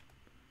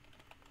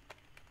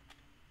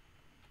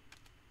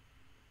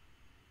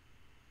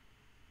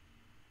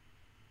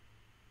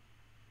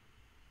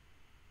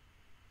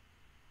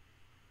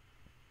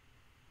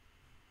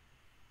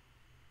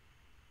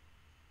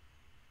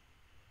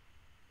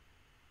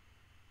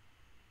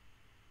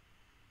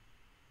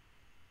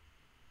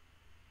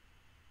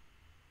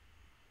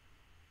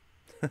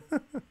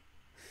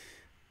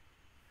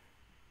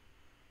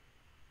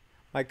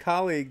 My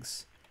colleague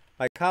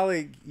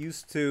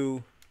used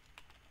to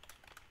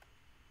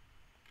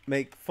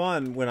make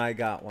fun when I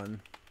got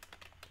one,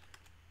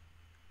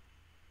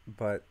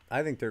 but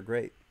I think they're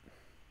great.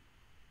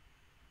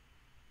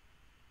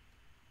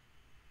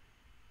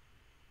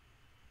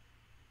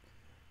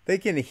 They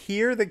can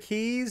hear the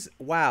keys.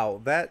 Wow,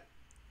 that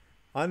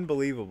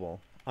unbelievable,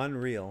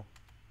 unreal.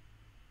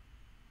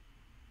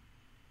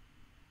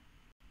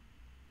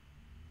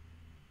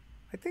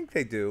 I think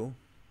they do.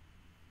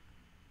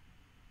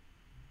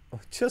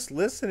 Just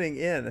listening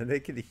in, and they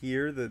could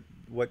hear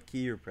what key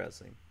you're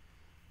pressing.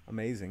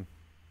 Amazing.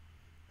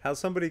 How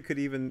somebody could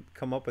even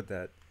come up with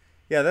that.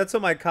 Yeah, that's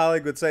what my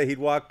colleague would say. He'd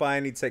walk by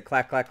and he'd say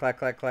clack, clack, clack,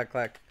 clack, clack,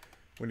 clack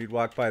when he'd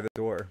walk by the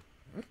door.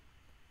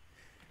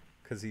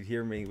 Because he'd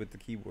hear me with the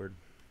keyboard.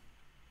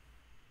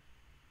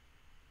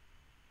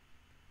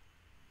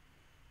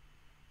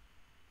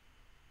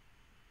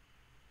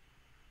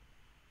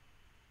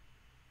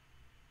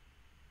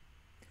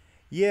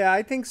 Yeah,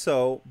 I think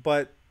so,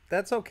 but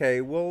that's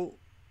okay. We'll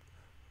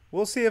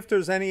see if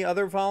there's any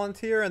other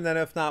volunteer, and then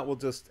if not, we'll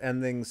just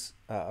end things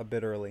a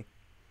bit early.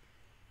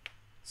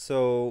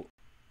 So,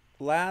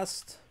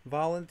 last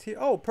volunteer.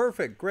 Oh,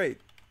 perfect.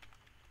 Great.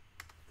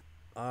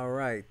 All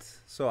right.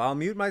 So I'll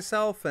mute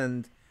myself,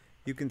 and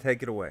you can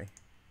take it away.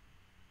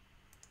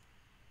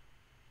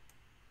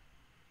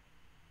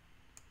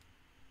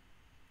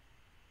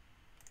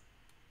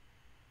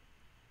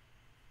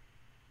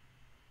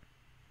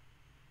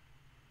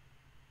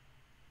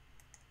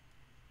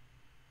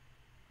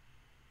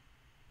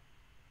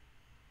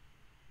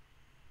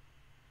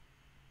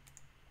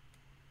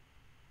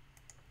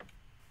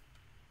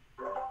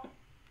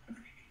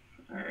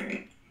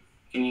 Alright.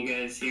 Can you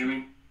guys hear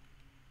me?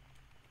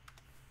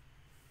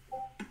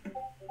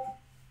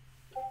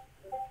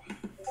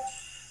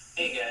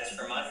 Hey guys,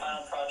 for my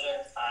final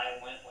project,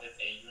 I went with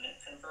a unit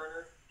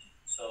converter.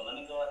 So let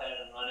me go ahead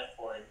and run it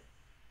for you.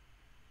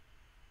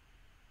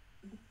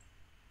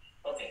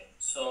 Okay,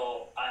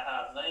 so I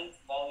have length,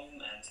 volume,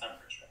 and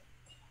temperature.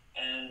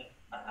 And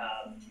I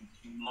have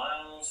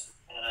miles,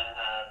 and I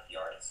have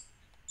yards.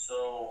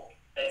 So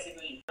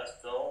basically you press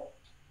go.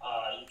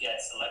 You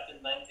get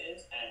selected length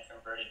is and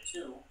converted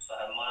to. So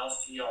I have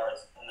miles to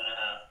yards, and then I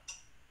have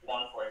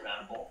 1, for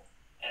example,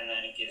 and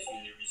then it gives you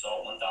the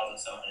result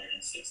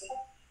 1,760.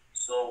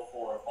 So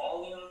for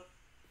volume,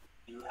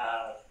 you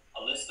have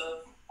a list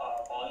of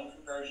volume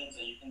conversions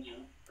that you can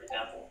do. For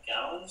example,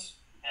 gallons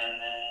and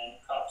then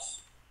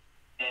cups.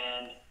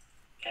 And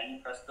can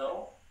you press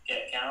go?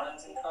 Get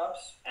gallons and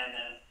cups, and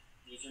then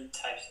user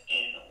types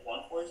in 1,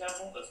 for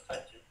example. Let's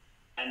type 2,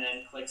 and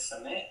then click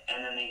submit,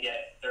 and then they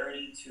get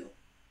 32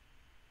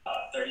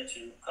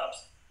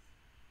 cups.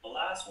 The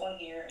last one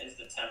here is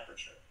the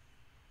temperature.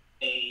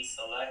 They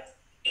select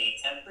a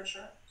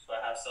temperature, so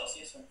I have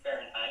Celsius and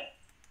Fahrenheit.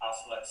 I'll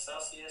select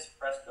Celsius,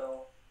 press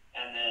go,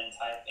 and then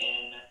type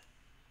in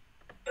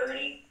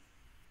 30,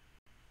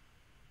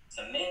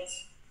 submit,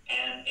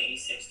 and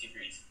 86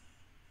 degrees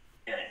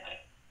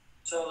Fahrenheit.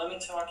 So let me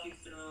talk you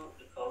through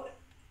the code.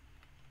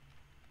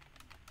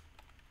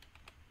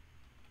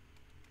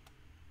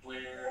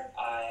 Where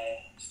I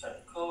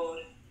start the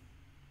code,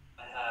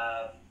 I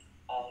have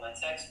all of my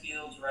text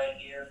fields right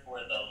here for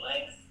the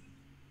length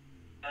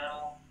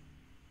panel,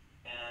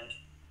 and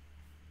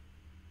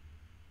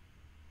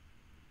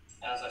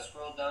as I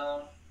scroll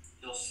down,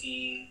 you'll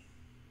see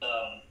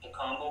the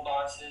combo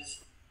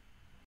boxes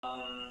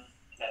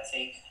that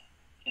take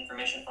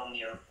information from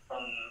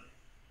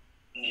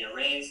the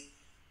arrays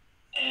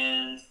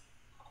and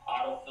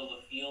autofill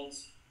the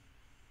fields.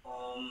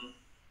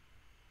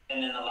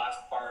 And then the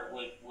last part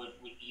would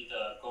be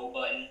the go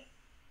button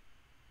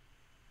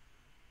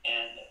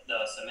and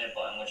the submit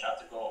button, which have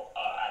to go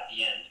at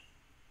the end.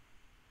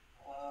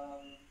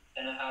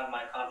 Then I have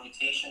my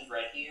computations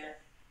right here.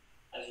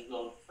 As you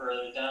go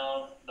further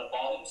down, the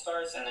volume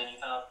starts, and then you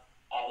have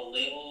all the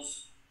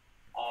labels,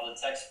 all the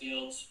text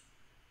fields,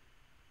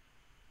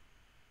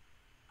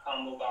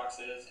 combo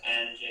boxes,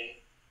 and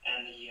the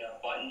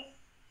button.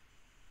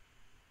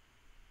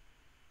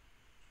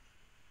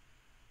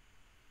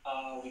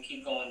 We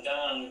keep going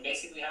down, and we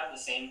basically have the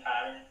same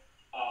pattern.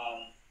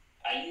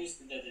 I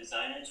used the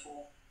designer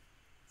tool,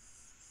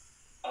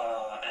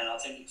 and I'll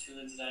take you to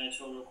the designer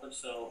tool real quick.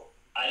 So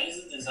I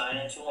used the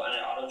designer tool, and I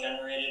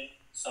auto-generated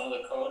some of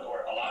the code,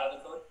 or a lot of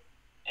the code,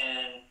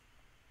 and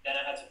then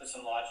I had to put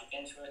some logic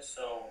into it.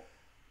 So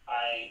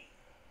I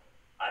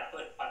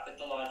put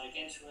the logic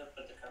into it,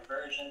 put the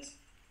conversions.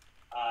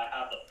 I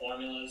have the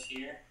formulas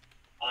here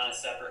on a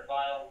separate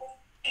file,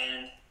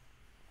 and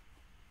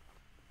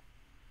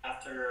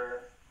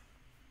after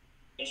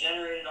it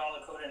generated all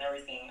the code and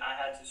everything, I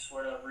had to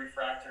sort of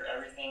refactor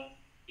everything,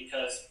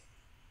 because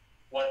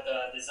what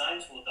the design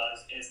tool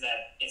does is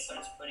that it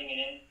starts putting it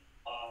in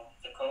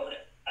the code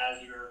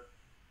as you're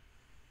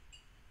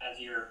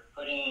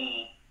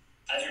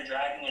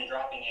dragging and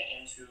dropping it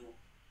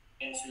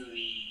into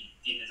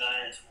the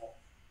designer tool.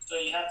 So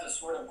you have to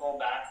sort of go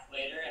back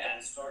later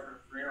and sort of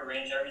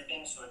rearrange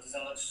everything so it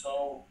doesn't look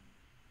so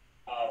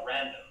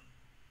random.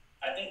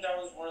 I think that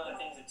was one of the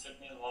things that took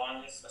me the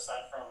longest,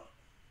 aside from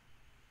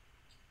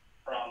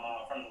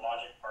the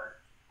logic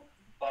part.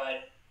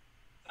 But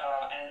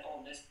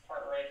and this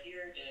part right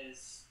here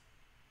is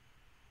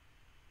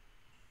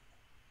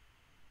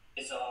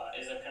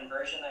a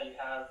conversion that you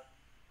have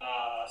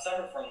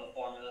separate from the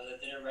formulas.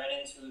 That did it right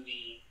into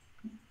the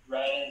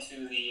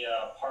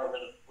part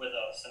where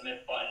the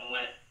submit button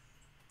went.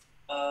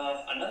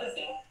 Another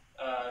thing,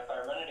 if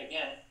I run it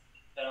again,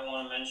 that I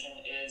want to mention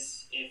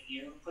is if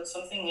you put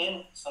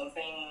something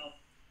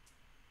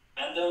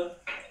random,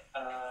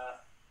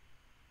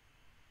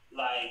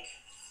 like,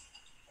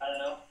 I don't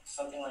know,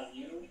 something like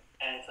you,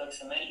 and click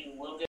submit, you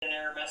will get an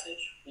error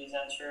message. Please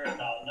enter a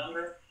valid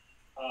number,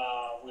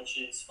 which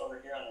is over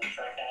here on the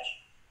track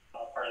hash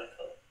part of the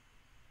code.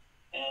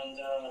 And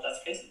that's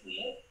basically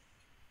it.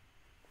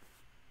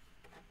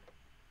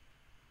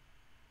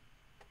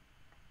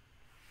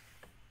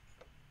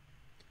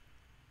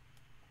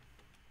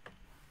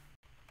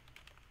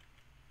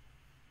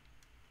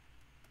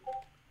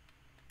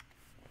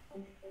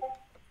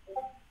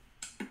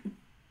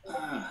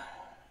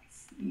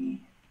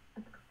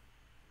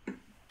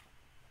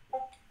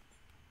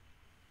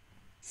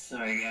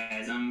 Sorry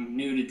guys, I'm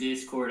new to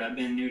Discord. I've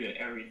been new to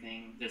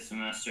everything this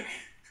semester.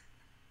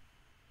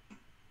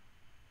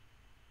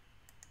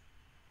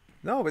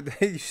 No, but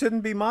you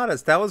shouldn't be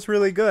modest. That was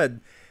really good.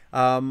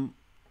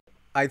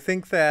 I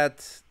think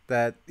that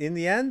in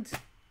the end,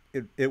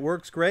 it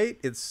works great.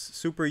 It's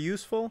super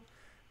useful.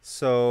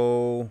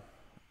 So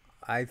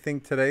I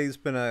think today's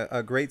been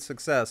a great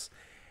success.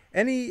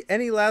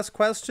 Any last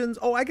questions?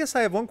 Oh, I guess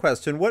I have one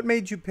question. What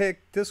made you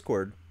pick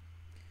Discord?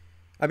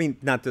 I mean,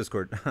 not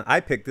Discord. I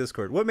picked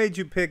Discord. What made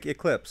you pick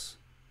Eclipse?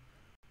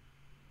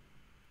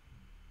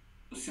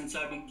 Since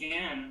I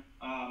began,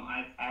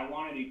 I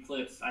wanted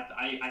Eclipse.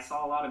 I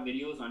saw a lot of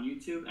videos on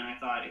YouTube, and I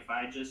thought if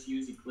I just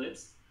use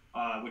Eclipse,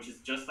 which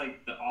is just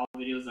like all the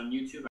videos on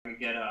YouTube, I could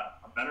get a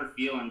better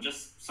feel and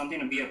just something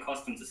to be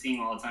accustomed to seeing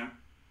all the time.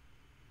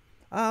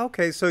 Ah,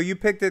 okay. So you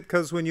picked it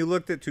because when you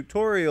looked at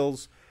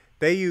tutorials,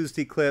 they used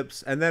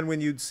Eclipse, and then when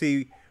you'd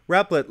see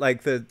Replit,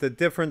 like the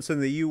difference in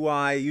the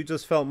UI, you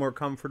just felt more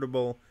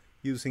comfortable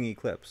using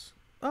Eclipse.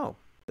 Oh,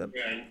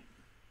 Right.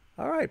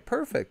 all right,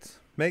 perfect.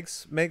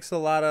 Makes a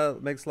lot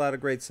of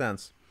great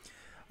sense.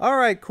 All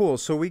right, cool.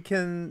 So we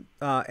can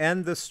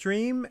end the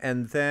stream,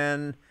 and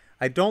then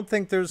I don't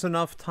think there's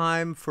enough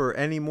time for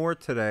any more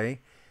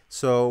today,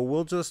 so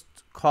we'll just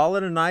call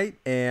it a night.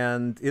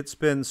 And it's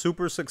been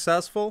super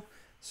successful.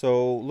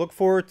 So look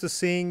forward to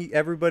seeing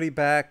everybody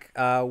back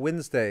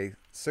Wednesday,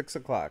 6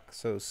 o'clock.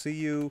 So see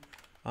you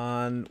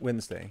on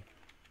Wednesday.